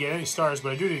didn't need to get any stars,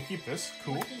 but I do need to keep this.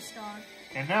 Cool. Lucky star.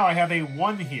 And now I have a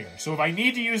 1 here. So if I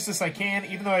need to use this, I can,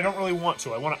 even though I don't really want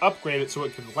to. I want to upgrade it so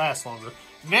it can last longer.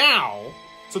 Now,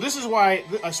 so this is why,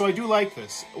 so I do like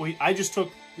this. I just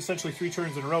took essentially 3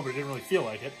 turns in a row, but it didn't really feel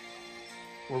like it.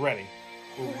 We're ready.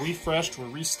 We're refreshed, we're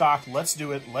restocked. Let's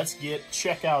do it. Let's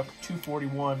check out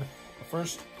 241. But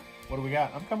first, what do we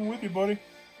got? I'm coming with you, buddy.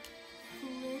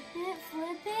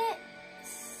 Flip it.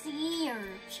 Sea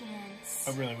urchins.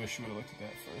 I really wish you would have looked at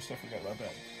that first. I forgot about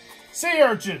that. Sea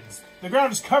urchins! The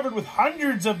ground is covered with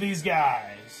hundreds of these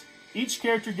guys. Each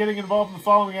character getting involved in the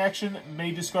following action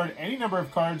may discard any number of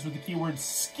cards with the keyword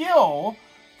skill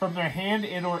from their hand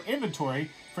and or inventory.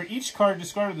 For each card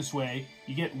discarded this way,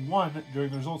 you get 1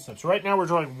 during the result step. So right now we're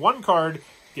drawing 1 card,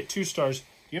 get 2 stars. Do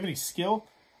you have any skill?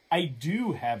 I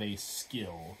do have a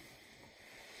skill.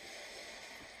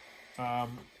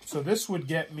 So this would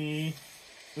get me...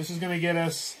 This is going to get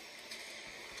us...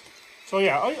 So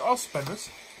yeah, I'll spend this.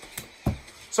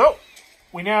 So,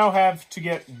 we now have to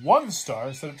get 1 star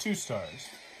instead of 2 stars.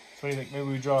 So what do you think? Maybe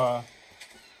we draw...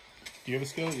 Do you have a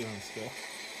skill? You don't have a skill.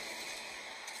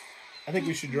 I think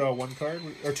we should draw 1 card.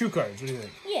 Or 2 cards. What do you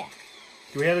think? Yeah.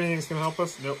 Do we have anything that's going to help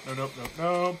us? Nope.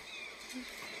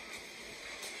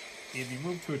 If you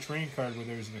move to a terrain card where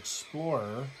there's an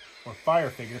explorer or fire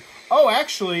figure... Oh,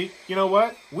 actually, you know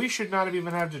what? We should not have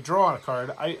even had to draw on a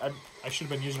card. I should have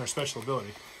been using our special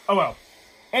ability. Oh, well.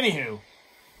 Anywho...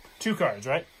 2 cards,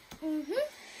 right? Mm-hmm.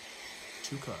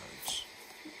 2 cards.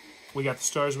 We got the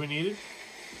stars we needed.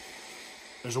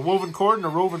 There's a woven cord and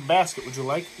a woven basket. Would you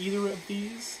like either of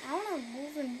these? I want a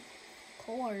woven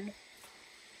cord.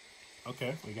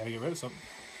 Okay, we gotta get rid of something.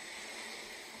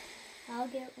 I'll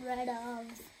get rid of...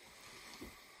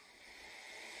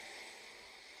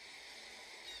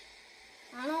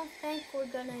 I don't think we're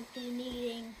gonna be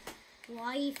needing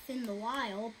life in the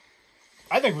wild.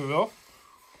 I think we will.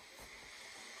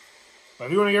 But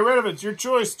if you want to get rid of it, it's your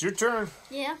choice. It's your turn.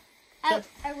 Yeah. I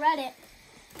read it.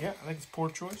 Yeah, I think it's poor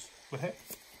choice. But hey.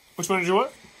 Which one did you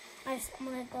want? I'm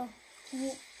going to go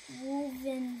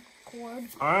woven cord.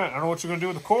 Alright, I don't know what you're going to do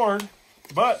with the cord,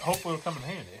 but hopefully it'll come in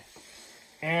handy.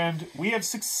 And we have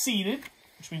succeeded,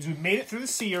 which means we've made it through the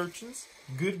sea urchins.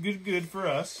 Good, good, good for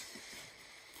us.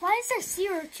 Why is there sea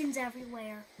urchins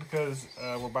everywhere? Because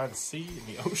we're by the sea and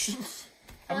the oceans,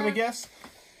 I'm going to guess.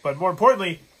 But more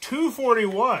importantly,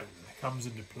 241 comes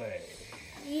into play.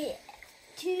 Yeah.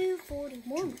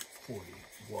 241.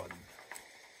 241.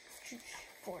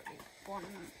 41.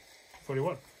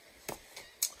 41.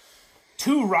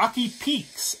 Two rocky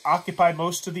peaks occupy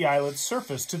most of the island's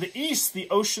surface. To the east, the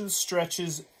ocean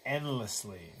stretches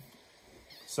endlessly.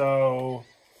 So,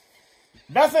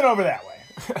 nothing over that way.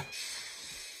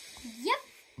 Yep.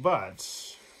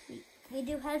 But we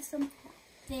do have some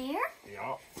there.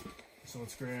 yeah. So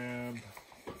let's grab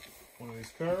one of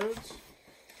these cards.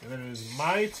 And then it is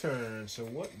my turn. So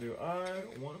what do I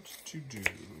want to do?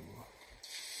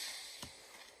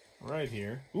 Right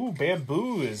here. Ooh,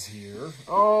 bamboo is here.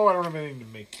 Oh, I don't have anything to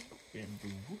make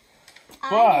bamboo.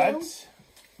 I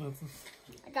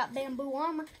got bamboo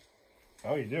armor.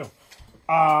 Oh, you do.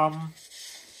 I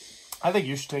think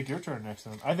you should take your turn next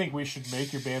time. I think we should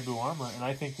make your bamboo armor, and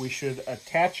I think we should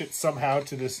attach it somehow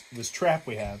to this trap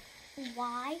we have.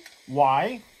 Why?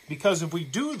 Why? Because if we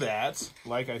do that,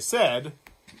 like I said,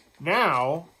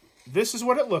 now this is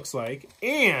what it looks like,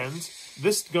 and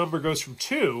this number goes from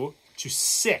 2 to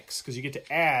 6, because you get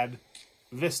to add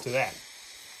this to that.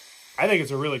 I think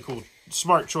it's a really cool,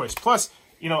 smart choice. Plus,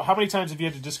 you know, how many times have you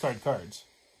had to discard cards?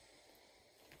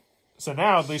 So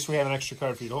now, at least we have an extra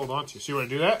card for you to hold on to. So you want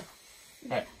to do that?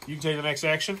 All right, you can take the next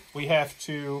action. We have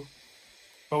to,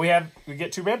 but we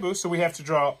get 2 bamboo, so we have to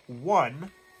draw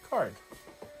 1 card.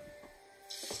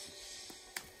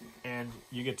 And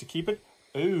you get to keep it.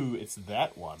 Ooh, it's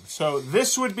that one. So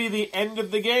this would be the end of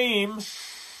the game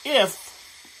if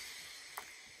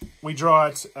we draw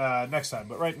it next time.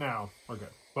 But right now, we're good.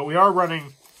 But we are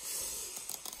running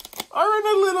a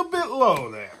little bit low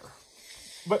there.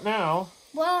 But now,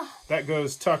 well, that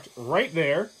goes tucked right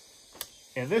there.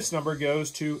 And this number goes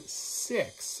to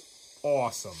 6.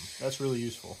 Awesome. That's really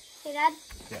useful. Hey, Dad.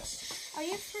 Yes. Are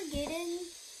you forgetting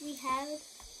we have...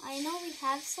 I know we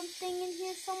have something in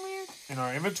here somewhere. In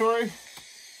our inventory?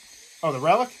 Oh, the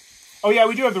relic? Oh, yeah,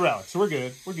 we do have the relic. So we're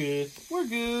good. We're good. We're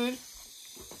good.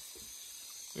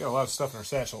 We got a lot of stuff in our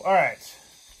satchel. All right.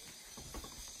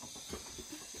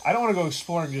 I don't want to go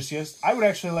exploring just yet. I would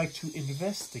actually like to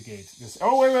investigate this.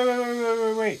 Oh,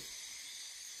 wait.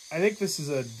 I think this is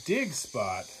a dig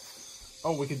spot.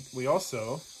 Oh, we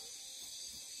also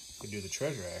could do the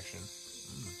treasure action.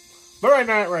 But right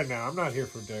now, I'm not here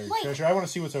for treasure. I want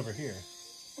to see what's over here.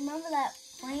 Remember that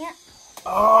plant?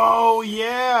 Oh,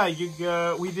 yeah.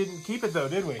 We didn't keep it, though,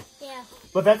 did we? Yeah.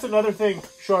 But that's another thing,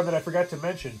 Sean, that I forgot to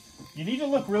mention. You need to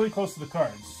look really close to the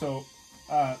cards. So,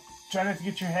 try not to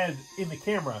get your head in the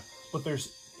camera, but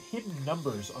there's hidden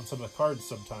numbers on some of the cards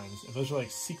sometimes, and those are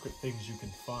like secret things you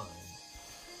can find.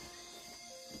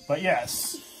 But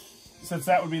yes, since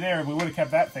that would be there, if we would have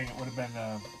kept that thing, it would have been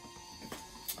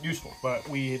useful. But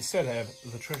we instead have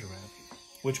the treasure map,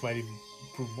 which might even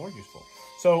prove more useful.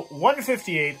 So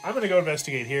 158, I'm going to go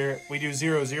investigate here. We do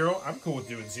 0, 0. I'm cool with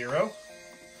doing 0.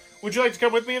 Would you like to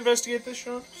come with me and investigate this,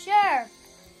 Sean? Sure.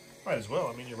 Might as well.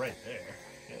 I mean, you're right there.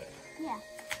 Yeah.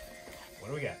 What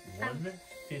do we got?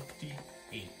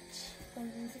 158.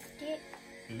 158.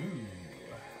 Ooh.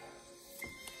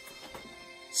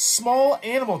 Small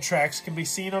animal tracks can be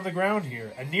seen on the ground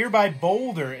here. A nearby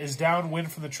boulder is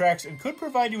downwind from the tracks and could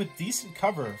provide you with decent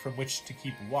cover from which to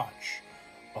keep watch.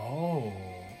 Oh,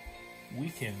 we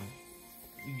can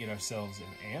get ourselves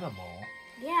an animal.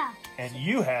 Yeah. And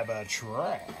you have a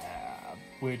trap,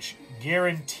 which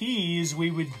guarantees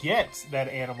we would get that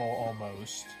animal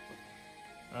almost.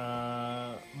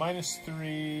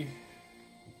 -3.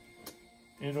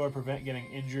 And/or prevent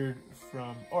getting injured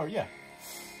from... Oh, yeah.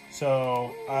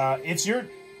 So, it's your...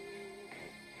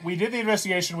 We did the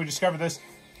investigation. We discovered this.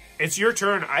 It's your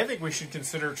turn. I think we should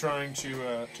consider trying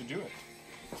to do it.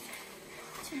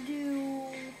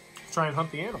 Try and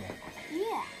hunt the animal. Yeah.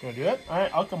 You want to do that? All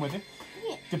right, I'll come with you.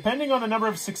 Yeah. Depending on the number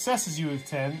of successes you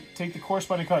attend, take the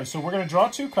corresponding cards. So we're going to draw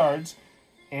 2 cards,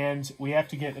 and we have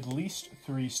to get at least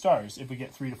 3 stars. If we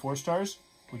get 3 to 4 stars,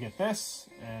 we get this,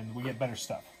 and we get better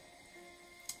stuff.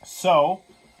 So,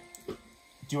 do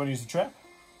you want to use the trap?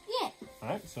 Yeah. All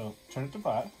right, so turn it to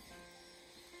 5.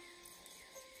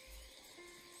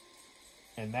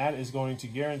 And that is going to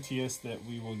guarantee us that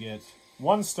we will get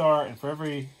 1 star, and for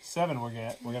every 7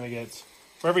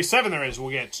 for every 7 there is, we'll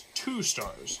get 2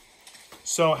 stars.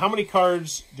 So how many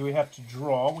cards do we have to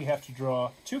draw? We have to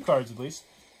draw 2 cards at least,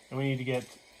 and we need to get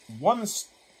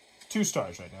 2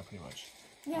 stars right now, pretty much.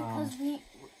 Yeah, because we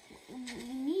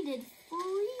needed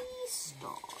 3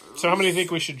 stars. So how many do you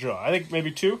think we should draw? I think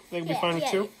maybe 2. I think we'll be fine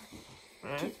with 2. Yeah.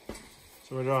 All right.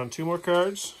 So we're drawing 2 more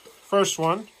cards. First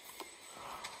one.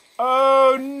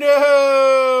 Oh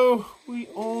no! We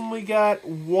only got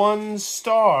 1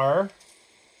 star,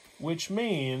 which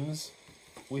means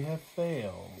we have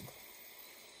failed.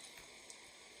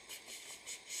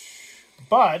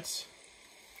 But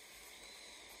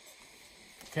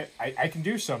okay, I can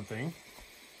do something.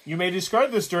 You may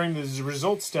discard this during the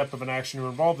result step of an action you're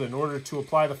involved in order to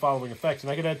apply the following effect, and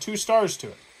I could add 2 stars to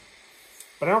it.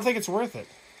 But I don't think it's worth it.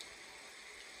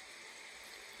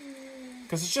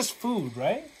 Because it's just food,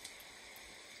 right?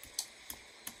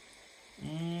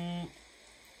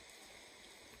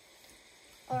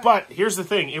 But here's the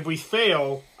thing. If we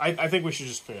fail, I think we should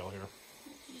just fail here.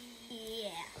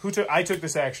 Yeah. I took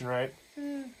this action, right?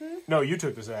 Mm-hmm. No, you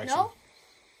took this action. No?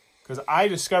 Because I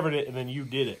discovered it and then you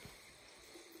did it.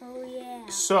 Oh, yeah.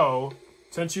 So,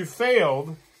 since you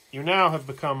failed, you now have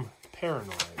become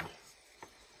paranoid.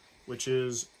 Which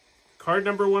is card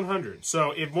number 100.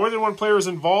 So, if more than one player is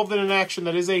involved in an action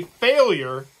that is a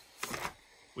failure,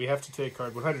 we have to take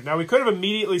card 100. Now, we could have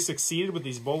immediately succeeded with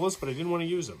these bolas, but I didn't want to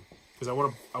use them. Because I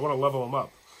want to level them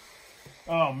up.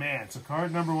 Oh, man. So,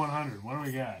 card number 100. What do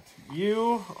we got?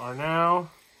 You are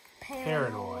now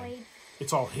paranoid.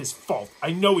 It's all his fault.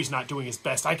 I know he's not doing his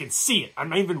best. I can see it. I'm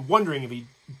not even wondering if he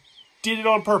did it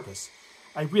on purpose.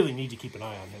 I really need to keep an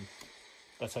eye on him.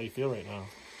 That's how you feel right now.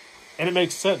 And it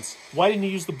makes sense. Why didn't you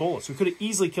use the bolus? We could have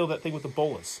easily killed that thing with the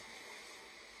bolus.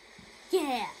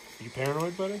 Yeah. Are you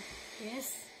paranoid, buddy?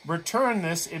 Yes. Return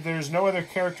this if there's no other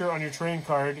character on your terrain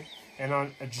card and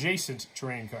on adjacent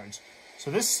terrain cards.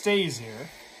 So this stays here.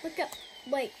 Look at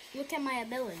my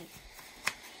ability.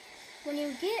 When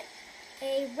you get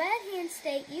a red hand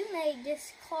state, you may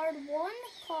discard 1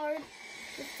 card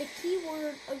with the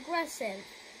keyword aggressive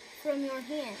from your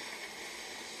hand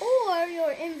or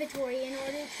your inventory in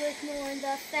order to ignore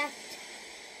the effect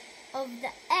of the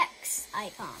X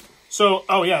icon. So,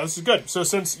 oh yeah, this is good. So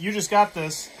since you just got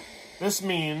this, this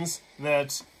means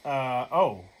that,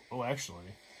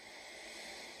 actually.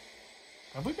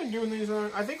 Have we been doing these wrong?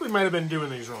 I think we might have been doing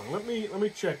these wrong. Let me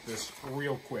check this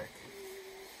real quick.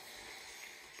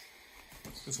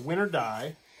 It's win or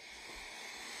die.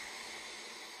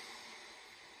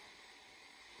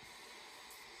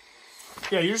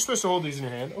 Yeah, you're supposed to hold these in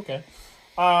your hand. Okay.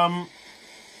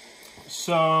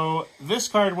 So this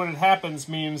card, when it happens,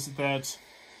 means that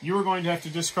you are going to have to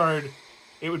discard.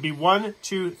 It would be 1,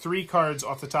 2, 3 cards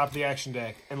off the top of the action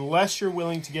deck, unless you're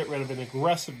willing to get rid of an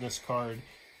aggressiveness card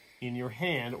in your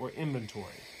hand or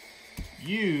inventory.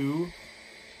 You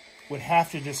would have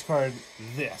to discard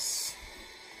this,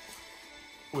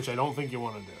 which I don't think you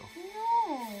want to do.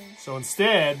 No. So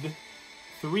instead,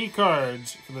 3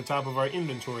 cards from the top of our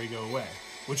inventory go away,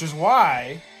 which is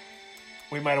why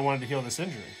we might have wanted to heal this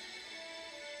injury.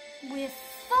 With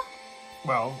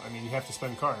well, I mean, you have to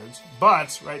spend cards,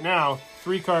 but right now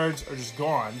 3 cards are just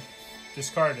gone,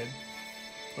 discarded.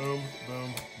 Boom,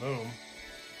 boom, boom.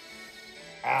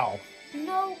 Ow.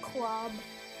 no club.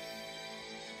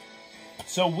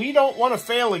 So we don't want to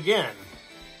fail again.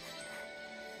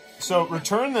 So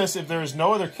return this if there is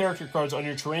no other character cards on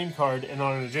your terrain card and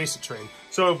on an adjacent terrain.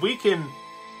 So if we can...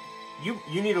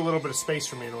 You need a little bit of space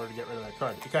for me in order to get rid of that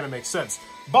card. It kind of makes sense.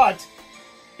 But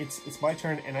it's my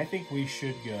turn, and I think we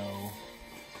should go...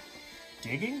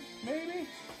 digging, maybe?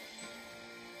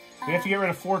 We have to get rid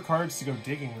of 4 cards to go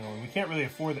digging, though, and we can't really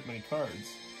afford that many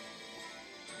cards.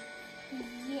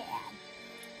 Yeah.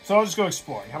 So I'll just go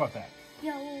exploring. How about that?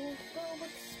 Yo, go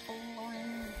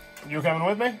exploring. You coming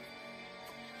with me?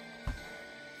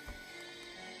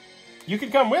 You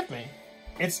can come with me.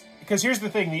 It's because here's the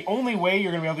thing. The only way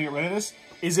you're going to be able to get rid of this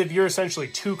is if you're essentially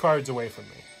 2 cards away from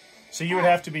me. So you would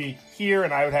have to be here,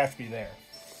 and I would have to be there.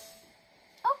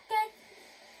 Okay.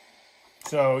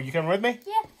 So you coming with me?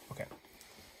 Yeah. Okay.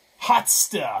 Hot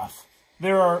stuff.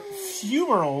 There are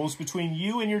fumaroles between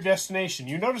you and your destination.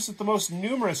 You notice that the most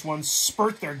numerous ones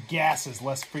spurt their gases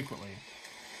less frequently.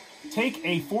 Take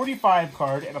a 45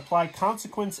 card and apply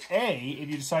Consequence A if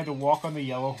you decide to walk on the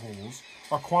yellow holes,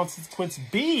 or Consequence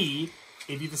B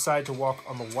if you decide to walk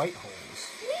on the white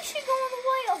holes. We should go on the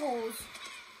white holes.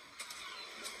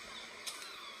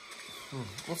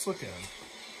 Let's look at them.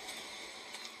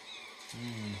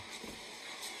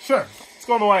 Sure, let's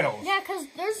go on the white holes. Yeah, because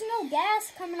there's no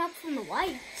gas coming up from the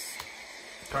whites.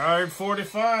 Card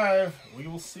 45. We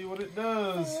will see what it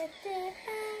does.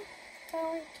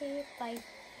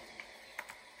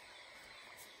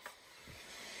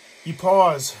 You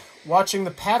pause, watching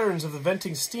the patterns of the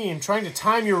venting steam, trying to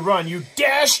time your run. You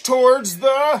dash towards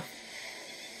the...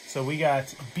 So we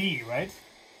got B, right?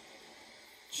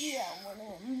 Yeah,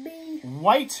 one B.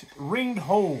 White ringed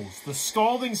holes. The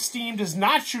scalding steam does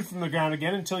not shoot from the ground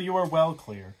again until you are well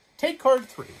clear. Take card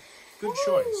 3. Good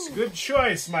choice. Good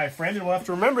choice, my friend. And we'll have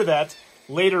to remember that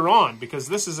later on, because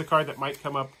this is a card that might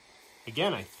come up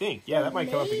again, I think. Yeah, that might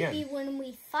come up again. Maybe when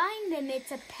we find them,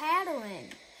 it's a pattern.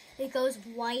 It goes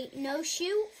white, no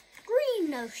shoe, green,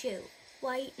 no shoe.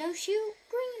 White, no shoe,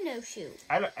 green, no shoe.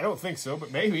 I don't think so,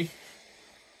 but maybe.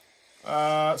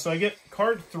 So I get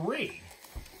card 3.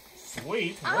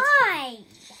 Sweet.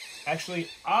 Actually,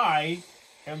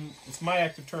 it's my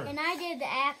active turn. And I did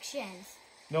the actions.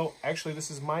 No, actually, this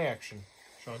is my action,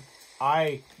 Sean.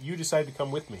 You decide to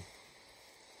come with me.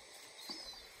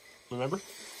 Remember?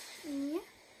 Yeah.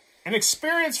 An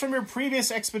experience from your previous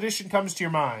expedition comes to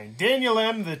your mind. Daniel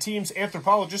M., the team's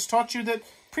anthropologist, taught you that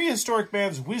prehistoric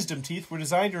man's wisdom teeth were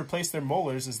designed to replace their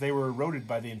molars as they were eroded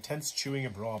by the intense chewing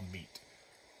of raw meat.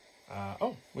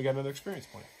 We got another experience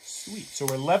point. Sweet. So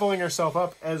we're leveling ourselves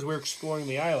up as we're exploring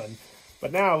the island.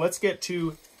 But now let's get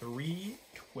to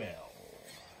 312.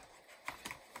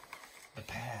 The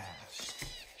past.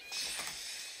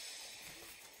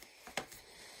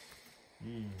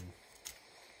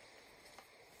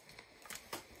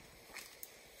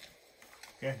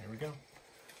 Okay, here we go.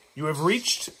 You have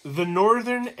reached the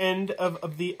northern end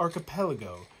of the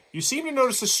archipelago. You seem to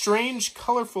notice a strange,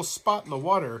 colorful spot in the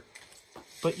water,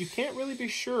 but you can't really be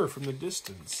sure from the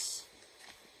distance.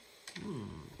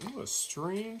 Ooh, a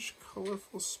strange,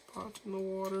 colorful spot in the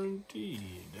water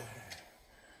indeed.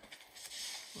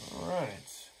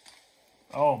 Alright.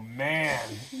 Oh, man.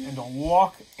 And to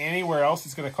walk anywhere else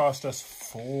is going to cost us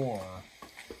 4.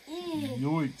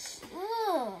 Yikes.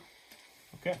 Ugh.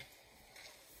 Okay.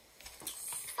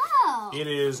 Oh. It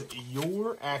is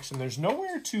your action. There's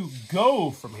nowhere to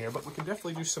go from here, but we can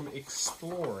definitely do some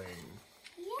exploring.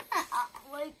 Yeah,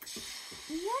 what's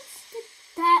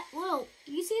that little...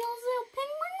 You see those little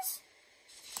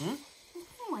penguins? The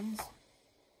penguins.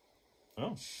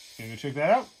 Oh, can you go check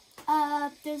that out?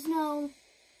 There's no...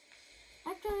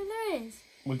 Actually, there is.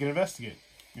 We can investigate.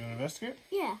 You want to investigate?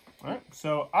 Yeah. Alright,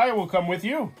 so I will come with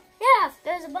you. Yeah,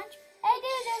 there's a bunch... Hey, dude,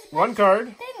 there's a bunch One card.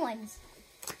 of penguins.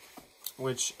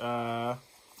 Which,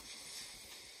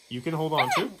 you can hold on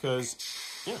to,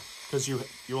 because you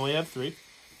only have 3.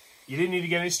 You didn't need to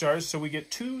get any stars, so we get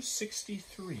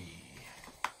 263.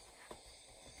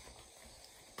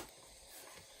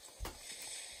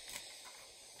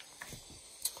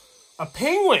 A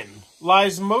penguin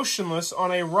lies motionless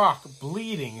on a rock,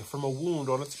 bleeding from a wound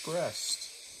on its breast.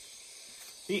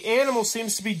 The animal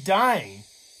seems to be dying.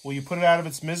 Will you put it out of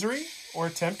its misery, or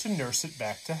attempt to nurse it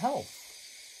back to health?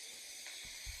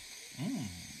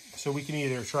 So we can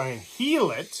either try and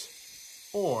heal it,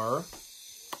 or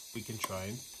we can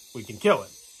kill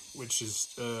it, which is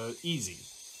easy.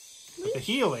 But the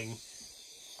healing,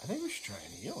 I think we should try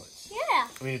and heal it. Yeah.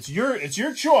 I mean, it's your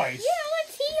choice. Yeah,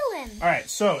 let's heal him. All right,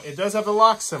 so it does have the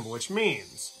lock symbol, which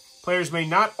means players may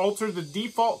not alter the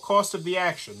default cost of the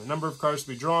action, the number of cards to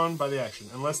be drawn by the action,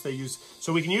 unless they use...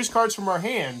 So we can use cards from our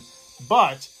hand,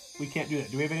 but we can't do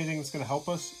that. Do we have anything that's going to help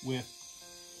us with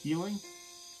healing?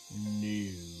 No,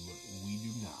 we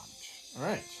do not. All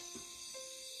right.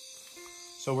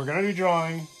 So we're going to be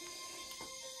drawing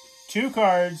 2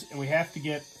 cards, and we have to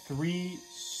get 3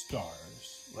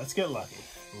 stars. Let's get lucky.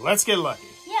 Let's get lucky.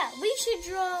 Yeah, we should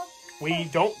draw... We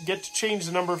don't get to change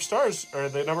the number of stars, or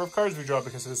the number of cards we draw,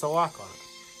 because there's a lock on it.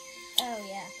 Oh,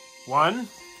 yeah. 1.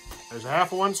 There's a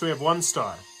half of 1, so we have 1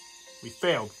 star. We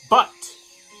failed. But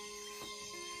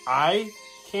I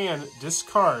can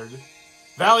discard...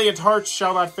 Valiant hearts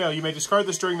shall not fail. You may discard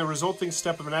this during the resulting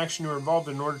step of an action you are involved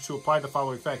in order to apply the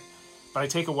following effect. But I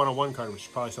take a 101 card, which is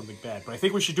probably something bad. But I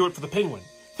think we should do it for the penguin.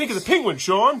 Think of the penguin,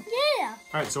 Sean! Yeah!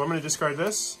 Alright, so I'm going to discard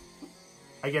this.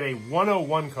 I get a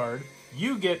 101 card.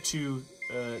 You get to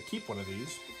keep one of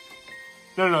these.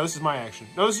 No, this is my action.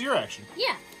 No, this is your action.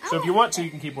 Yeah. So if you want to, you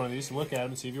can keep one of these and look at them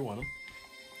and see if you want them.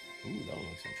 Ooh, that one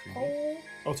looks intriguing.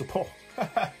 Oh, it's a pole.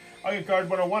 I'll get card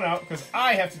 101 out, because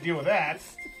I have to deal with that.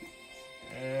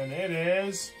 And it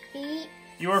is...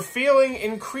 You are feeling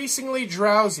increasingly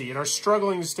drowsy and are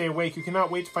struggling to stay awake. You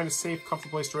cannot wait to find a safe,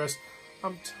 comfortable place to rest.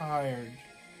 I'm tired.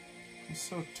 I'm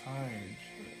so tired.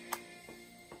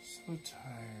 So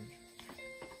tired.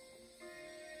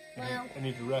 Well... I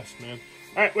need to rest, man.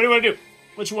 Alright, what do you want to do?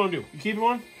 What you want to do? You keep it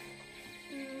on?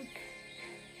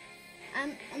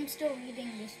 I'm still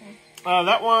reading this one.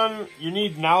 That one, you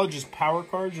need knowledge's power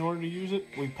cards in order to use it.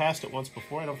 We passed it once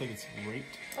before. I don't think it's great.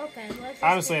 Okay, let's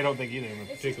Honestly, I don't think either of them are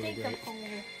let's particularly just take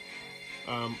great.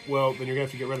 the pole. Well, then you're going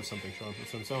to have to get rid of something, Sean.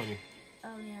 That's what I'm telling you.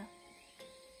 Oh, yeah.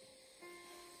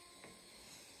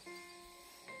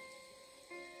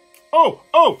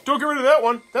 Oh, don't get rid of that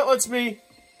one. That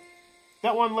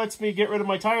one lets me get rid of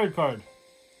my tired card.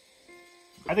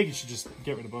 I think you should just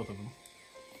get rid of both of them.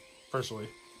 Personally.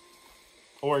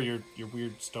 Or your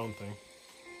weird stone thing.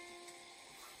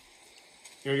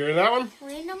 You want to get rid of that one?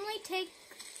 Randomly take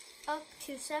up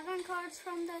to 7 cards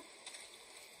from the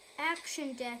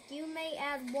action deck. You may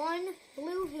add 1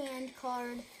 blue hand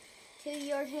card to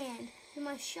your hand. You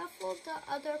must shuffle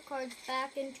the other cards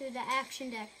back into the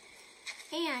action deck.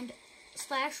 And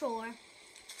 /or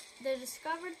the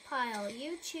discovered pile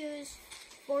you choose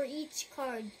for each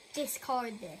card.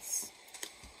 Discard this.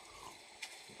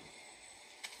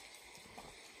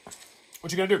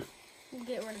 What you gonna do?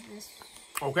 Get rid of this.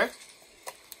 Okay.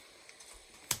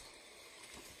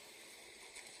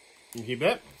 You keep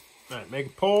it. Alright, make a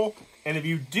poll. And if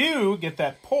you do get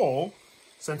that poll,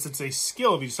 since it's a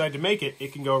skill, if you decide to make it,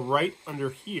 it can go right under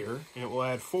here, and it will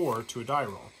add 4 to a die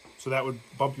roll. So that would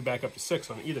bump you back up to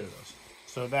 6 on either of those.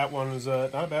 So that one is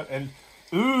not bad. And,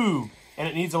 ooh, and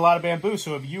it needs a lot of bamboo.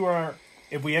 So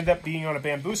if we end up being on a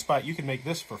bamboo spot, you can make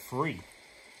this for free.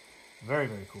 Very,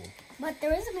 very cool. But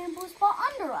there is a bamboo spot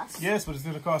under us. Yes, but it's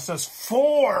going to cost us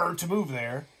 4 to move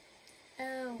there.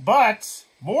 Oh. But,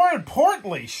 more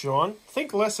importantly, Sean,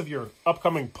 think less of your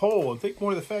upcoming poll and think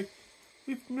more of the fact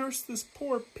we've nursed this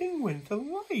poor penguin to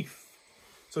life.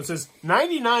 So it says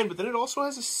 99, but then it also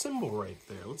has a symbol right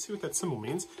there. Let's see what that symbol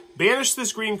means. Banish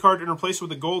this green card and replace it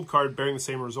with a gold card bearing the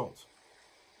same result.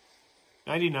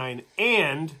 99,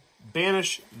 and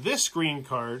banish this green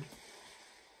card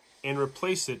and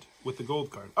replace it with the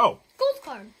gold card. Oh. Gold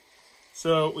card.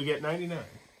 So we get 99.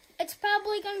 It's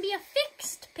probably going to be a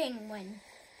fixed penguin.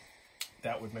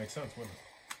 That would make sense, wouldn't it?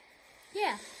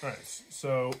 Yeah. Alright,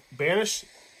 so banish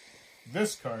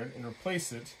this card and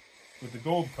replace it with the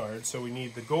gold card. So we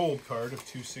need the gold card of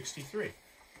 263.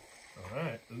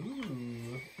 Alright.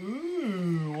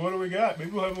 Ooh, what do we got?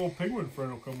 Maybe we'll have a little penguin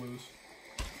friend will come with us.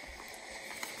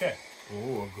 Okay.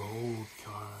 Oh, a gold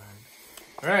card.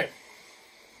 Alright.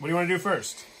 What do you want to do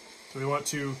first? Do we want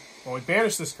to... Well, we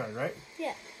banish this card, right?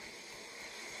 Yeah.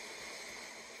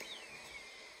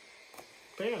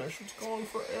 Banish, it's going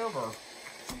forever.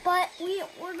 But we're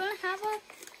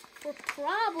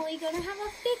probably gonna have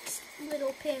a fixed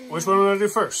little penguin. Which one do we want to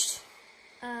do first?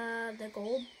 The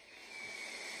gold.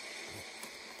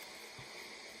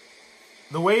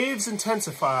 The waves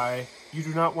intensify. You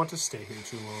do not want to stay here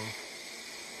too long.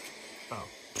 Oh.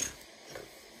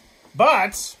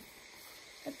 But,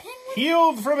 The penguin.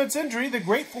 healed from its injury, the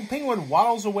grateful penguin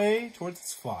waddles away towards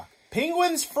its flock.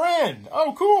 Penguin's friend.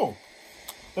 Oh, cool.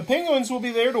 The penguins will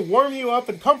be there to warm you up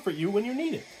and comfort you when you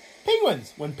need it.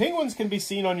 Penguins. When penguins can be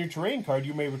seen on your terrain card,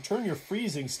 you may return your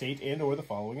freezing state and or the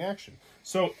following action.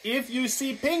 So if you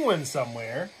see penguins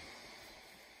somewhere,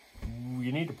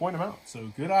 you need to point them out.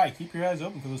 So good eye. Keep your eyes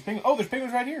open for those penguins. Oh, there's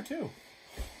penguins right here, too.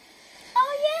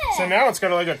 Oh, yeah. So now it's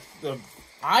kind of like a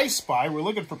I Spy. We're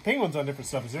looking for penguins on different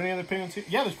stuff. Is there any other penguins here?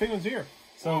 Yeah, there's penguins here.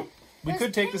 So we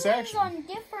could take this action. on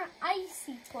different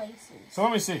icy places. So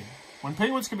let me see. When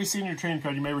penguins can be seen in your train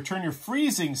card, you may return your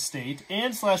freezing state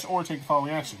and /or take the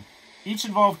following action. Each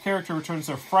involved character returns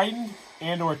their frightened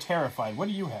and or terrified. What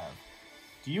do you have?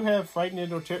 Do you have frightened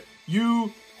and or terrified?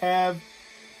 You have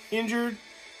injured.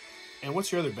 And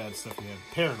what's your other bad stuff you have?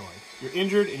 Paranoid. You're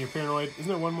injured and you're paranoid. Isn't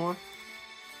there one more?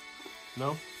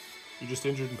 No? You're just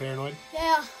injured and paranoid?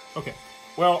 Yeah. Okay.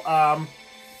 Well, I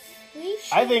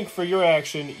think for your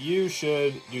action, you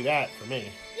should do that for me.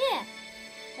 Yeah.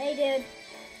 Hey, dude.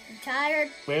 I'm tired.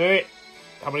 Wait.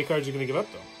 How many cards are you going to give up,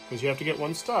 though? Because you have to get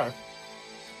 1 star.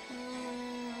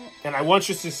 And I want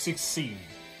you to succeed.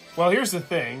 Well, here's the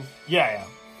thing. Yeah.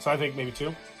 So I think maybe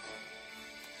 2.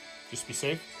 Just be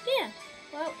safe. Yeah.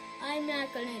 Well, I'm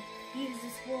not going to use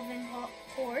this woven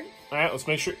cord. All right, let's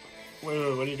make sure.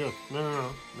 Wait, what are you doing?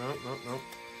 No.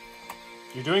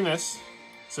 You're doing this.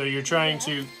 So you're trying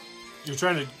to... You're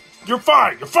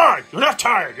fine! You're not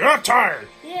tired!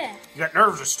 Yeah. You got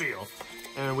nerves of steel.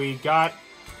 And we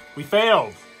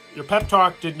failed. Your pep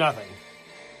talk did nothing.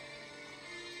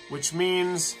 Which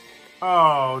means,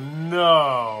 oh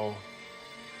no.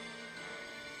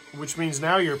 Which means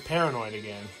now you're paranoid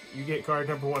again. You get card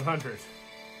number 100.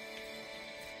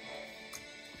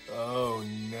 Oh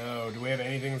no. Do we have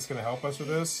anything that's going to help us with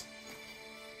this?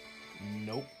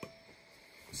 Nope.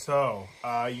 So,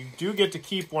 you do get to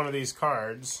keep one of these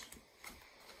cards.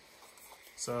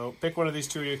 So pick one of these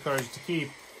 2 of your cards to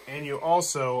keep, and you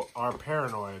also are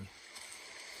paranoid.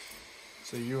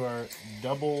 So you are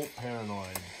double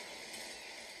paranoid.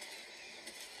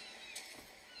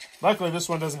 Luckily, this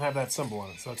one doesn't have that symbol on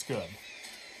it, so that's good.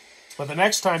 But the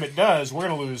next time it does, we're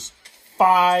going to lose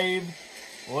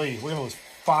 5... We're going to lose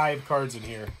 5 cards in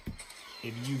here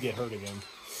if you get hurt again.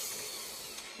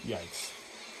 Yikes.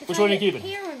 Which one are you keeping?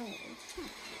 Paranoid.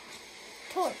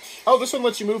 Torch. Oh, this one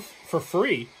lets you move for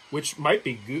free, which might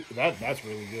be good. That's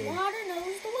really good. Water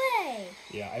knows the way.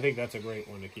 Yeah, I think that's a great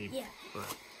one to keep. Yeah.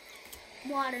 Right.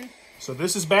 Water. So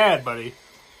this is bad, buddy.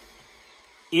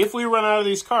 If we run out of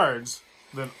these cards,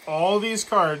 then all these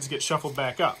cards get shuffled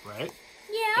back up, right?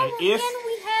 Yeah, And well, then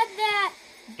we had that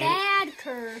bad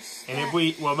curse. And if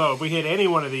we hit any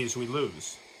one of these, we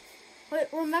lose. Wait,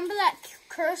 remember that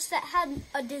curse that had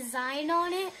a design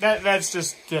on it? That's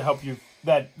just to help you.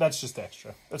 That's just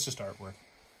extra. That's just artwork.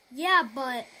 Yeah,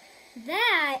 but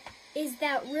that is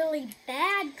that really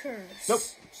bad curse. Nope.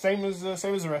 Same as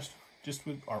the rest, just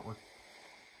with artwork.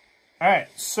 All right.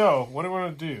 So what do I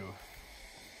want to do?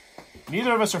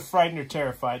 Neither of us are frightened or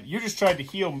terrified. You just tried to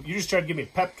heal. You just tried to give me a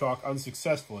pep talk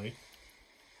unsuccessfully.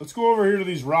 Let's go over here to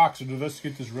these rocks and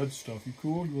investigate this red stuff. You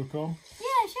cool? You want to come?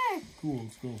 Yeah, sure. Cool.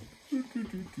 Let's go.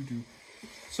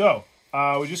 So,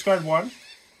 we just card 1.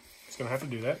 It's going to have to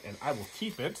do that, and I will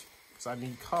keep it because I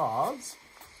need cards.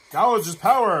 Knowledge is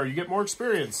power. You get more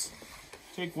experience.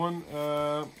 Take 1.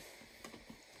 So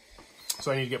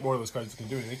I need to get more of those cards that can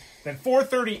do anything. Then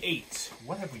 438.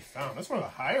 What have we found? That's one of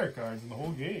the higher cards in the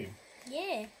whole game.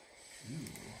 Yeah. Ooh.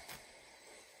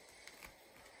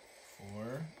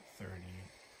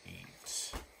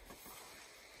 438.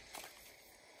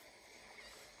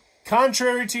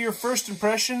 Contrary to your first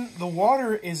impression, the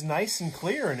water is nice and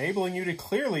clear, enabling you to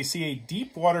clearly see a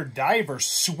deep water diver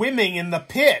swimming in the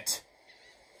pit.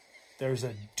 There's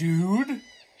a dude.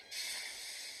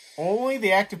 Only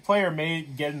the active player may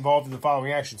get involved in the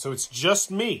following action. So it's just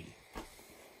me.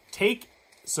 Take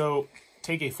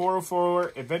a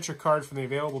 404 adventure card from the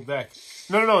available deck.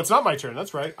 No, it's not my turn.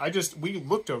 That's right. We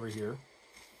looked over here.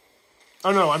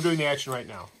 Oh, no, I'm doing the action right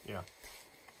now. Yeah.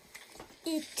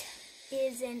 It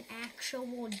is an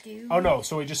actual dude. Oh, no,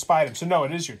 so we just spied him. So, no,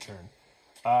 it is your turn.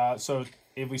 So,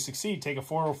 if we succeed, take a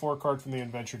 404 card from the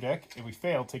adventure deck. If we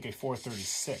fail, take a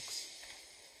 436.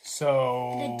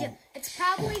 So... It's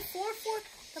probably 4-4...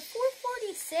 The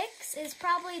 446 is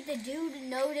probably the dude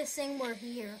noticing we're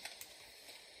here.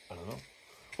 I don't know.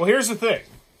 Well, here's the thing.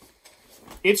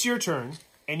 It's your turn,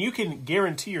 and you can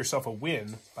guarantee yourself a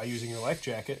win by using your life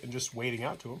jacket and just wading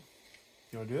out to him.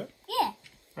 You want to do that? Yeah.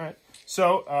 All right.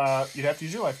 So, you'd have to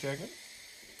use your life jacket.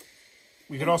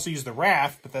 We could also use the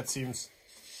raft, but that seems...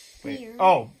 Weird.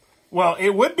 Oh, well,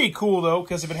 it would be cool, though,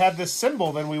 because if it had this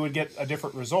symbol, then we would get a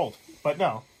different result. But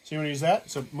no. So you want to use that?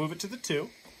 So move it to the 2.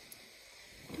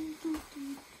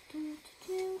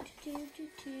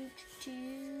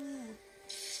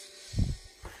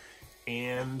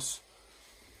 And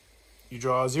you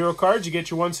draw 0 cards. You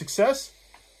get your 1 success.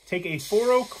 Take a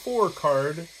 404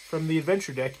 card from the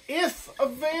adventure deck, if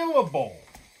available.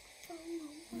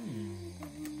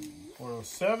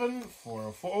 407,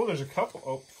 404. Oh, there's a couple.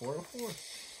 Oh, 404.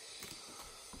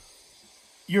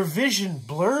 Your vision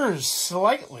blurs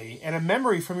slightly, and a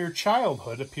memory from your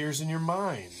childhood appears in your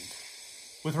mind.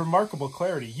 With remarkable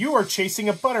clarity, you are chasing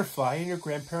a butterfly in your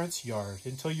grandparents' yard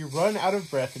until you run out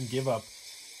of breath and give up,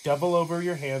 double over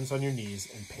your hands on your knees,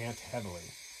 and pant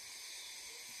heavily.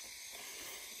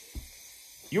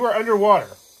 You are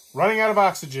underwater, running out of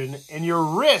oxygen, and your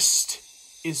wrist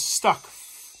is stuck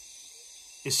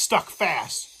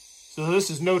fast. So this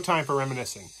is no time for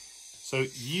reminiscing. So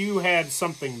you had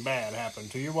something bad happen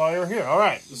to you while you're here. All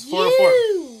right, this is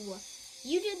 404.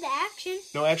 You did the action.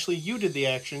 No, actually, you did the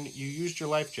action. You used your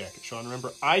life jacket, Sean.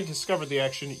 Remember, I discovered the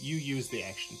action. You used the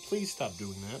action. Please stop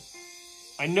doing that.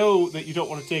 I know that you don't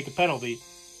want to take a penalty,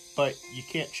 but you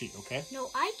can't cheat, okay? No,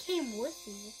 I came with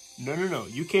you. No.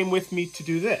 You came with me to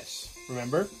do this,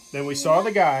 remember? Then we saw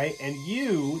the guy, and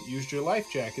you used your life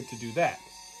jacket to do that.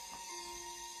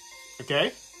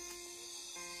 Okay?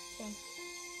 Okay.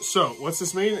 So, what's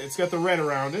this mean? It's got the red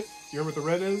around it. You remember what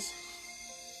the red is?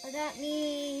 That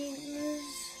means...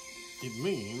 It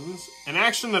means an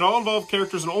action that all involved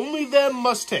characters and only them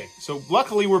must take. So,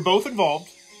 luckily, we're both involved,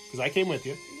 because I came with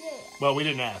you. Yeah. Well, we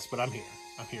didn't ask, but I'm here.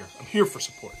 I'm here for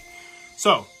support.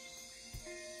 So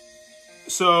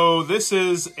this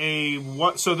is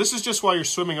this is just while you're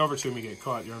swimming over to him, you get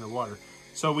caught. You're underwater.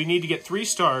 So we need to get 3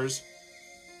 stars.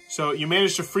 So you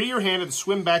manage to free your hand and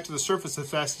swim back to the surface as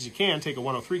fast as you can. Take a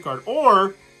 103 card,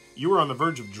 or you were on the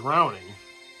verge of drowning.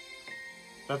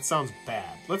 That sounds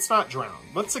bad. Let's not drown.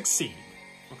 Let's succeed.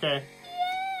 Okay.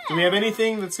 Do we have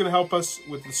anything that's going to help us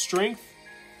with the strength?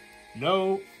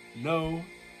 No, no,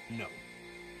 no.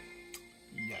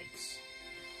 Yikes.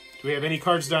 Do we have any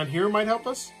cards down here might help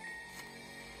us?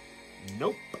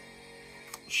 Nope.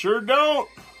 Sure don't.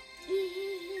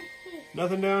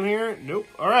 Nothing down here? Nope.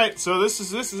 All right, so this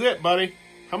is it, buddy.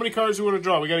 How many cards do we want to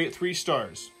draw? We got to get 3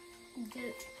 stars.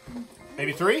 Good.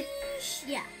 Maybe 3?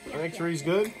 Yeah. I think 3's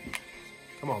good.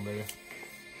 Come on, baby.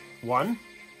 1.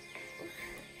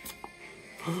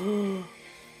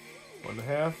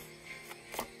 1.5.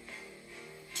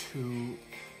 2.5.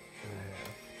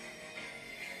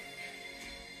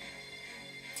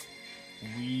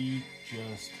 We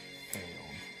just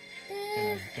failed.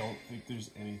 And I don't think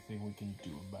there's anything we can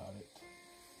do about it.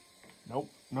 Nope,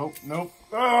 nope, nope.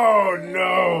 Oh,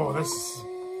 no. This is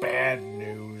bad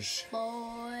news.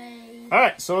 Boy. All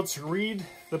right, so let's read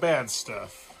the bad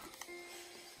stuff.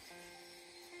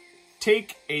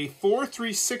 Take a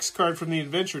 4/3/6 card from the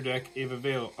adventure deck if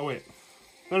available. Oh, wait.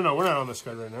 No, we're not on this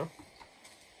card right now.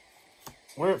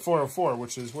 We're at 404,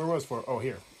 which is, where was 4? Oh,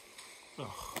 here.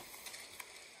 Ugh.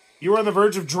 You are on the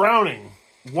verge of drowning.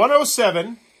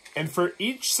 107, and for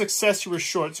each success you were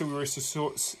short, so we were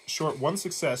short 1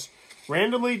 success,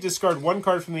 randomly discard 1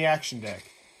 card from the action deck.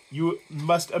 You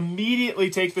must immediately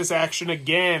take this action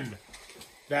again.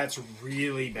 That's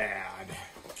really bad.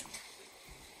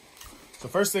 So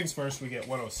first things first, we get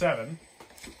 107.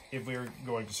 If we're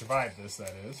going to survive this,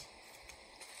 that is.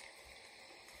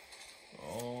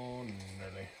 Oh,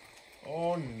 Nelly.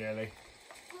 Oh, Nelly.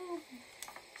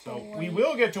 So we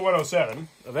will get to 107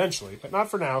 eventually, but not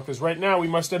for now, because right now we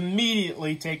must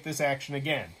immediately take this action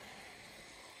again.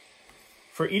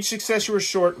 For each success you were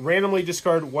short, randomly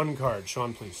discard 1 card.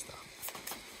 Sean, please stop.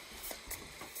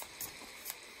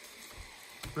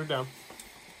 Put it down.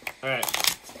 All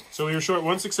right. So we were short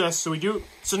 1 success. So we do.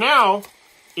 So now,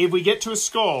 if we get to a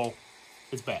skull,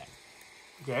 it's bad.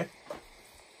 Okay.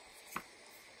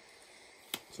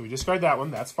 So we discard that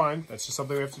one. That's fine. That's just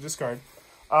something we have to discard.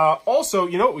 Also,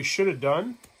 you know what we should have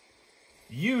done?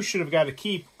 You should have got to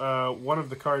keep one of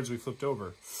the cards we flipped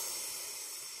over.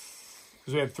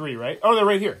 Because we had 3, right? Oh, they're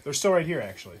right here. They're still right here,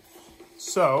 actually.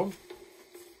 So,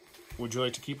 would you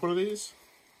like to keep one of these?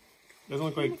 Doesn't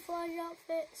look like... Camouflage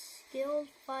outfit, skilled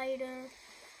fighter.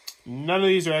 None of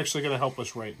these are actually going to help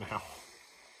us right now.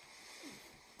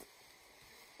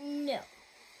 No.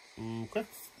 Okay.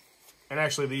 And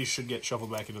actually, these should get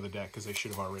shuffled back into the deck, because they should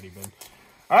have already been.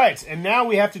 All right, and now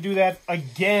we have to do that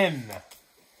again.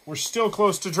 We're still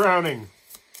close to drowning.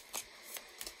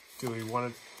 Do we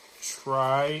want to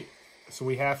try? So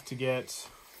we have to get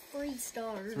 3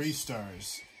 stars. 3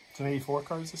 stars. So maybe 4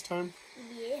 cards this time?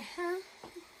 Yeah.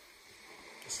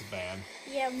 This is bad.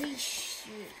 Yeah, we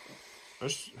should.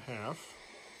 There's half.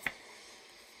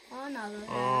 Another half.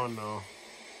 Oh, no.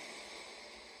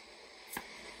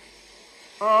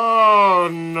 Oh,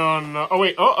 no. Oh,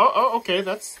 wait. Oh, okay.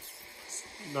 That's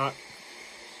not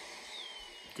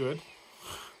good.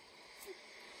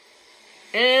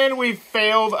 And we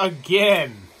failed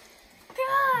again.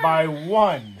 God. By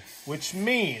 1, which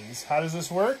means, how does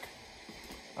this work?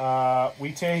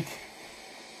 We take...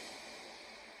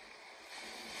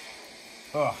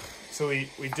 Ugh. So we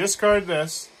discard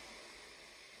this.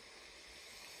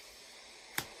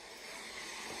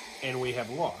 And we have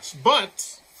lost.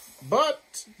 But,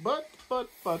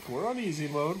 we're on easy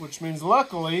mode, which means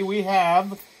luckily we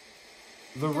have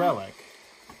the relic.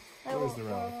 What is the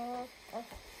relic?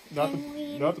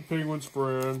 Not the penguin's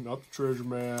friend, not the treasure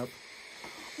map.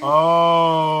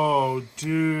 Oh,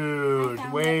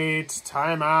 dude. Wait.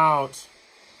 Time out.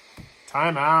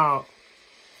 Time out.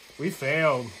 We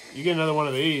failed. You get another one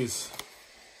of these.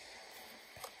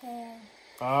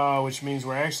 Oh, which means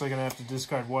we're actually going to have to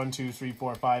discard 1, 2, 3,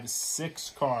 4, 5,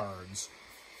 6 cards.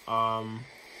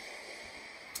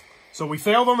 So we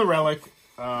failed on the relic.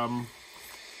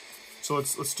 So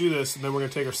let's do this, and then we're going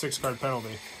to take our 6-card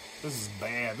penalty. This is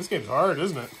bad. This game's hard,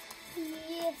 isn't it?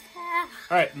 Yeah.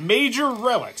 All right, major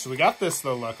relic. So we got this,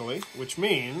 though, luckily, which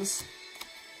means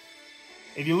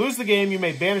if you lose the game, you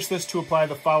may banish this to apply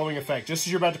the following effect. Just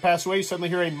as you're about to pass away, you suddenly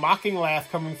hear a mocking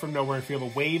laugh coming from nowhere and feel a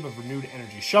wave of renewed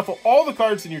energy. Shuffle all the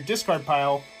cards in your discard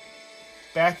pile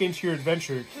back into your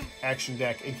adventure action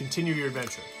deck and continue your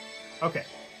adventure. Okay,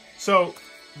 so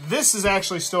this is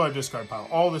actually still our discard pile.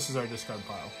 All this is our discard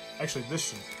pile. Actually, this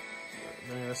should...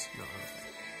 No.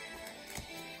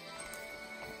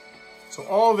 So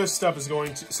all this stuff is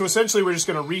going to... So essentially, we're just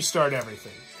going to restart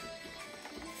everything.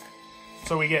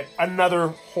 So we get another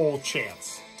whole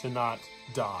chance to not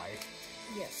die.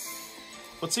 Yes.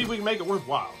 Let's see if we can make it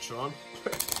worthwhile, Sean.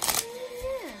 Yeah.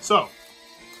 So,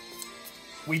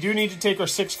 We do need to take our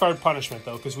 6-card punishment,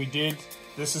 though, because we did...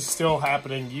 This is still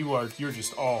happening. You're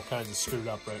just all kinds of screwed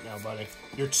up right now, buddy.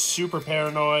 You're super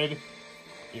paranoid.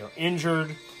 You're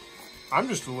injured. I'm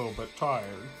just a little bit tired,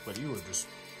 but you were just...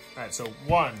 All right, so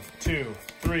 1, 2,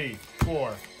 3,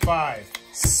 4, 5,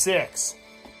 6.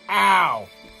 Ow!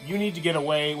 You need to get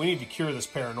away. We need to cure this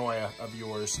paranoia of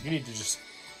yours. You need to just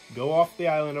go off the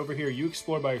island over here. You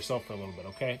explore by yourself for a little bit,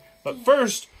 okay? But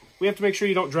first, we have to make sure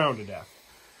you don't drown to death.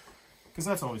 Because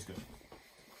that's always good.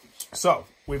 So,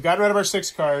 we've gotten rid of our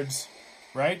 6 cards,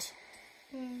 right?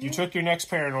 You took your next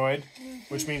paranoid,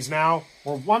 which means now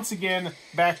we're once again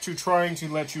back to trying to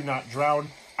let you not drown.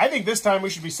 I think this time we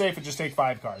should be safe and just take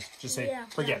 5 cards. Just say,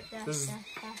 forget it. This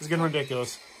is getting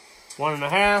ridiculous.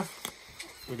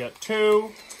 1.5. We got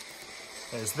 2.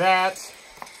 There's that.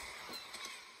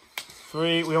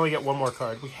 3. We only get 1 more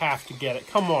card. We have to get it.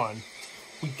 Come on.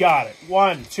 We got it.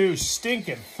 1, 2,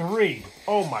 stinking 3.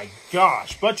 Oh my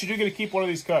gosh. But you do get to keep one of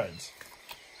these cards.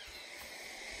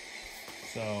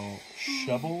 So,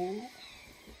 shovel.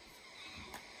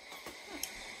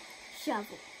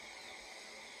 Shovel.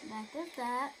 That does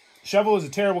that. Shovel is a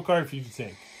terrible card for you to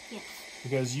take. Yes.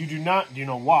 Because you do not... Do you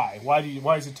know why? Why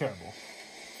is it terrible?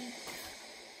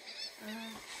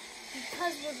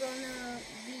 Because we're going to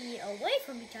be away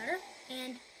from each other.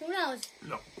 And who knows?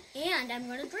 No. And I'm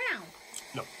going to drown.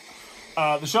 No.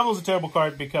 The shovel is a terrible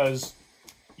card because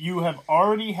you have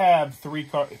already have 3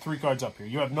 cards up here.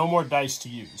 You have no more dice to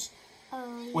use.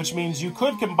 Which means you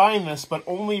could combine this, but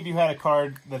only if you had a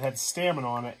card that had stamina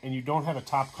on it, and you don't have a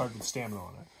top card with stamina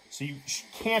on it. So you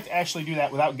can't actually do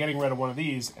that without getting rid of one of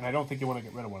these, and I don't think you want to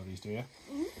get rid of one of these, do you?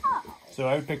 No. So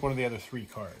I would pick one of the other 3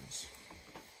 cards.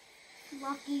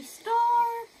 Lucky Star.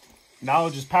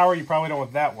 Knowledge is power. You probably don't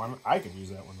want that one. I could use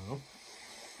that one, though.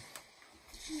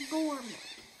 Gorman.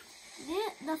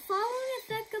 The following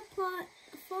effect apply.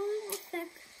 The following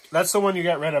effect. That's the one you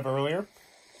got rid of earlier.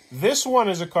 This one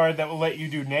is a card that will let you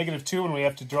do -2 when we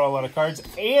have to draw a lot of cards,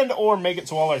 and or make it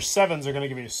so all our 7s are going to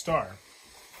give you a star.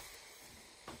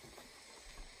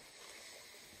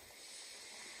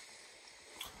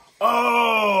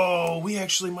 Oh, we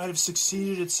actually might have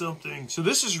succeeded at something. So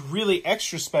this is really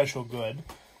extra special good.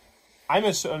 I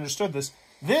misunderstood this.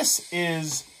 This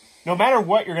is, no matter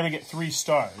what, you're going to get 3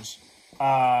 stars.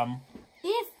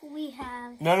 If we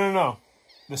have... No.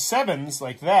 The 7s,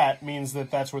 like that, means that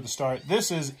that's worth a star.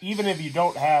 This is, even if you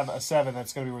don't have a 7,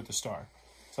 that's going to be worth a star.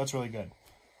 So that's really good.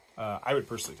 I would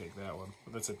personally take that one,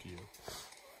 but that's up to you.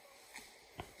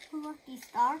 Lucky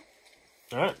Star.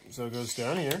 Alright, so it goes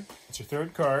down here. It's your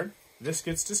 3rd card. This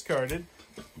gets discarded.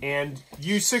 And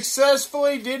you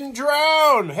successfully didn't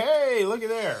drown! Hey, look at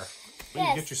there. We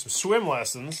can get you some swim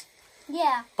lessons.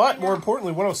 Yeah. But, more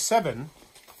importantly, 107...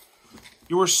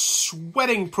 You are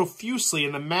sweating profusely,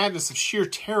 and the madness of sheer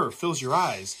terror fills your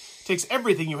eyes. It takes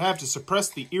everything you have to suppress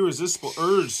the irresistible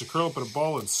urge to curl up in a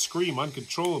ball and scream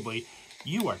uncontrollably.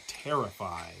 You are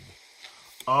terrified.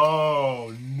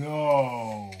 Oh,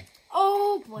 no.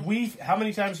 Oh, boy. How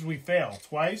many times did we fail?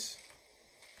 Twice?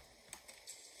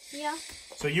 Yeah.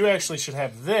 So you actually should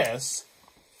have this,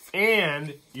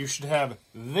 and you should have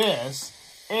this,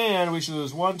 and we should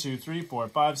lose 1, 2, 3, 4,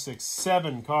 5, 6,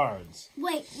 7 cards.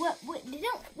 Wait,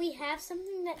 didn't we have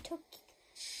something that took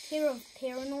care of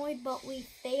paranoid, but we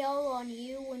failed on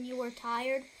you when you were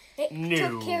tired? It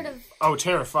took care of... Oh,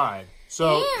 terrified.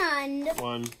 So, and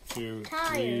 1, 2,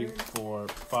 3, 4,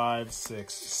 5,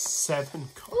 6, 7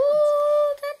 cards.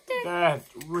 Ooh, That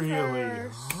really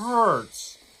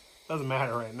hurts. Doesn't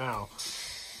matter right now.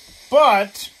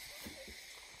 But...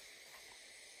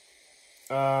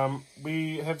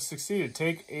 we have succeeded.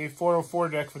 Take a 404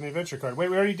 deck from the adventure card. Wait,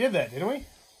 we already did that, didn't we?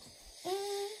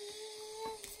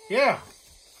 Yeah.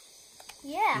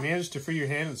 Yeah. You managed to free your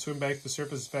hand and swim back to the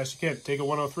surface as fast as you can. Take a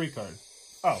 103 card.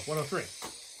 Oh, 103.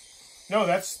 No,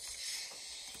 that's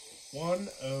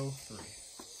 103.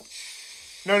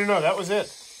 No, that was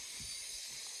it.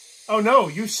 Oh, no,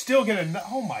 you still get a...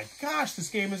 Oh, my gosh, this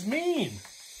game is mean.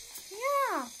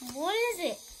 Yeah, what is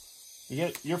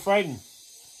it? You're fighting.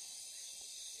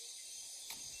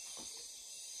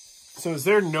 So is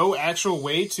there no actual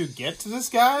way to get to this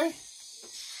guy?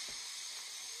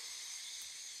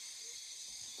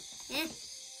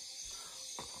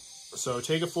 So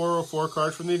take a 404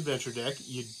 card from the adventure deck.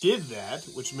 You did that,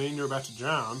 which means you're about to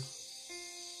drown.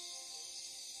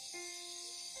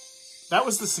 That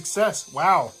was the success.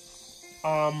 Wow.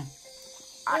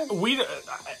 I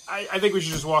think we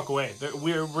should just walk away.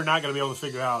 We're not going to be able to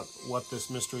figure out what this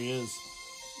mystery is.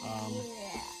 Yeah.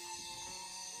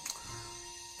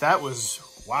 That was,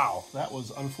 wow, that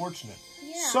was unfortunate.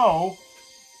 Yeah. So,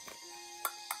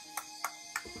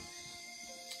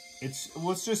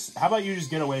 let's just, how about you just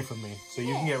get away from me so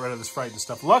you can get rid of this frightened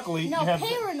stuff. Luckily, no, you have...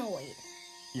 paranoid.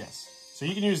 Yes. So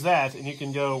you can use that and you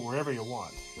can go wherever you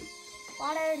want.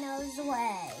 Water knows the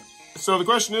way. So the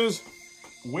question is,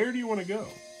 where do you want to go?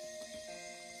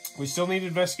 We still need to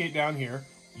investigate down here.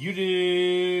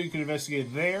 You could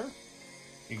investigate there.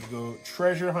 You could go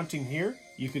treasure hunting here.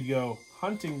 You could go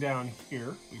hunting down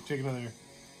here. We could take another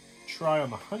try on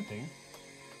the hunting.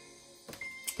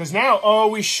 Because now, oh,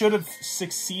 we should have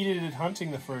succeeded at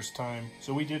hunting the first time.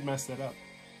 So we did mess that up.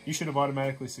 You should have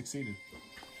automatically succeeded.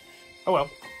 Oh well.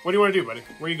 What do you want to do, buddy?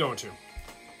 Where are you going to?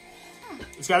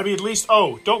 It's got to be at least...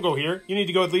 Oh, don't go here. You need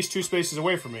to go at least 2 spaces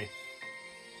away from me.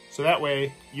 So that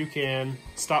way, you can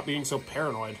stop being so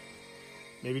paranoid.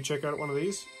 Maybe check out one of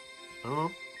these? I don't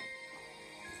know.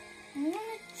 I'm going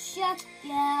to check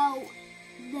out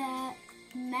that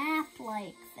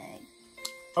math-like thing.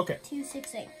 Okay.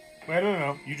 268. Wait,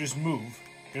 no. You just move.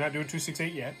 You're not doing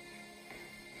 268 yet.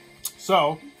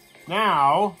 So,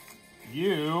 now,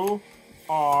 you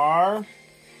are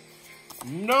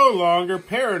no longer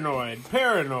paranoid.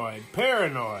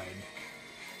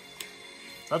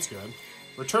 That's good.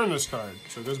 Return this card,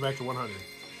 so it goes back to 100.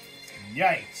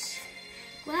 Yikes.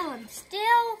 Well, I'm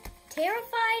still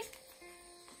terrified.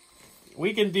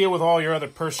 We can deal with all your other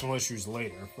personal issues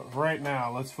later, but right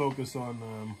now, let's focus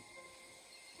on,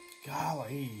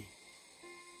 golly.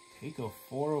 Take a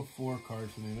 404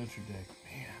 card from the adventure deck.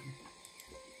 Man.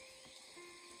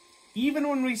 Even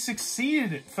when we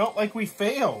succeeded, it felt like we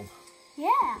failed.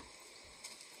 Yeah.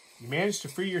 You managed to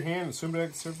free your hand and swim back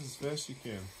to the surface as fast as you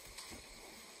can.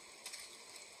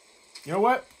 You know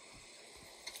what?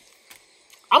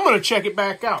 I'm going to check it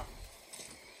back out.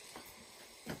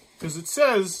 Because it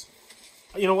says...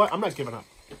 You know what? I'm not giving up.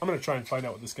 I'm going to try and find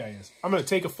out what this guy is. I'm going to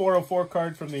take a 404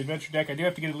 card from the adventure deck. I do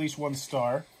have to get at least 1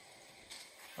 star.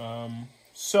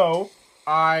 So,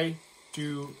 I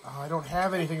don't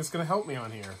have anything that's going to help me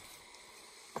on here.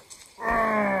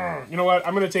 You know what?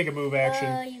 I'm going to take a move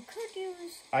action. You could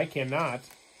use... I cannot,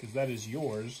 because that is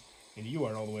yours, and you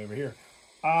are all the way over here.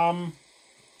 Yeah.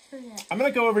 I'm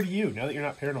going to go over to you, now that you're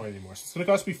not paranoid anymore. So it's going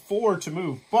to cost me 4 to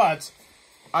move, but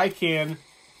I can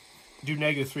do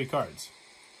 -3 cards.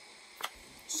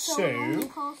 So it only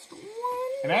costs 1.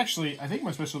 And actually, I think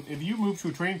my special, if you move to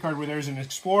a train card where there's an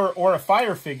explorer or a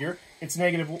fire figure, it's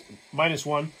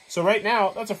 -1. So right now,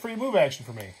 that's a free move action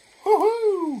for me.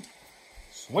 Woohoo!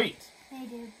 Sweet. Hey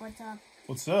dude, what's up?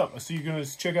 What's up? So you're going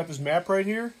to check out this map right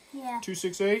here? Yeah.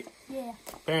 268? Yeah.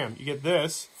 Bam. You get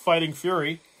this, Fighting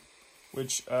Fury,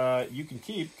 which you can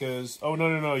keep because... Oh,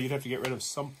 no. You'd have to get rid of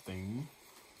something.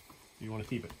 You want to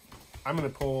keep it. I'm going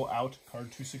to pull out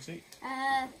card 268.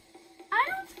 I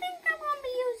don't think I'm going to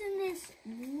be using this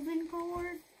moving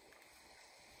card.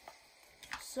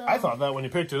 So... I thought that when you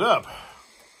picked it up.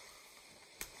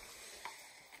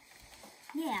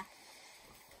 Yeah.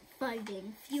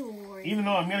 Fighting Fury. Even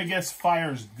though I'm going to guess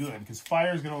fire's good, because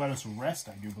fire's going to let us rest,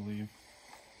 I do believe.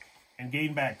 And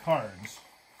gain back cards.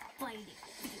 Fighting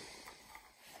Fury.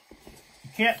 You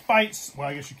can't fight... Well,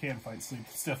 I guess you can fight sleep.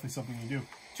 It's definitely something you do.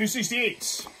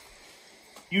 268.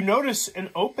 You notice an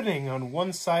opening on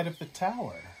one side of the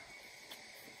tower.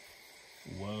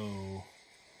 Whoa.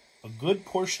 A good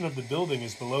portion of the building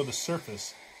is below the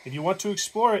surface. If you want to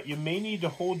explore it, you may need to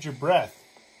hold your breath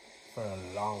for a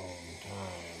long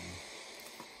time.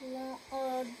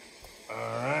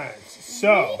 Alright,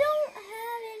 so... We don't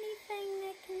have anything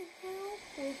that can help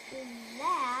with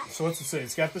that. So what's it say?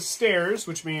 It's got the stairs,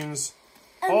 which means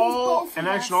an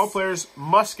action all us. players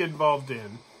must get involved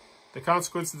in. The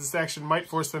consequence of this action might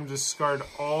force them to discard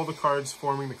all the cards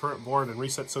forming the current board and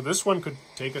reset. So this one could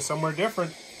take us somewhere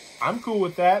different. I'm cool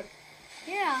with that.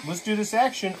 Yeah. Let's do this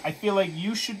action. I feel like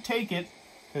you should take it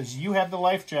because you have the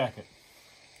life jacket.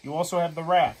 You also have the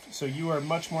raft, so you are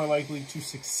much more likely to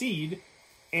succeed.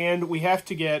 And we have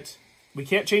to get... We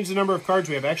can't change the number of cards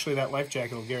we have. Actually, that life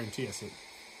jacket will guarantee us it.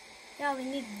 Yeah, we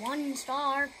need 1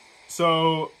 star.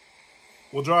 So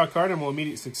we'll draw a card and we'll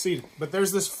immediately succeed. But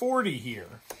there's this 40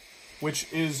 here,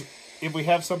 which is if we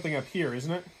have something up here,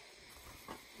 isn't it?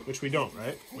 Which we don't,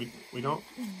 right? We don't?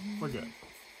 We're good.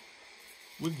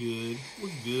 We're good.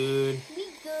 We're good. We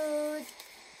good.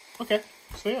 Okay,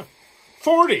 so yeah.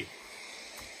 40!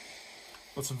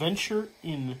 Let's venture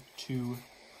into...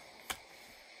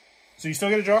 So you still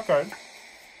get to draw a card.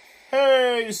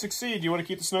 Hey, you succeed. Do you want to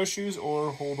keep the snowshoes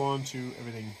or hold on to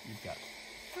everything you've got?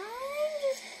 I'm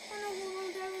just gonna hold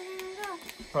on to everything I got.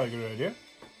 Probably a good idea.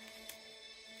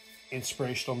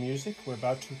 Inspirational music. We're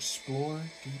about to explore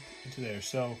deep into there.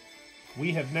 So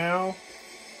we have now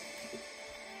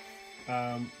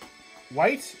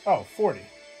white. Oh, 40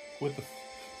 with the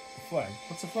flag.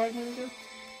 What's the flag mean again?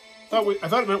 I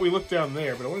thought it meant we looked down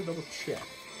there, but I want to double check.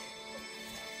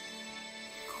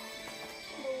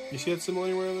 You see that symbol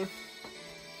anywhere in there?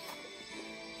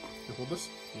 Here, hold this.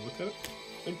 Can you look at it?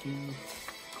 Thank you.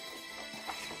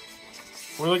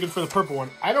 We're looking for the purple one.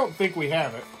 I don't think we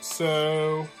have it,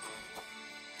 so...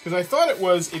 Because I thought it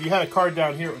was, if you had a card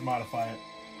down here, it would modify it.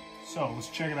 So, let's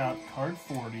check it out. Card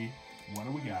 40. What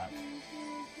do we got?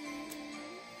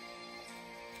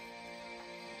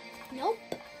 Nope.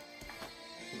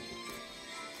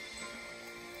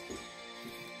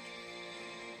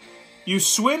 You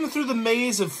swim through the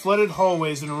maze of flooded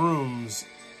hallways and rooms.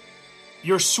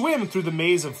 Your swim through the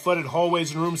maze of flooded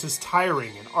hallways and rooms is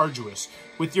tiring and arduous.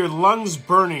 With your lungs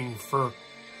burning for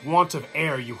want of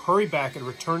air, you hurry back and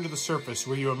return to the surface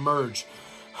where you emerge,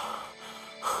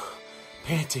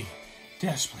 panting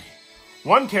desperately.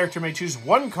 One character may choose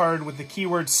one card with the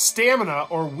keyword stamina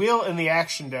or will in the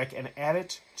action deck and add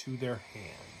it to their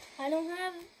hand. I don't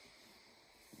have...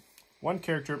 One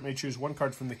character may choose one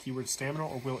card from the keyword stamina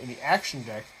or will in the action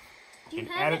deck and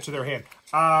add it to their hand.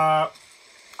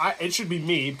 It should be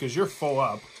me because you're full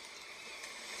up.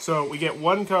 So we get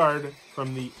one card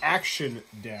from the action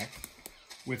deck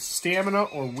with stamina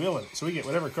or will in it. So we get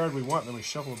whatever card we want, then we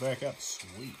shuffle it back up.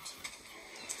 Sweet.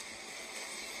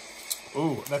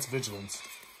 Ooh, that's vigilance.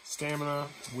 Stamina,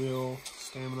 will,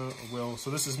 stamina, or will. So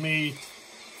this is me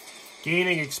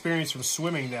gaining experience from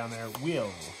swimming down there.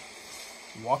 Will.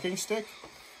 Walking stick?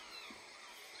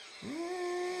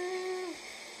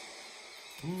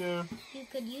 No. You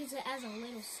could use it as a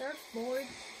little surfboard.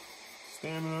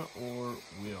 Stamina or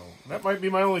will. That might be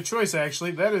my only choice,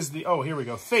 actually. That is the... Oh, here we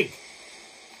go. Think.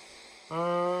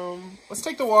 Let's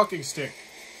take the walking stick.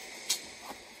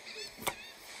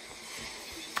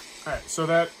 Alright, so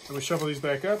that... Let me shuffle these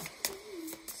back up.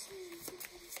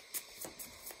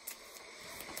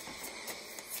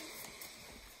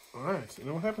 Alright, and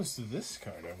then what happens to this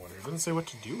card, I wonder? It doesn't say what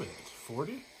to do with it.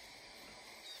 40?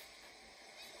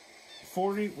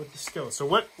 40 with the skeleton. So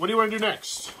what do you want to do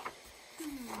next?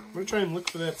 I'm going to try and look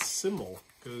for that symbol,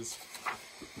 because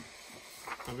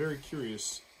I'm very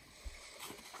curious.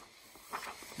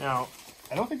 Now,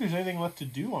 I don't think there's anything left to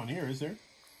do on here, is there?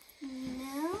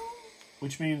 No.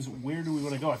 Which means, where do we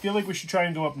want to go? I feel like we should try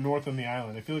and go up north on the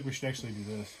island. I feel like we should actually do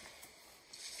this.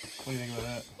 What do you think about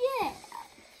that? Yeah.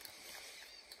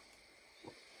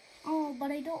 Oh,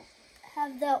 but I don't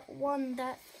have that one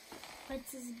that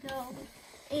lets us go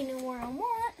anywhere I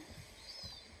want.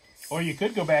 Or you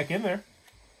could go back in there.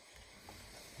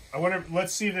 I wonder,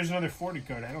 let's see if there's another 40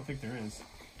 card. I don't think there is.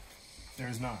 There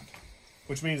is not.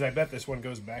 Which means I bet this one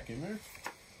goes back in there.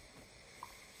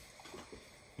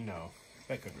 No,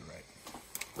 that could be right.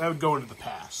 That would go into the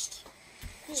past.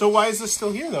 So why is this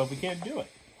still here, though, if we can't do it?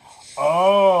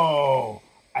 Oh,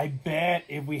 I bet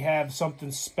if we have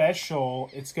something special,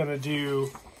 it's going to do...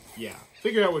 Yeah,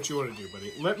 figure out what you want to do,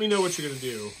 buddy. Let me know what you're going to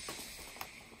do.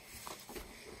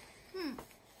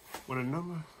 What a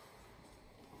number...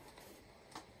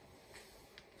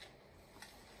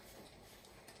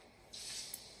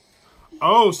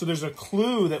 Oh, so there's a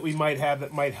clue that we might have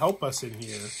that might help us in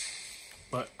here.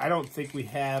 But I don't think we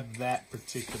have that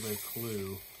particular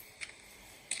clue.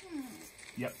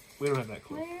 Yep, we don't have that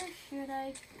clue. Where should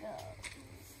I go?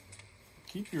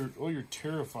 Keep your... Oh, you're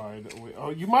terrified.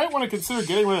 Oh, you might want to consider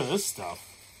getting rid of this stuff.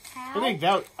 How? I think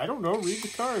that... I don't know. Read the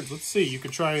cards. Let's see. You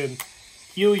could try and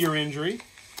heal your injury.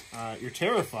 You're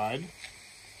terrified.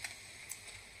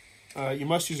 You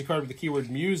must use a card with the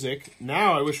keyword music.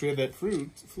 Now I wish we had that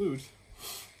flute.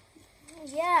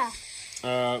 Yeah.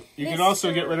 You can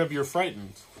also get rid of your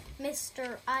frightened.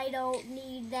 Mister, I don't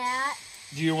need that.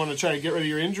 Do you want to try to get rid of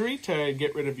your injury to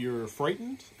get rid of your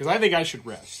frightened? Because I think I should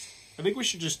rest. I think we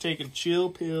should just take a chill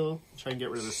pill and try and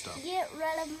get rid of this stuff. Get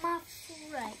rid of my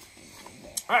frightened.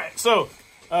 Alright, so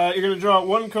you're going to draw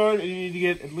one card and you need to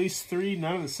get at least 3.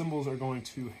 None of the symbols are going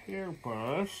to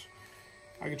hairbrush.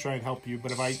 I can try and help you,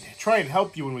 but if I try and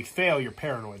help you when we fail, you're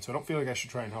paranoid, so I don't feel like I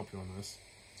should try and help you on this.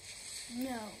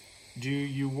 No. Do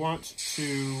you want to...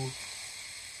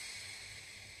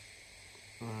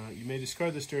 you may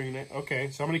discard this during... Okay,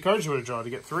 so how many cards do you want to draw to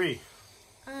get 3?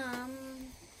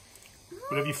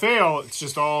 But if you fail, it's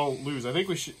just all lose. I think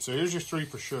we should... So here's your 3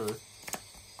 for sure.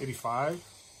 Maybe 5?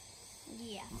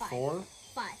 Yeah, 5. 4?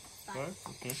 5. 5?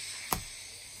 Okay.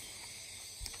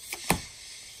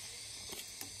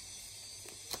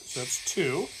 So that's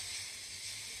 2.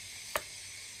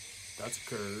 That's a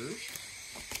curve.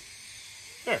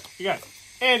 There, you got it.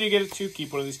 And you get to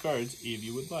keep one of these cards if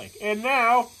you would like. And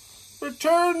now,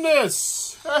 return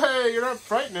this! Hey, you're not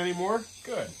frightened anymore.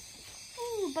 Good.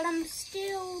 Ooh, but I'm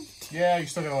still... Yeah, you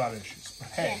still got a lot of issues. But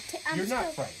hey, I'm you're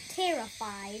not still frightened.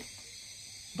 Terrified.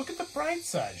 Look at the bright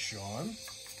side, Sean.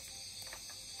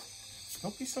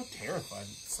 Don't be so terrified.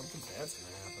 Something bad's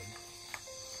gonna happen.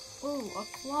 Ooh, a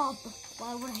club.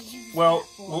 Why would I use Well, that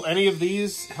for? will any of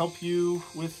these help you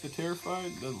with the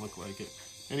terrified? Doesn't look like it.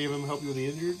 Any of them help you with the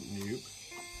injured? Nope.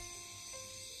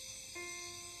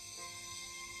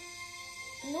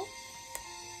 Nope.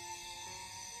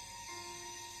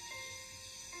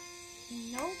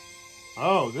 Nope.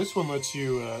 Oh, this one lets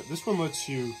you,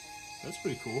 that's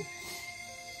pretty cool.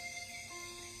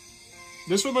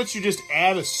 This one lets you just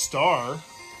add a star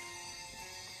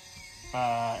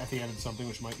at the end of something,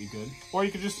 which might be good. Or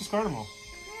you could just discard them all.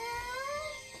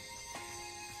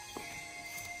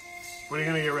 What are you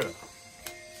going to get rid of?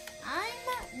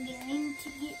 I'm going to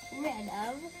get rid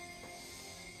of.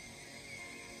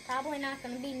 Probably not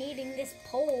going to be needing this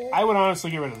pole. I would honestly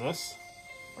get rid of this.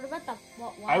 What about the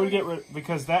what? I would get rid,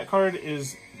 because that card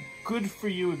is good for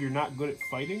you if you're not good at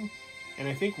fighting. And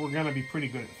I think we're going to be pretty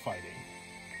good at fighting.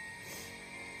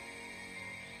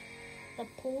 The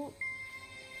pole.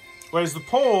 Whereas the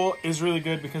pole is really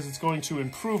good because it's going to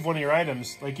improve one of your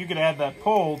items. Like, you could add that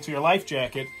pole to your life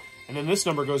jacket, and then this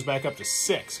number goes back up to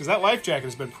 6. Because that life jacket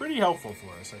has been pretty helpful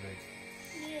for us, I think.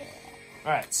 Yeah.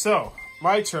 Alright, so,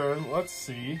 my turn. Let's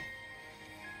see.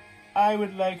 I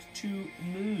would like to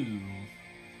move.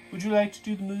 Would you like to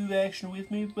do the move action with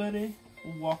me, buddy?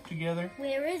 We'll walk together.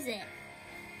 Where is it?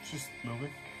 It's just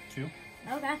moving. 2.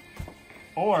 Okay.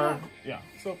 Or, yeah,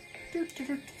 so... We have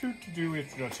to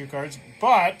draw 2 cards,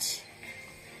 but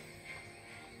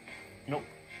nope,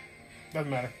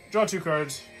 doesn't matter. Draw 2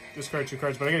 cards, discard 2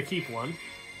 cards, but I gotta keep 1.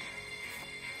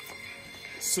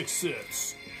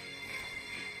 6/6.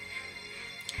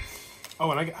 Oh,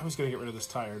 and I was gonna get rid of this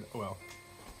tired. Oh well.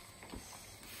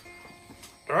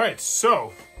 All right,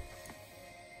 so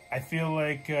I feel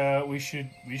like we should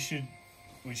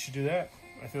do that.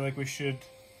 I feel like we should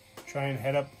try and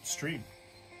head upstream.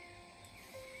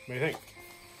 What do you think?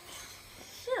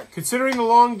 Sure. Considering the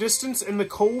long distance and the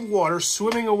cold water,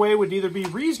 swimming away would neither be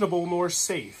reasonable nor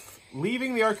safe.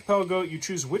 Leaving the archipelago, you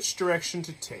choose which direction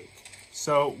to take.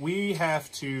 So we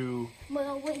have to...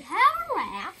 Well, we have a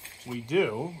raft. We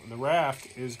do. The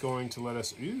raft is going to let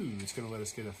us... Ooh, it's going to let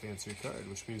us get a fancier card,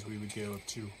 which means we would go up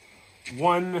to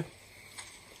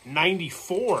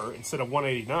 194 instead of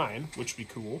 189, which would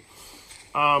be cool.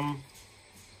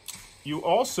 You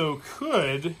also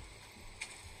could...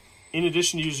 In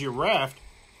addition to use your raft,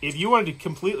 if you wanted to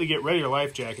completely get rid of your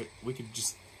life jacket, we could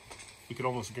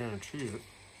almost guarantee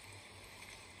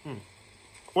it.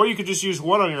 Or you could just use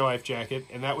 1 on your life jacket,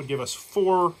 and that would give us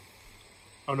 4.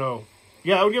 Oh no.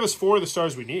 Yeah, that would give us 4 of the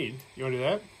stars we need. You want to do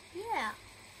that? Yeah.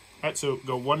 Alright, so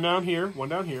go 1 down here, 1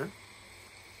 down here.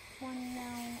 1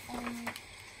 down on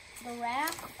the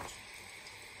raft.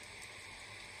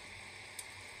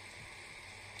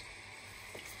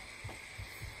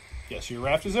 Yes, your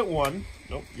raft is at 1.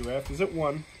 Nope, your raft is at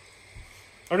 1.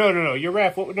 Or no. Your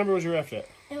raft, what number was your raft at?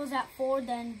 It was at 4,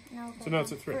 then now So now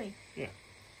it's at 3. Yeah.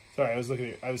 Sorry, I was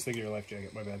thinking of your life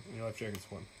jacket. My bad. Your life jacket's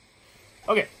 1.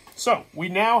 Okay, so we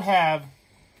now have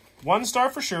 1 star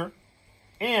for sure,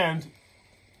 and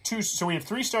 2. So we have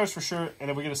 3 stars for sure, and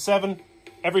if we get a 7,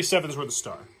 every 7 is worth a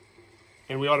star,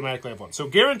 and we automatically have 1. So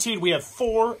guaranteed, we have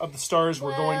 4 of the stars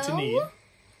we're going to need.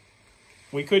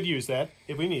 We could use that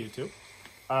if we needed to.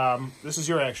 This is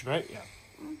your action, right? Yeah.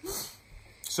 Mm-hmm.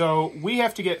 So we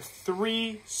have to get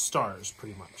 3 stars,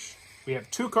 pretty much. We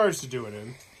have 2 cards to do it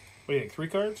in. What do you think, 3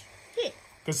 cards? Yeah.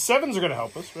 Because 7s are going to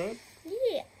help us, right?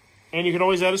 Yeah. And you can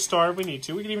always add a star if we need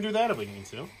to. We can even do that if we need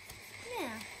to.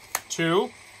 Yeah.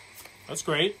 2. That's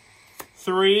great.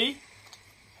 3.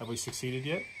 Have we succeeded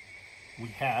yet? We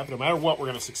have. No matter what, we're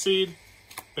going to succeed.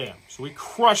 Bam. So we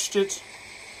crushed it.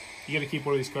 You got to keep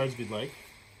one of these cards if you'd like.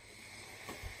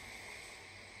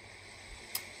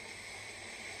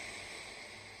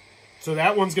 So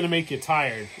that one's going to make you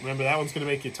tired. Remember, that one's going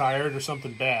to make you tired or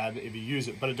something bad if you use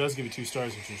it. But it does give you 2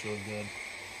 stars, which is really good.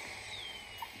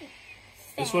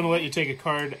 This one will let you take a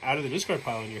card out of the discard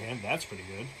pile in your hand. That's pretty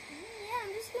good. Yeah,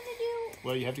 I'm just going to do...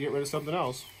 Well, you have to get rid of something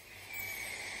else.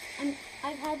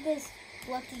 I've had this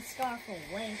lucky star for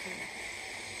way too long.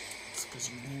 It's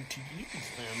because you need to use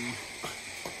them.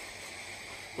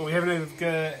 But we haven't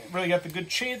really got the good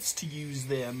chance to use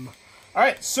them. All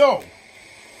right, so...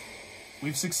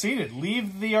 We've succeeded.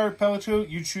 Leave the archipelago.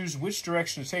 You choose which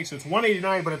direction to take. So it's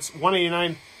 189, but it's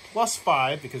 189 plus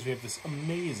 5 because we have this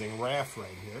amazing raft right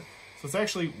here. So it's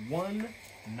actually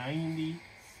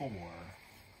 194.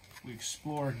 We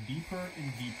explore deeper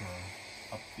and deeper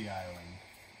up the island.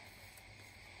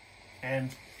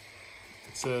 And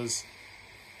it says,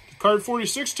 did card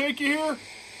 46 take you here?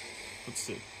 Let's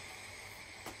see.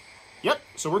 Yep,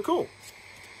 so we're cool.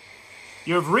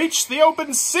 You have reached the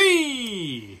open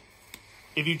sea!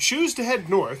 If you choose to head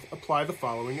north, apply the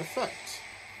following effect.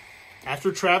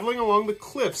 After traveling along the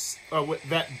cliffs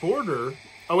that border...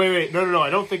 Oh, wait. No. I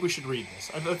don't think we should read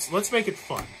this. Let's make it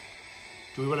fun.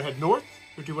 Do we want to head north,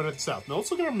 or do we want to head south? No, let's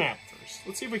look at our map first.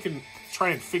 Let's see if we can try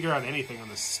and figure out anything on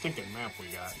this stinking map we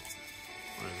got.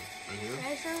 Where is it? Right here?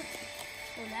 Treasure?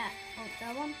 Or that? Oh,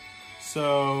 that one?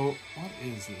 So, what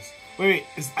is this? Wait.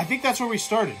 I think that's where we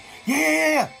started.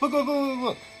 Yeah.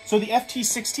 Look. So the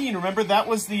FT-16, remember that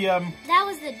was the... That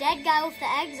was the dead guy with the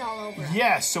eggs all over him.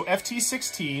 Yes, so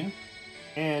FT-16,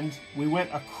 and we went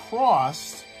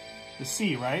across the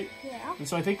sea, right? Yeah. And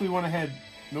so I think we want to head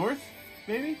north,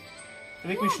 maybe? I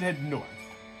think we should head north.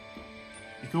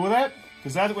 You cool with that?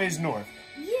 Because that way is north.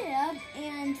 Yeah,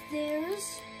 and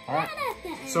there's... All right. that at the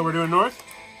end. So we're doing north?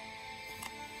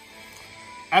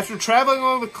 After traveling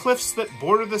along the cliffs that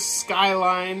border the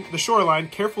shoreline,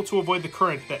 careful to avoid the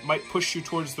current that might push you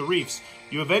towards the reefs,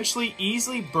 you eventually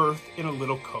easily berth in a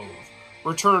little cove.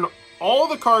 Return all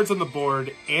the cards on the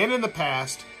board and in the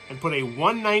past, and put a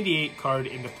 198 card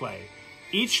into play.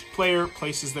 Each player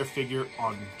places their figure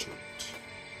onto it.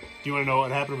 Do you want to know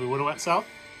what happened if we would have went south?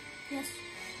 Yes.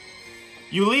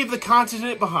 You leave the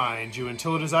continent behind you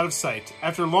until it is out of sight.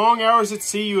 After long hours at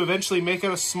sea, you eventually make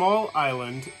out a small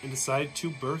island and decide to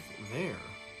berth there.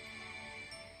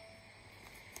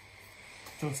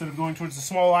 So instead of going towards the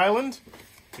small island,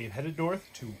 we have headed north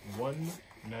to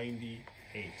 198.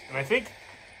 And I think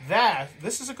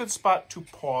this is a good spot to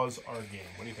pause our game.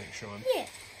 What do you think, Sean? Yeah.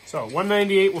 So,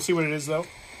 198, we'll see what it is, though.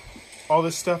 All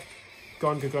this stuff.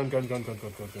 Gone. And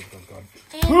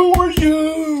Who are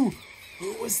you?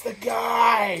 Who was the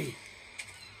guy?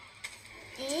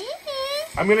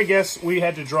 I'm going to guess we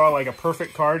had to draw like a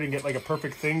perfect card and get like a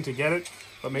perfect thing to get it.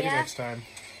 But maybe next time.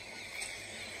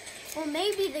 Or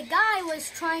maybe the guy was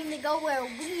trying to go where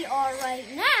we are right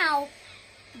now,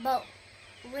 but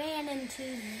ran into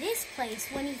this place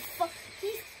when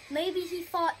maybe he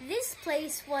thought this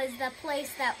place was the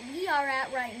place that we are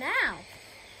at right now.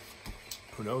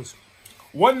 Who knows?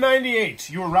 198.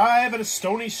 You arrive at a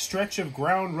stony stretch of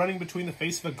ground running between the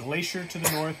face of a glacier to the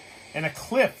north and a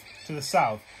cliff to the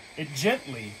south. It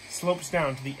gently slopes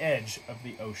down to the edge of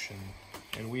the ocean.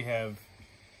 And we have...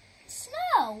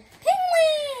 Snow!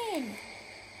 Penguin!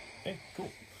 Okay,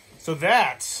 cool. So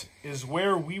that is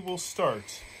where we will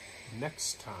start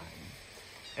next time.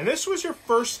 And this was your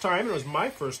first time, and it was my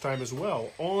first time as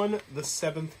well, on the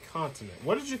 7th continent.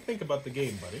 What did you think about the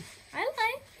game, buddy? I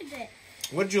liked it.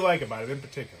 What did you like about it in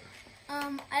particular?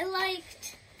 I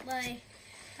liked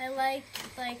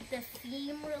the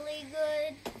theme really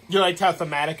good. You liked how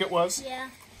thematic it was? Yeah.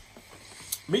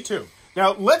 Me too.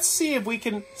 Now, let's see if we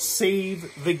can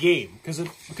save the game. Because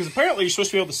apparently you're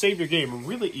supposed to be able to save your game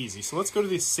really easy. So let's go to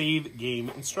the save game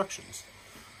instructions.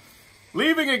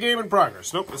 Leaving a game in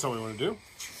progress. Nope, that's not what we want to do.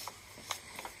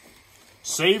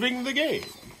 Saving the game.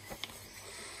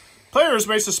 Players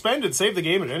may suspend and save the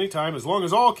game at any time as long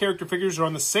as all character figures are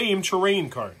on the same terrain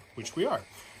card, which we are.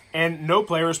 And no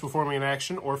player is performing an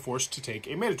action or forced to take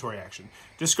a mandatory action.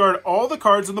 Discard all the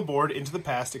cards on the board into the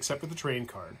past except for the terrain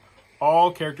card.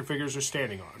 All character figures are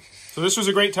standing on. So this was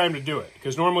a great time to do it,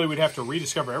 because normally we'd have to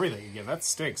rediscover everything again. That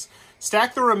stinks.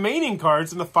 Stack the remaining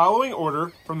cards in the following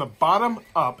order from the bottom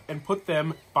up and put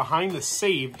them behind the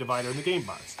save divider in the game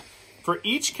box. For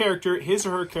each character, his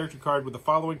or her character card with the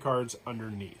following cards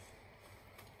underneath.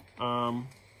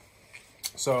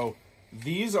 So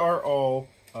these are all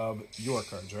of your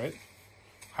cards, right?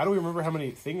 How do we remember how many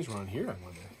things were on here, I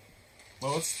wonder?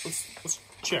 Well, let's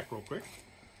check real quick.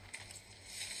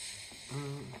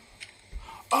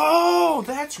 Oh,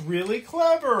 that's really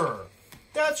clever.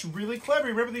 That's really clever.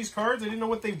 Remember these cards? I didn't know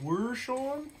what they were,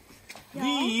 Sean. Yeah.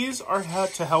 These are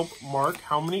to help mark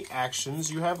how many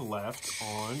actions you have left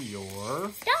on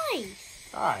your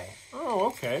die. Oh,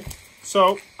 okay.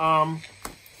 So,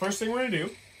 first thing we're going to do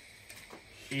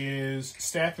is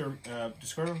stack their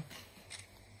discard them.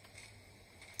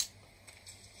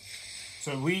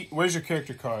 So where's your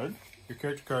character card? Your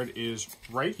character card is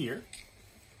right here.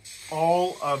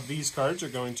 All of these cards are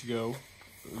going to go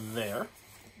there,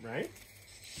 right?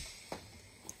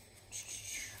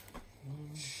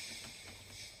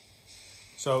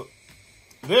 So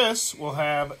this will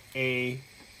have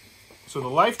so the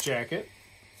life jacket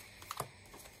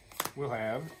will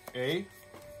have a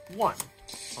 1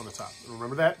 on the top.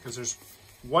 Remember that, because there's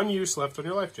 1 use left on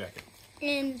your life jacket.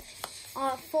 And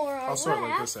for our I'll sort it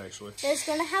raft, like this, actually. There's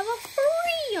going to have a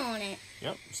 3 on it.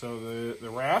 Yep, so the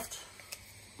raft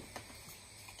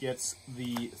gets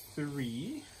the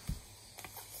 3.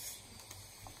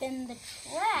 Then the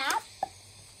trap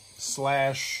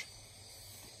Slash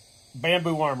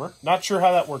bamboo armor. Not sure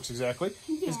how that works exactly.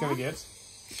 He's Yeah. going to get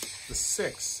the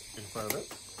 6 in front of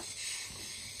it.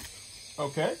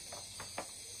 Okay.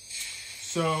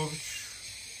 So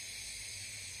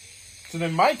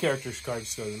then my character's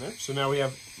cards go in there. So now we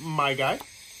have my guy.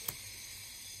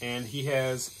 And he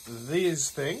has these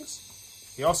things.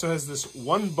 He also has this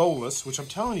 1 bolus, which I'm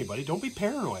telling you, buddy, don't be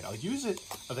paranoid. I'll use it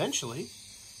eventually,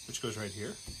 which goes right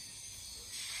here.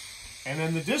 And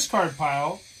then the discard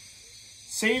pile,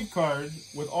 save card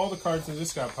with all the cards in the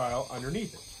discard pile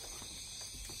underneath it.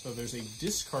 So there's a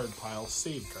discard pile,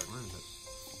 save card. Where is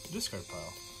it? Discard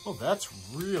pile. Oh, that's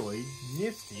really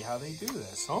nifty how they do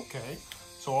this. Okay.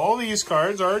 So all these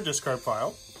cards are a discard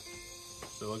pile.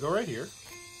 So they'll go right here.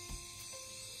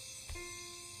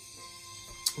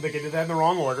 I think I did that in the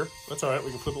wrong order. That's all right. We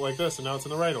can flip it like this, and now it's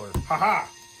in the right order. Haha!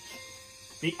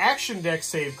 The action deck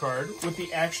save card with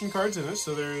the action cards in it.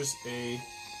 So there's a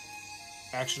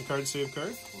action card save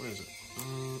card. Where is it?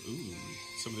 Ooh,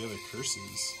 some of the other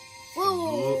curses.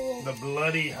 Whoa. The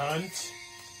bloody hunt.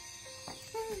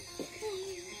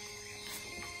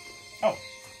 Oh.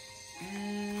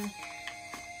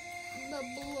 The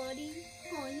bloody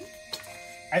hunt.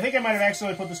 I think I might have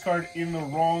accidentally put this card in the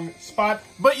wrong spot,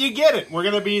 but you get it. We're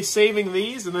going to be saving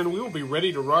these, and then we will be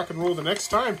ready to rock and roll the next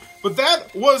time. But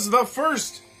that was the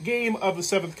first game of the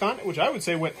 7th continent, which I would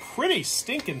say went pretty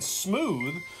stinking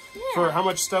smooth for how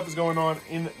much stuff is going on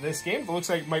in this game. It looks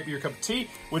like it might be your cup of tea,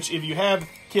 which if you have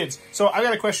kids. So I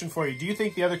got a question for you. Do you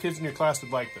think the other kids in your class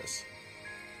would like this?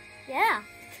 Yeah.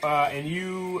 And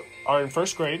you are in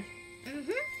 1st grade.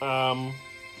 Mm-hmm.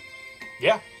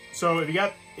 Yeah. So if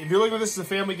you're looking at this as a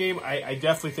family game, I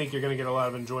definitely think you're going to get a lot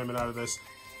of enjoyment out of this.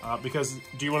 Because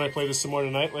do you want to play this some more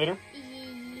tonight later?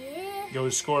 Yeah. Go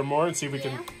score more and see if we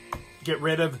can get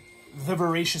rid of the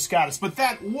voracious goddess. But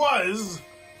that was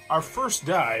our first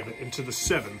dive into the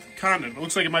 7th continent. It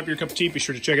looks like it might be your cup of tea. Be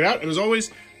sure to check it out. And as always,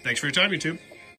 thanks for your time, YouTube.